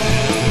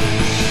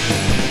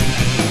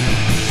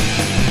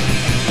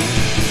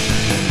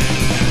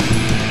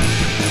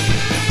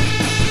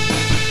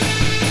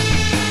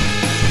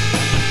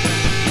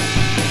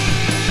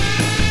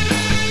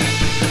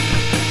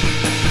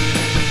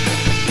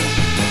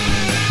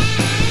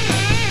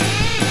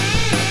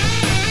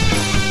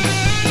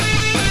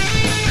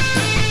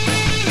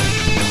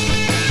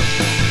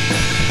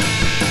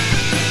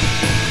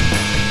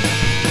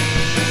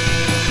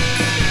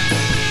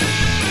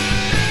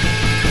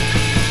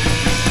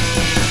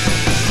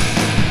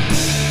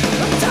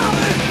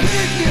 Atomic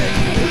picnic,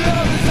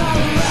 love is all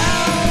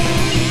around.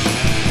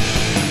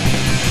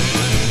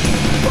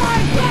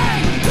 Bang,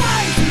 bang,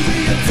 bang to the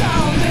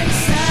atomic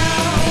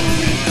sound.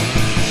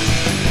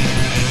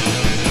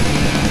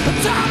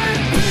 Atomic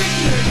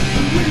picnic,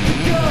 we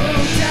could go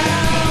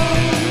down.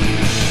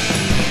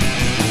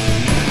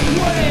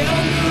 Way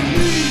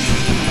underneath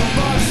a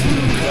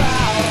mushroom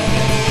cloud.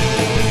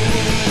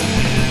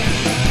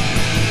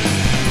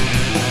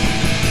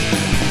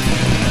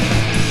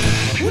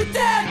 We're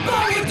dead,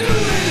 but we're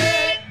doing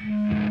it.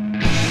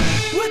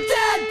 We're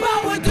dead, but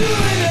we're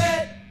doing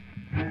it.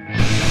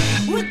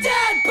 We're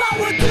dead, but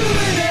we're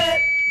doing it.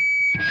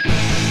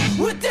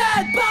 We're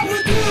dead, but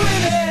we're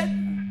doing it.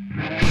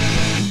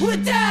 We're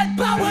dead,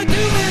 but we're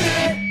doing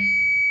it.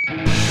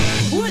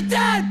 We're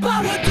dead,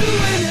 but we're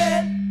doing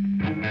it.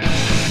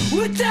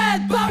 We're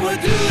dead, but we're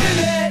doing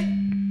it.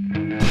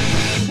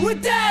 We're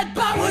dead,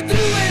 but we're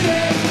doing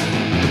it.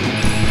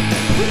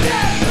 We're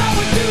dead, but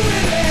we're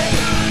doing it.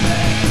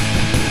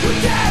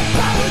 We're dead,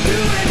 but we're doing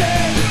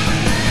it.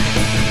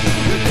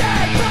 We're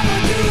dead, but we're doing it. We're dead, but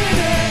we're doing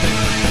it.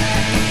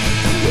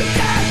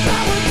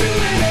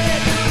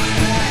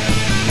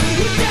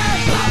 We're dead,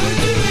 but we're doing it. We're dead, but we're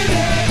doing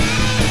it.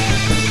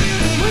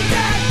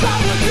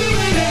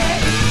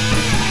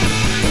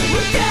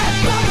 We're dead, but we're doing it. We're dead,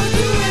 but we're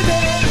doing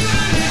it.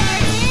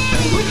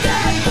 We're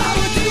dead, but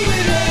we're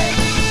doing it.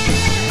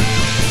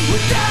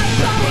 We're dead,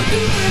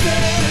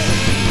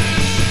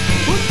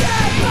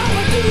 but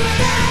we're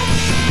doing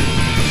it.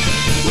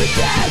 We're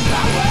dead,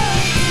 but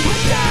we're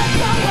dead,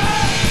 but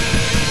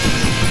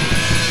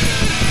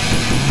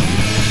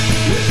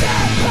we're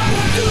dead, but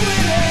we're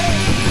doing it.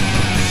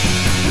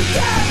 We're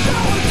dead, but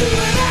we're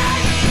doing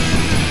it.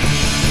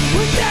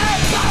 We're dead,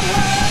 but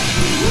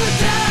we're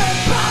dead,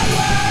 but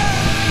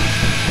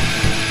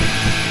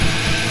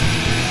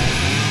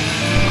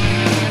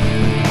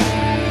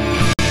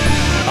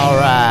All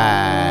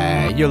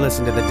right, you're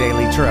listening to the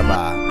Daily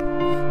Tripper.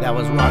 That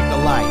was Rock the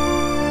Light.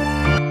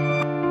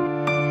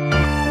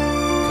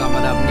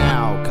 Coming up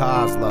now,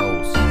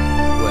 Coslos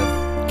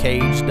with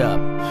Caged Up.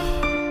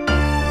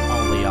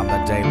 Only on the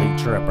Daily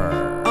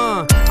Tripper.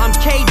 I'm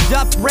caged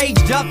up,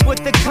 raged up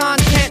with the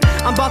content.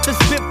 I'm about to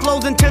spit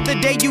flows until the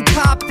day you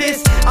cop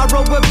this. I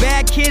roll with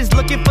bad kids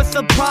looking for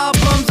some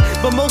problems,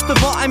 but most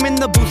of all I'm in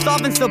the booth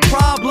solving some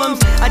problems.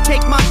 I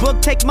take my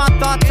book, take my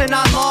thoughts and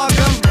I log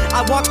them.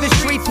 I walk the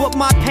streets with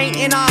my paint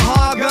and I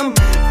hog them.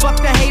 Fuck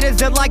the haters,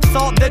 they're like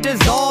salt, they're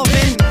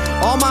dissolving.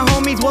 All my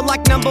homies were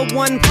like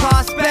 #1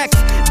 prospects.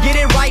 Get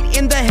it right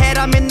in the head,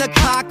 I'm in the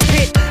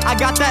cockpit. I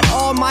got that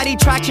almighty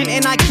traction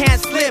and I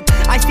can't slip.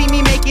 I see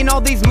me making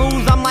all these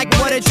moves, I'm like,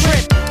 what a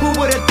trip. Who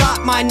would've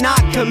thought my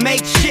knot could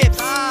make ships?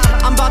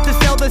 I'm about to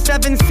sail the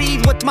 7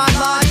 seas with my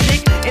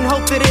logic and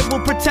hope that it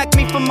will protect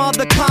me from all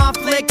the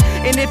conflict.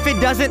 And if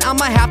it doesn't,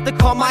 I'ma have to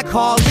call my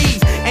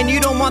colleagues. And you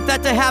don't want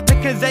that to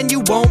happen, cause then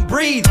you won't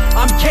breathe.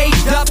 I'm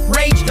caged up,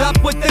 raged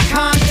up with the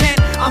content.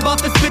 I'm about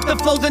to spit the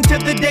flows until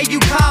the day you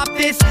cop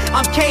this.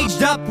 I'm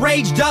caged up,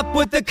 raged up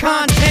with the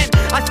content.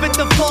 I spit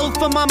the flows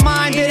for my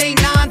mind, it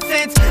ain't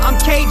nonsense. I'm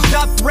caged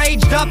up,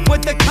 raged up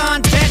with the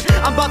content.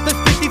 I'm about to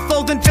spit these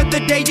flows until the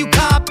day you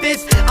cop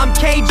this. I'm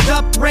caged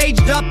up,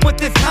 raged up with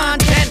this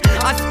content.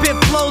 I spit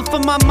flows for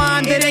my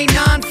mind, it ain't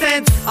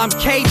nonsense. I'm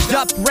caged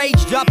up,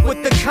 raged up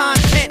with the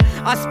content.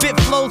 I spit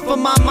flows for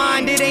my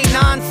mind, it ain't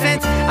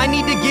nonsense. I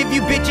need to give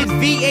you bitches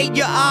V8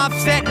 your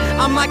offset.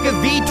 I'm like a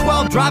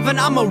V12 driving,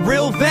 I'm a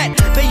real vet.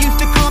 They used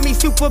to call me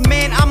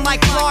Superman, I'm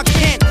like Clark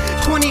Kent.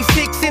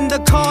 26 in the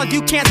cars,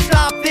 you can't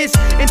stop this.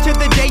 Until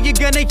the day you're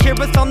gonna hear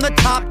us on the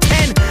top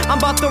 10. I'm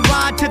about to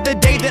ride to the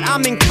day that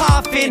I'm in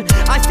coffin.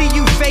 I see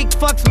you fake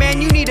fucks,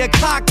 man, you need a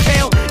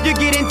cocktail. You're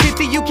getting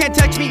tipsy, you can't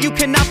touch me, you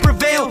cannot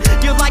prevail.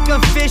 You're like a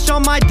fish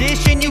on my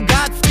dish and you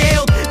got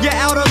scaled. You're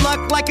out of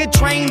luck like a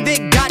train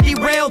that got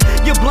derailed.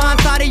 You're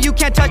blindsided, you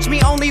can't touch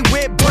me, only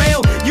with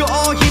braille. You're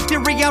all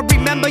history, I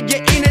remember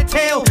you're in a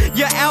tale.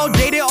 You're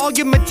outdated, all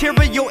your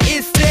material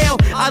is stale.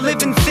 I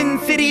live in Sin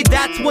City,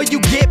 that's where you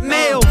get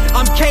mail.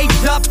 I'm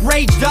caged up,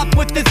 raged up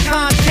with this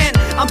content.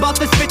 I'm about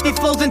to spit these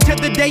flows until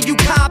the day you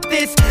cop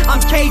this.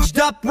 I'm caged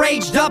up,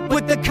 raged up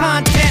with the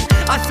content.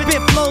 I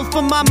spit flows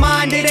for my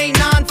mind, it ain't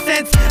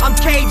nonsense. I'm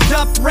caged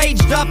up,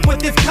 raged up with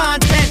this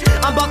content.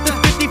 I'm about to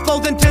spit these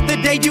flows until the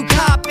day you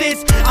cop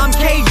this. I'm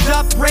caged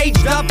up,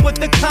 raged up with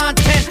the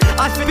content.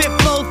 I spit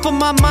flows for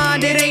my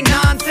mind, it ain't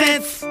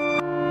nonsense.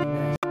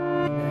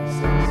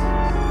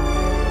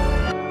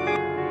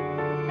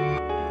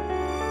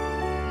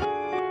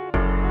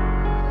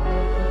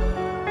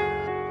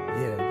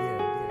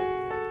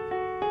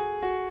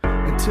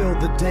 Until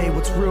the day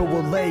what's real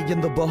will lay in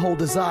the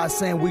beholder's eyes,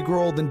 saying we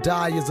grow old and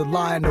die is a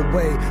lie in a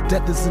way.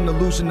 Death is an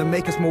illusion to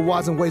make us more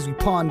wise in ways we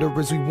ponder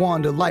as we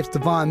wander life's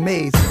divine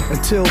maze.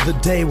 Until the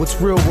day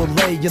what's real will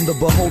lay in the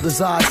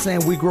beholder's eyes,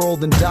 saying we grow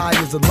old and die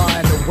is a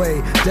lie in a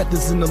way. Death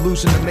is an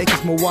illusion to make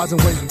us more wise in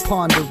ways we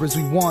ponder as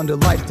we wander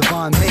life's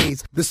divine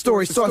maze. The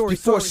story starts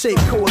before shape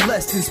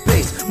coalesced in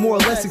space, more or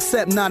less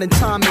except not in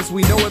time as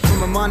we know it,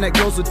 from a mind that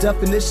grows with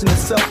definition of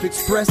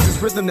self-expressed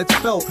as rhythm that's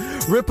felt,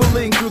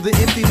 rippling through the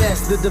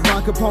emptiness. The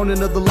divine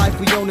component of the life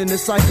we own in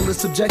this cycle is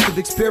subjective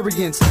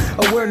experience.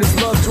 Awareness,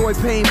 love, joy,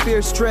 pain,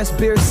 fear, stress,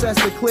 beer, cess,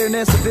 the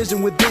clearness of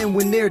vision within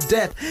when near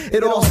death.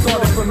 It all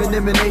started from an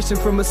emanation,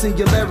 from a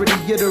singularity,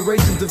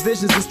 iterations,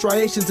 divisions, and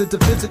striations into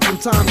physics and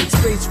time and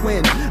space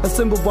when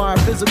assembled by our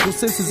physical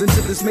senses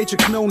into this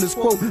matrix known as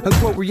quote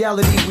unquote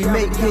reality we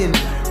make in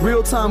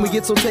real time. We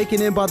get so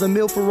taken in by the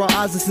meal for our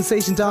eyes, the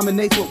sensation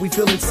dominates what we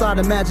feel inside.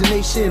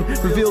 Imagination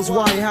reveals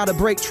why and how to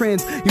break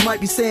trends. You might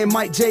be saying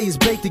Mike J is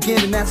baked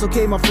again, and that's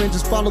okay, my friend,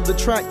 just follow the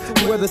track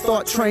to where the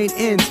thought train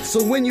ends.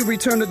 So when you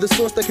return to the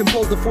source that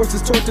composed the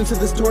forces torqued into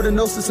this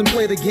gnosis and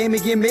play the game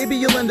again, maybe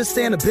you'll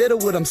understand a bit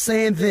of what I'm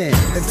saying then.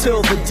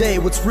 Until the day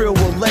what's real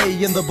will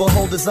lay in the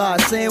beholder's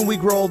eyes, saying we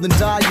grow old and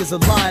die is a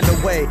lie in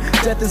a way.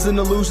 Death is an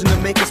illusion to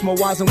make us more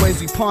wise in ways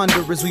we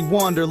ponder as we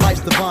wander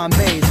life's divine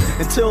maze.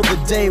 Until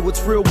the day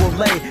what's real will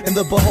lay in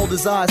the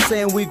beholder's eyes,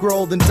 saying we grow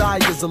old and die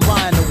is a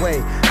lie in a way.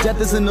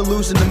 Death is an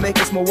illusion to make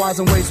us more wise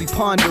in ways we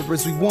ponder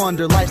as we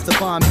wander life's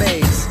divine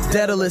maze.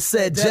 Daedalus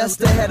said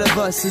just ahead of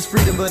us is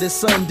freedom, but his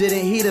son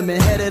didn't heed him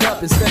and headed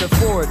up instead of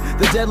forward.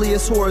 The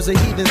deadliest horrors of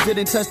heathens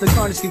didn't touch the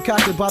carnage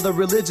concocted by the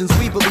religions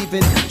we believe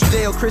in,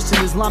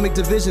 Judeo-Christian Islamic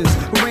divisions,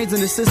 who reigns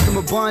in a system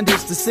of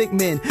bondage to sick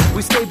men.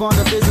 We stay bond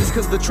our business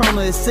cause the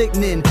trauma is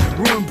sickening.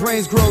 Ruined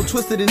brains grow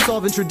twisted in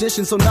solving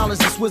tradition, so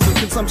knowledge is wisdom.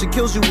 Consumption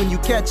kills you when you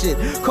catch it.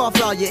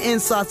 Cough out your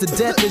insides to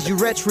death as you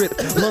rip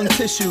lung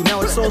tissue.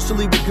 Now it's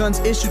socially with guns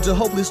issued to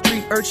hopeless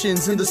street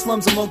urchins in the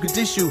slums of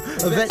Mogadishu.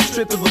 A vet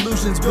strip of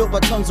illusions built by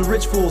tongues of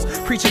rich fools,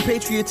 preaching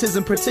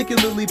patriotism,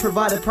 particularly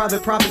provided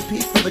private profits,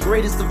 peace for the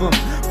greatest of them.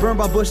 Burned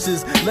by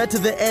bushes, led to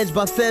the edge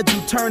by feds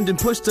who turned and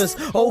pushed us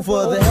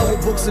over the hell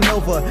with books and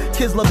over.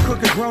 Kids love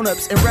crooked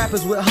grown-ups and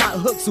rappers with hot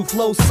hooks who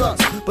flow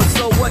sucks. But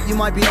so what, you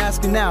might be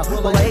asking now?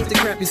 Well, I hate the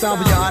crappy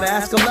sound, but you ought to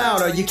ask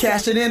aloud. Are you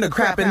cashing in or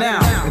crapping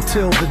out?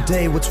 Until the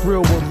day what's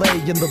real will lay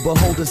in the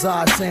beholder's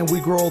eyes, saying we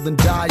grow old and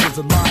die is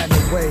a lie in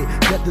a way.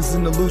 Death is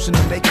an illusion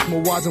to make us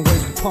more wise in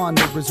ways we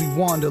ponder as we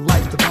wander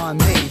life's divine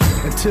maze.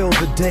 Until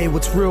the day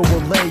what's real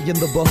will lay in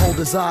the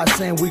beholder's eyes,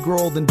 saying we grow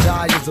old and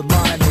die is a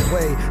lie in a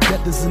way.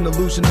 Death is an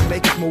illusion to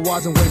make us more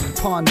wise in ways we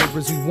ponder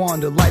as we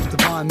wander life's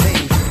divine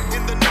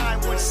maze.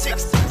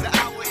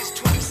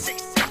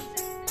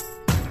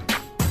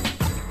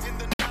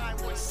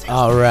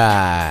 All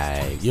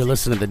right, you're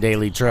listening to the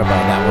Daily Tripper.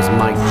 That was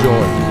Mike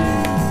Jordan.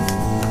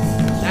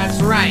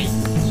 That's right.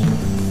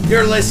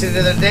 You're listening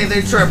to the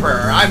Daily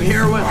Tripper. I'm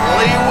here with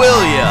Lee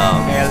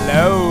Williams.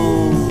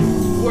 Hello.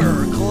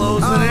 We're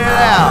closing it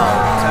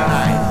out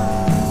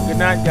tonight. Good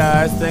night,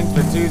 guys. Thanks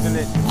for tuning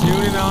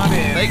on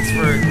in. Thanks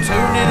for tuning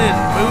and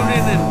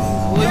mooning and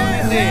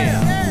looning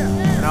in.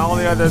 And all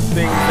the other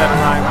things that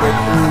rhyme with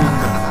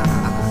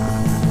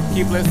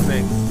Keep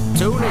listening.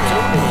 Tune in.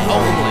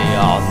 Only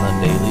on the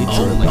Daily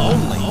Tripper.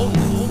 Only.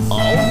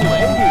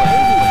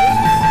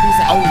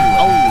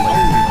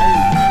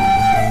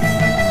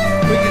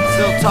 We can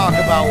still talk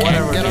about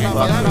whatever the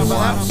fuck we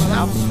want.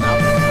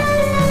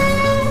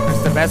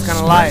 It's the best kind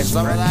of life.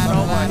 Some of that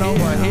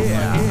over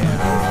here.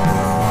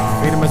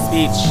 Freedom of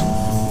speech.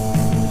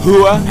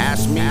 Hooah.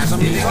 Pass me some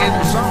music.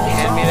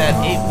 Hand me that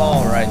 8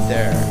 ball right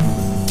there.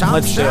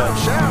 Let's shelf.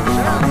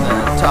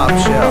 Top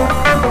shelf.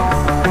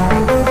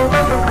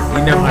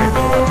 You know how I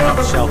feel about top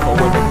shelf for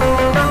women.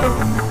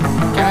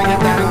 Can I get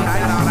that on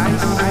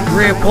ice?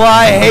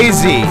 Reply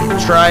hazy.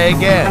 Try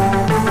again.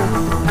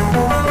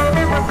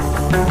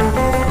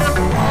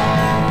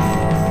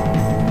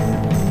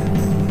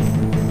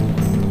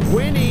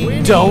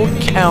 Winnie.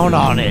 Don't count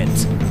on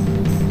it.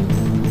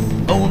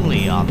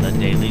 Only on the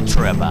Daily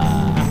Tripper.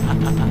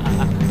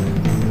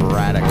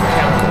 Radical.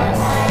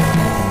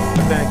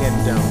 But then again,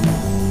 don't.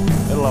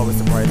 It'll always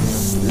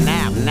surprise you.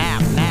 Nap.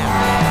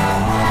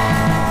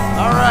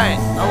 All right,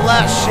 the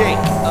last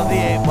shake of the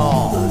 8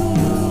 ball.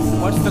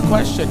 What's the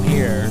question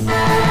here?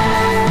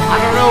 I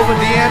don't know, but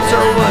the answer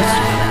was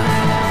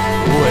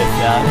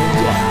without a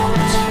doubt.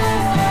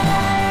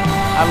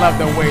 I love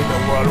the way the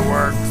world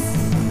works.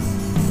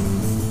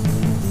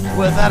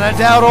 Without a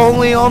doubt,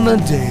 only on the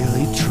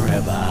Daily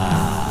Tripper.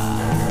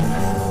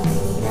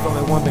 There's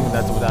only one thing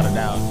that's without a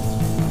doubt.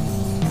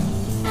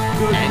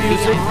 Good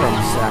music from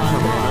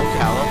Sacramento,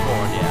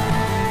 California.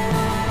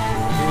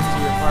 Cheers to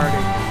your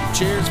party.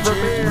 Cheers for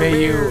beer. May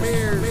you.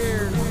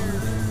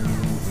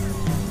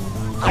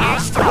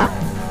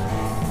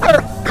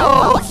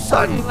 Cold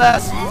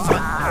sunglasses.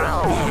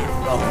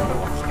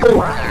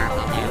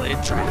 Daily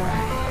Tripper.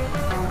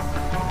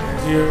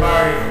 Your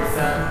party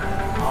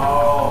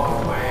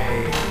all the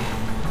way.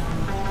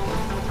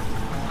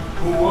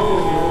 Whoa.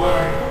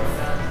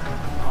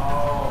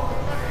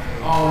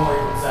 All the way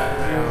from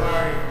Sacramento.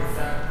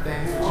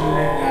 Thanks for tuning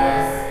in,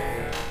 guys.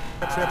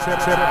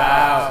 Trip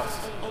out.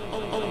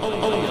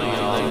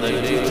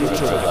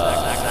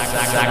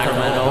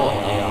 Sacramento.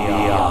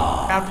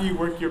 After you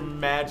work your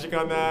magic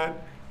on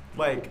that,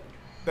 like,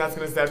 that's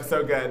gonna sound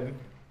so good.